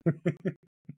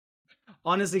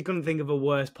 Honestly, couldn't think of a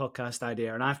worse podcast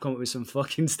idea, and I've come up with some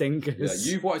fucking stinkers.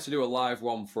 Yeah, you've wanted to do a live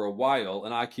one for a while,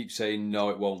 and I keep saying, no,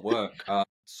 it won't work.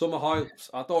 Summer Hoyland,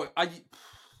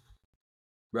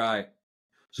 Right.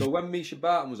 So when Misha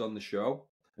Barton was on the show,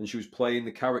 and she was playing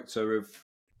the character of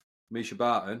Misha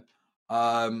Barton,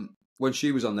 when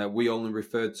she was on there, we only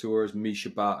referred to her as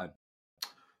Misha Barton.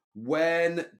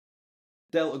 When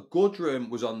Delta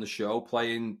Goodrem was on the show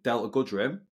playing Delta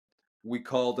Goodrem, we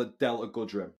called her Delta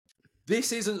Goodrem.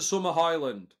 This isn't Summer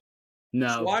Hoyland. No.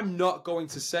 So I'm not going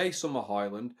to say Summer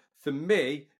Hoyland. For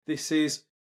me, this is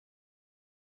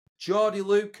Geordie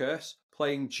Lucas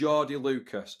playing Geordie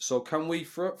Lucas. So can we,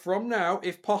 from now,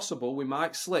 if possible, we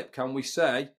might slip, can we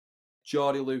say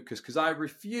Geordie Lucas? Because I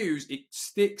refuse, it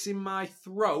sticks in my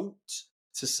throat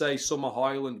to say Summer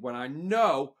Hoyland when I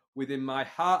know within my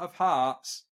heart of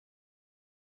hearts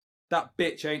that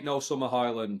bitch ain't no Summer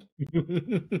Hoyland.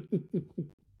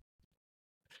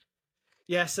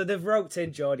 Yeah, so they've roped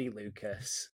in Geordie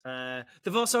Lucas.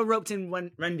 They've also roped in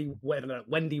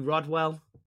Wendy Rodwell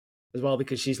as well,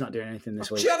 because she's not doing anything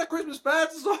this week. She had a Christmas fair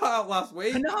to sort out last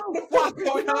week. I know. What's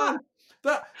going on?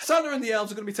 That Santa and the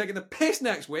elves are going to be taking the piss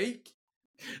next week.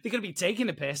 They're going to be taking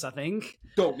a piss, I think.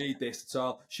 Don't need this at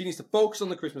all. She needs to focus on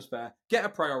the Christmas fair, get her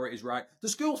priorities right. The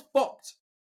school's fucked.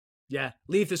 Yeah,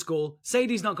 leave the school.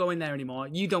 Sadie's not going there anymore.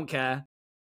 You don't care.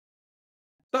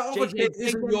 That other kid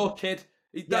isn't your kid.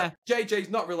 Yeah. JJ's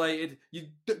not related. You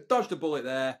dodged a bullet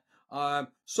there.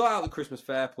 Sort out the Christmas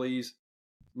fair, please.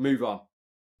 Move on.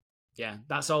 Yeah,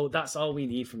 that's all we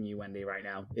need from you, Wendy, right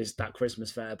now, is that Christmas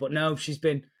fair. But no, she's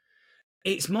been...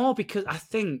 It's more because, I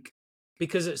think,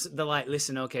 because they're like,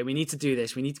 listen, okay, we need to do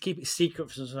this. We need to keep it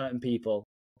secret from certain people.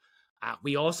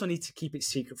 We also need to keep it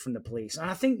secret from the police.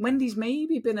 And I think Wendy's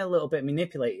maybe been a little bit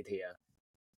manipulated here.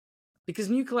 Because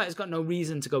Nicolette's got no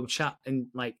reason to go chat and,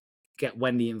 like, get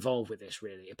Wendy involved with this,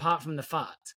 really, apart from the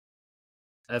fact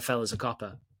her fella's a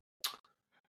copper.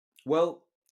 Well,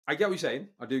 I get what you're saying.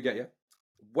 I do get you.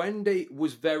 Wendy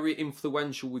was very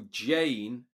influential with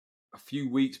Jane a few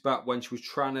weeks back when she was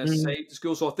trying to save the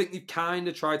school. So I think they kind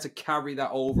of tried to carry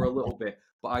that over a little bit.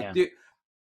 But I do.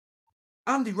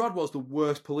 Andy Rodwell's the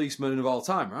worst policeman of all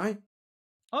time, right?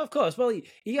 Oh, of course. Well,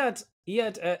 he had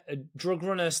a drug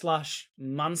runner /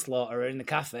 manslaughter in the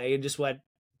cafe and just went,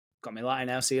 got me Latin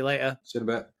now, see you later. See you in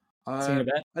a bit. See you in a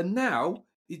bit. And now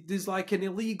there's like an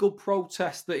illegal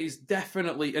protest that is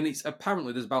definitely, and it's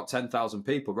apparently there's about 10,000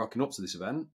 people rocking up to this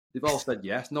event. They've all said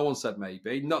yes. No one said maybe.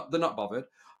 They're not bothered.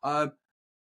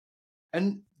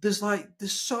 And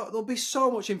there'll be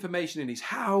so much information in his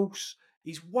house.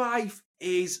 His wife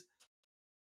is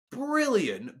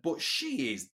brilliant, but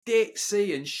she is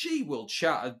ditzy and she will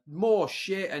chat more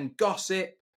shit and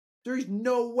gossip. There is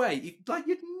no way.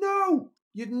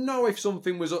 You'd know if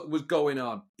something was going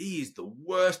on. He's the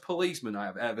worst policeman I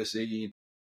have ever seen.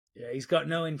 Yeah, he's got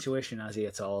no intuition, has he,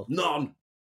 at all? None.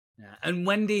 Yeah. And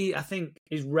Wendy, I think,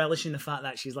 is relishing the fact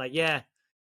that she's like, yeah,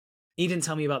 he didn't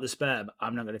tell me about the sperm.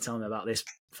 I'm not going to tell him about this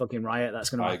fucking riot that's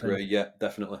going to happen. I agree, yeah,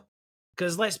 definitely.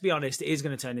 Because let's be honest, it is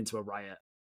going to turn into a riot.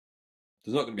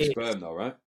 There's not going to be sperm, though,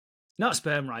 right? Not a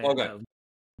sperm riot, okay. though.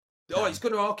 Oh, it's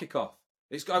going to all kick off.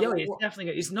 It's definitely.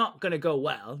 It's not going to go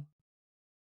well.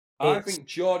 I think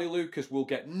Geordie Lucas will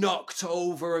get knocked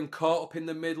over and caught up in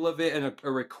the middle of it, and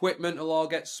her equipment will all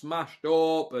get smashed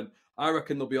up, and I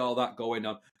reckon there'll be all that going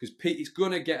on because it's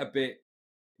going to get a bit.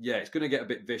 Yeah, it's going to get a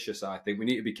bit vicious. I think we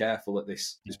need to be careful at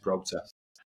this protest.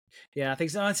 Yeah, I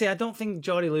think so. I don't think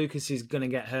Geordie Lucas is going to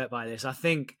get hurt by this. I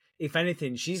think, if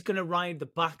anything, she's going to ride the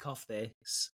back off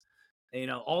this. You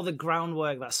know, all the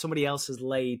groundwork that somebody else has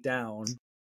laid down,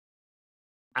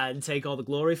 and take all the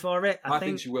glory for it. I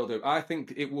think she will do. I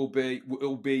think it'll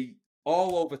be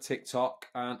all over TikTok,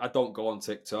 and I don't go on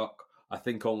TikTok. I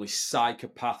think only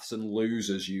psychopaths and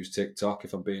losers use TikTok,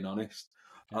 if I'm being honest.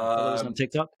 On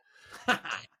TikTok.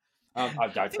 I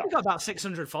think we've got about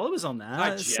 600 followers on there.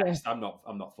 I'm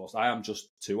not forced. I am just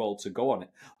too old to go on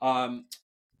it.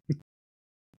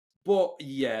 But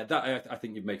yeah, I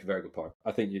think you'd make a very good point.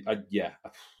 I think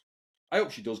I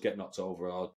hope she does get knocked over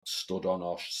or stood on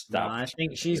or stabbed. No, I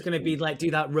think she's going to be like,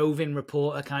 do that roving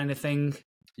reporter kind of thing.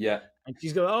 Yeah. And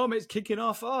she's going, oh, it's kicking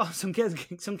off. Oh, some kid's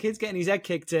getting his head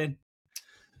kicked in.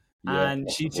 Yeah, and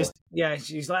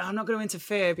she's like, I'm not going to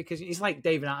interfere because he's like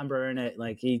David Attenborough, innit?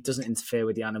 Like, he doesn't interfere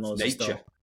with the animals. It's nature. And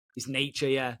stuff. It's nature,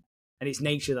 yeah. And it's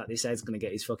nature that this head's going to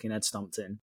get his fucking head stomped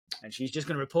in. And she's just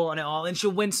going to report on it all. And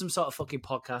she'll win some sort of fucking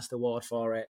podcast award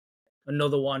for it.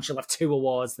 Another one. She'll have 2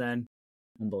 awards then.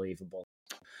 Unbelievable.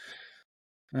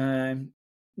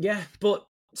 Yeah, but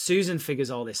Susan figures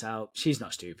all this out. She's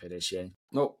not stupid, is she?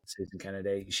 No. Susan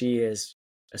Kennedy. She is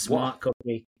a smart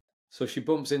cookie. So she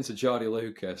bumps into Geordie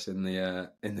Lucas in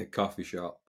the coffee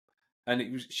shop,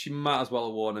 and she might as well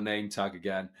have worn a name tag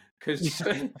again because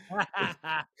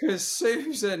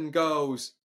Susan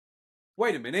goes,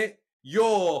 "Wait a minute,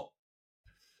 you're."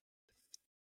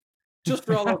 Just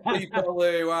for all those people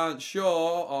who aren't sure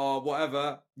or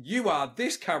whatever, you are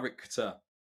this character.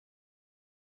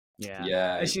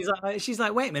 Yeah. And she's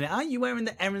like, wait a minute, aren't you wearing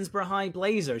the Erinsborough High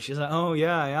blazer? She's like, oh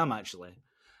yeah, I am actually.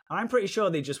 And I'm pretty sure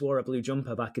they just wore a blue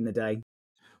jumper back in the day.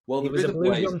 Well, there is a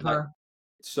blue jumper.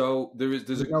 So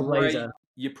there's a great blazer.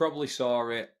 You probably saw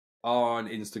it on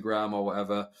Instagram or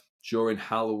whatever during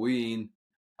Halloween,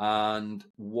 and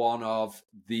one of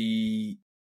the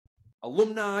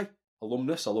alumni,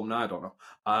 I don't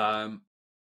know.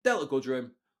 Delta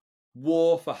Goodrum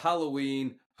wore for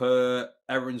Halloween her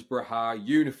Erinsborough High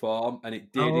uniform, and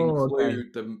it did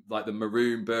include the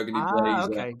maroon burgundy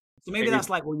blazer. Okay. So maybe that's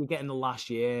like what you get in the last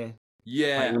year.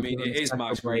 Yeah, I mean, it is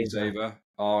my screensaver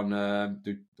on.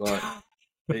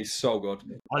 It's so good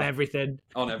on everything.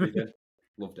 On everything.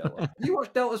 Love Delta. You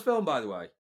watched Delta's film, by the way.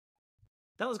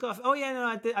 Delta's got. Oh yeah, no,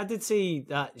 I did see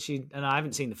that she. And I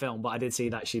haven't seen the film, but I did see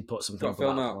that she put something. Got a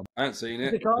film out. I haven't seen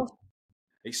it.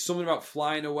 It's something about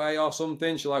flying away or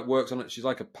something. She works on it. She's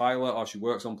like a pilot, or she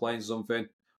works on planes or something.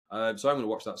 So I'm going to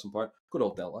watch that at some point. Good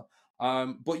old Delta.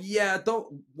 But yeah,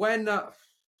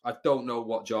 I don't know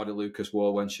what Geordie Lucas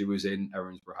wore when she was in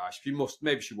Erinsborough High.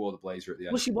 Maybe she wore the blazer at the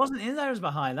end. Well, she wasn't in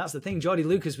Erinsborough High. That's the thing. Geordie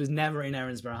Lucas was never in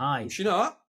Erinsborough High. Was she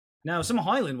not? No, Summer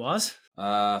Hoyland was.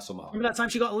 Remember that time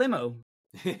she got a limo?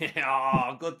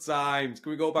 Oh, good times.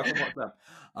 Can we go back and watch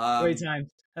that? Great times.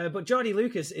 But Geordie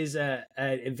Lucas is an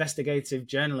investigative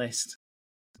journalist.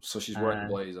 So she's wearing the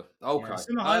blazer. Okay. Yeah,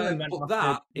 Summer Hoyland went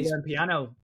off to learn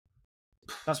piano.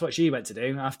 That's what she went to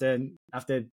do after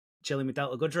chilling with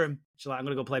Delta Goodrum. She's like, I'm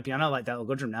going to go play piano like Delta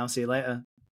Goodrum now. See you later.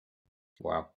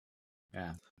 Wow.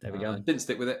 Yeah, there we go. Didn't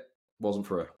stick with it. Wasn't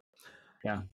for her.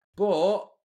 Yeah. But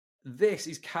this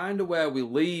is kind of where we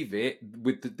leave it.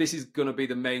 This is going to be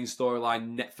the main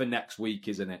storyline for next week,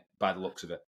 isn't it? By the looks of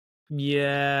it.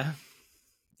 Yeah,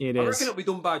 it is. I reckon it'll be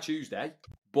done by Tuesday.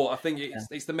 But I think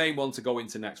it's the main one to go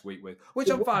into next week with, which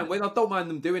I'm fine with. I don't mind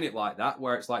them doing it like that,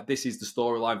 where it's like, this is the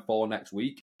storyline for next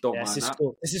week. Don't mind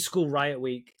that. This is school riot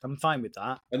week. I'm fine with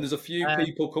that. And there's a few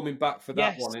people coming back for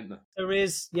that one, isn't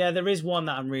there? There is one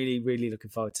that I'm really, really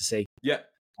looking forward to see. Yeah.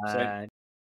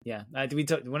 Yeah. Do we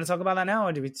want to talk about that now,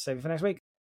 or do we save it for next week?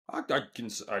 I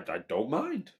don't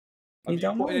mind. Have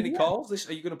you put in any calls?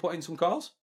 Are you going to put in some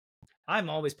calls? I'm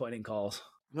always putting in calls.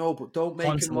 No, but don't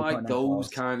make them like those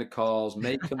kind of calls.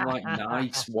 Make them like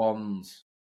nice ones.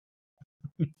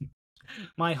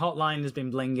 My hotline has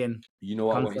been blinging. You know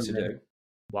what I want you to do?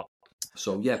 What?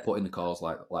 So yeah, put in the calls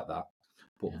like that.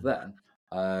 But then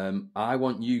I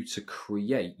want you to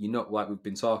create, like we've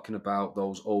been talking about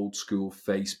those old school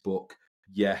Facebook,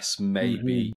 yes,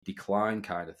 maybe, decline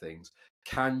kind of things.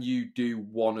 Can you do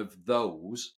one of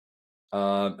those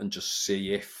and just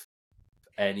see if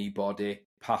anybody,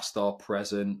 past or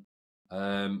present,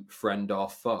 friend or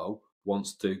foe,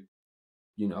 wants to,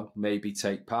 maybe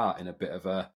take part in a bit of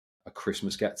a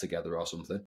Christmas get together or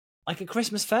something? Like a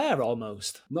Christmas fair,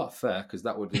 almost. Not fair, because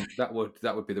that would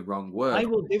be the wrong word. I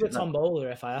will do a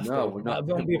tombola if I have to. We're not.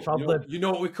 That won't be a problem. You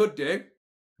know what we could do?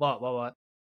 What?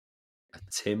 A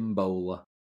Timbola.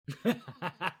 Don't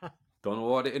know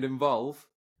what it'd involve.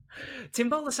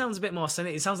 Timbola sounds a bit more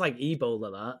sunny. It sounds like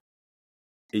Ebola, that.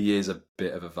 He is a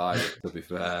bit of a vibe, to be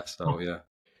fair. So yeah.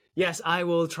 Yes, I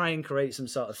will try and create some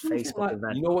sort of Facebook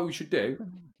event. You know what we should do?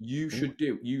 You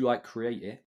create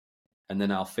it, and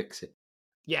then I'll fix it.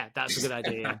 Yeah, that's a good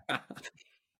idea.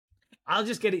 I'll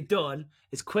just get it done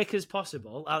as quick as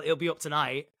possible. It'll be up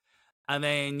tonight, and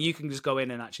then you can just go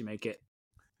in and actually make it.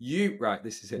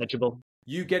 This is it. Legible.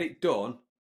 You get it done,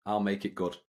 I'll make it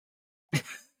good.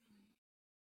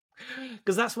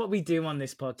 Because that's what we do on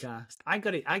this podcast. I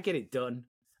get it done.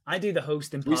 I do the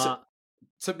hosting part.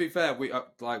 To be fair,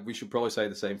 we should probably say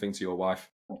the same thing to your wife.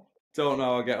 Don't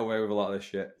know I'll get away with a lot of this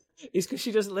shit. It's because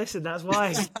she doesn't listen, that's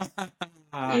why.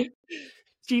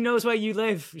 She knows where you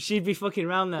live. She'd be fucking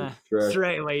around there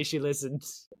straight away if she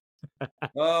listens.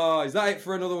 Oh, is that it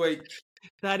for another week?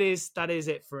 That is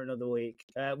it for another week.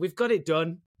 We've got it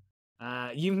done.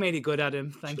 You've made it good,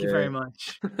 Adam. Thank you very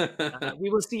much. We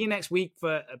will see you next week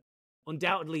for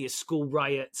undoubtedly a school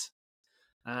riot.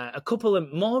 A couple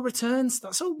of more returns.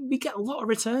 We get a lot of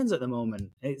returns at the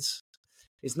moment. It's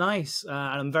nice, and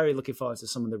I'm very looking forward to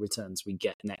some of the returns we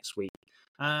get next week.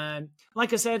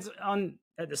 Like I said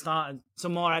at the start,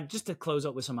 some more just to close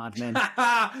up with some admin.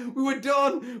 We were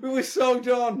done. We were so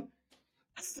done.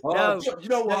 Oh, no, you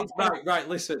know what? Right.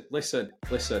 Listen.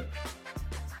 You've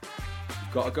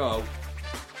got to go,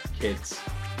 kids.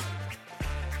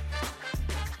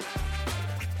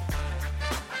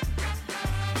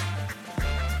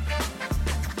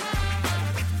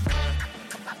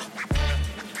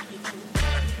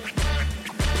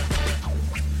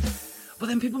 Well,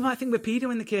 then people might think we're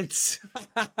pedoing the kids.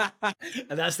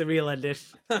 And that's the real ending.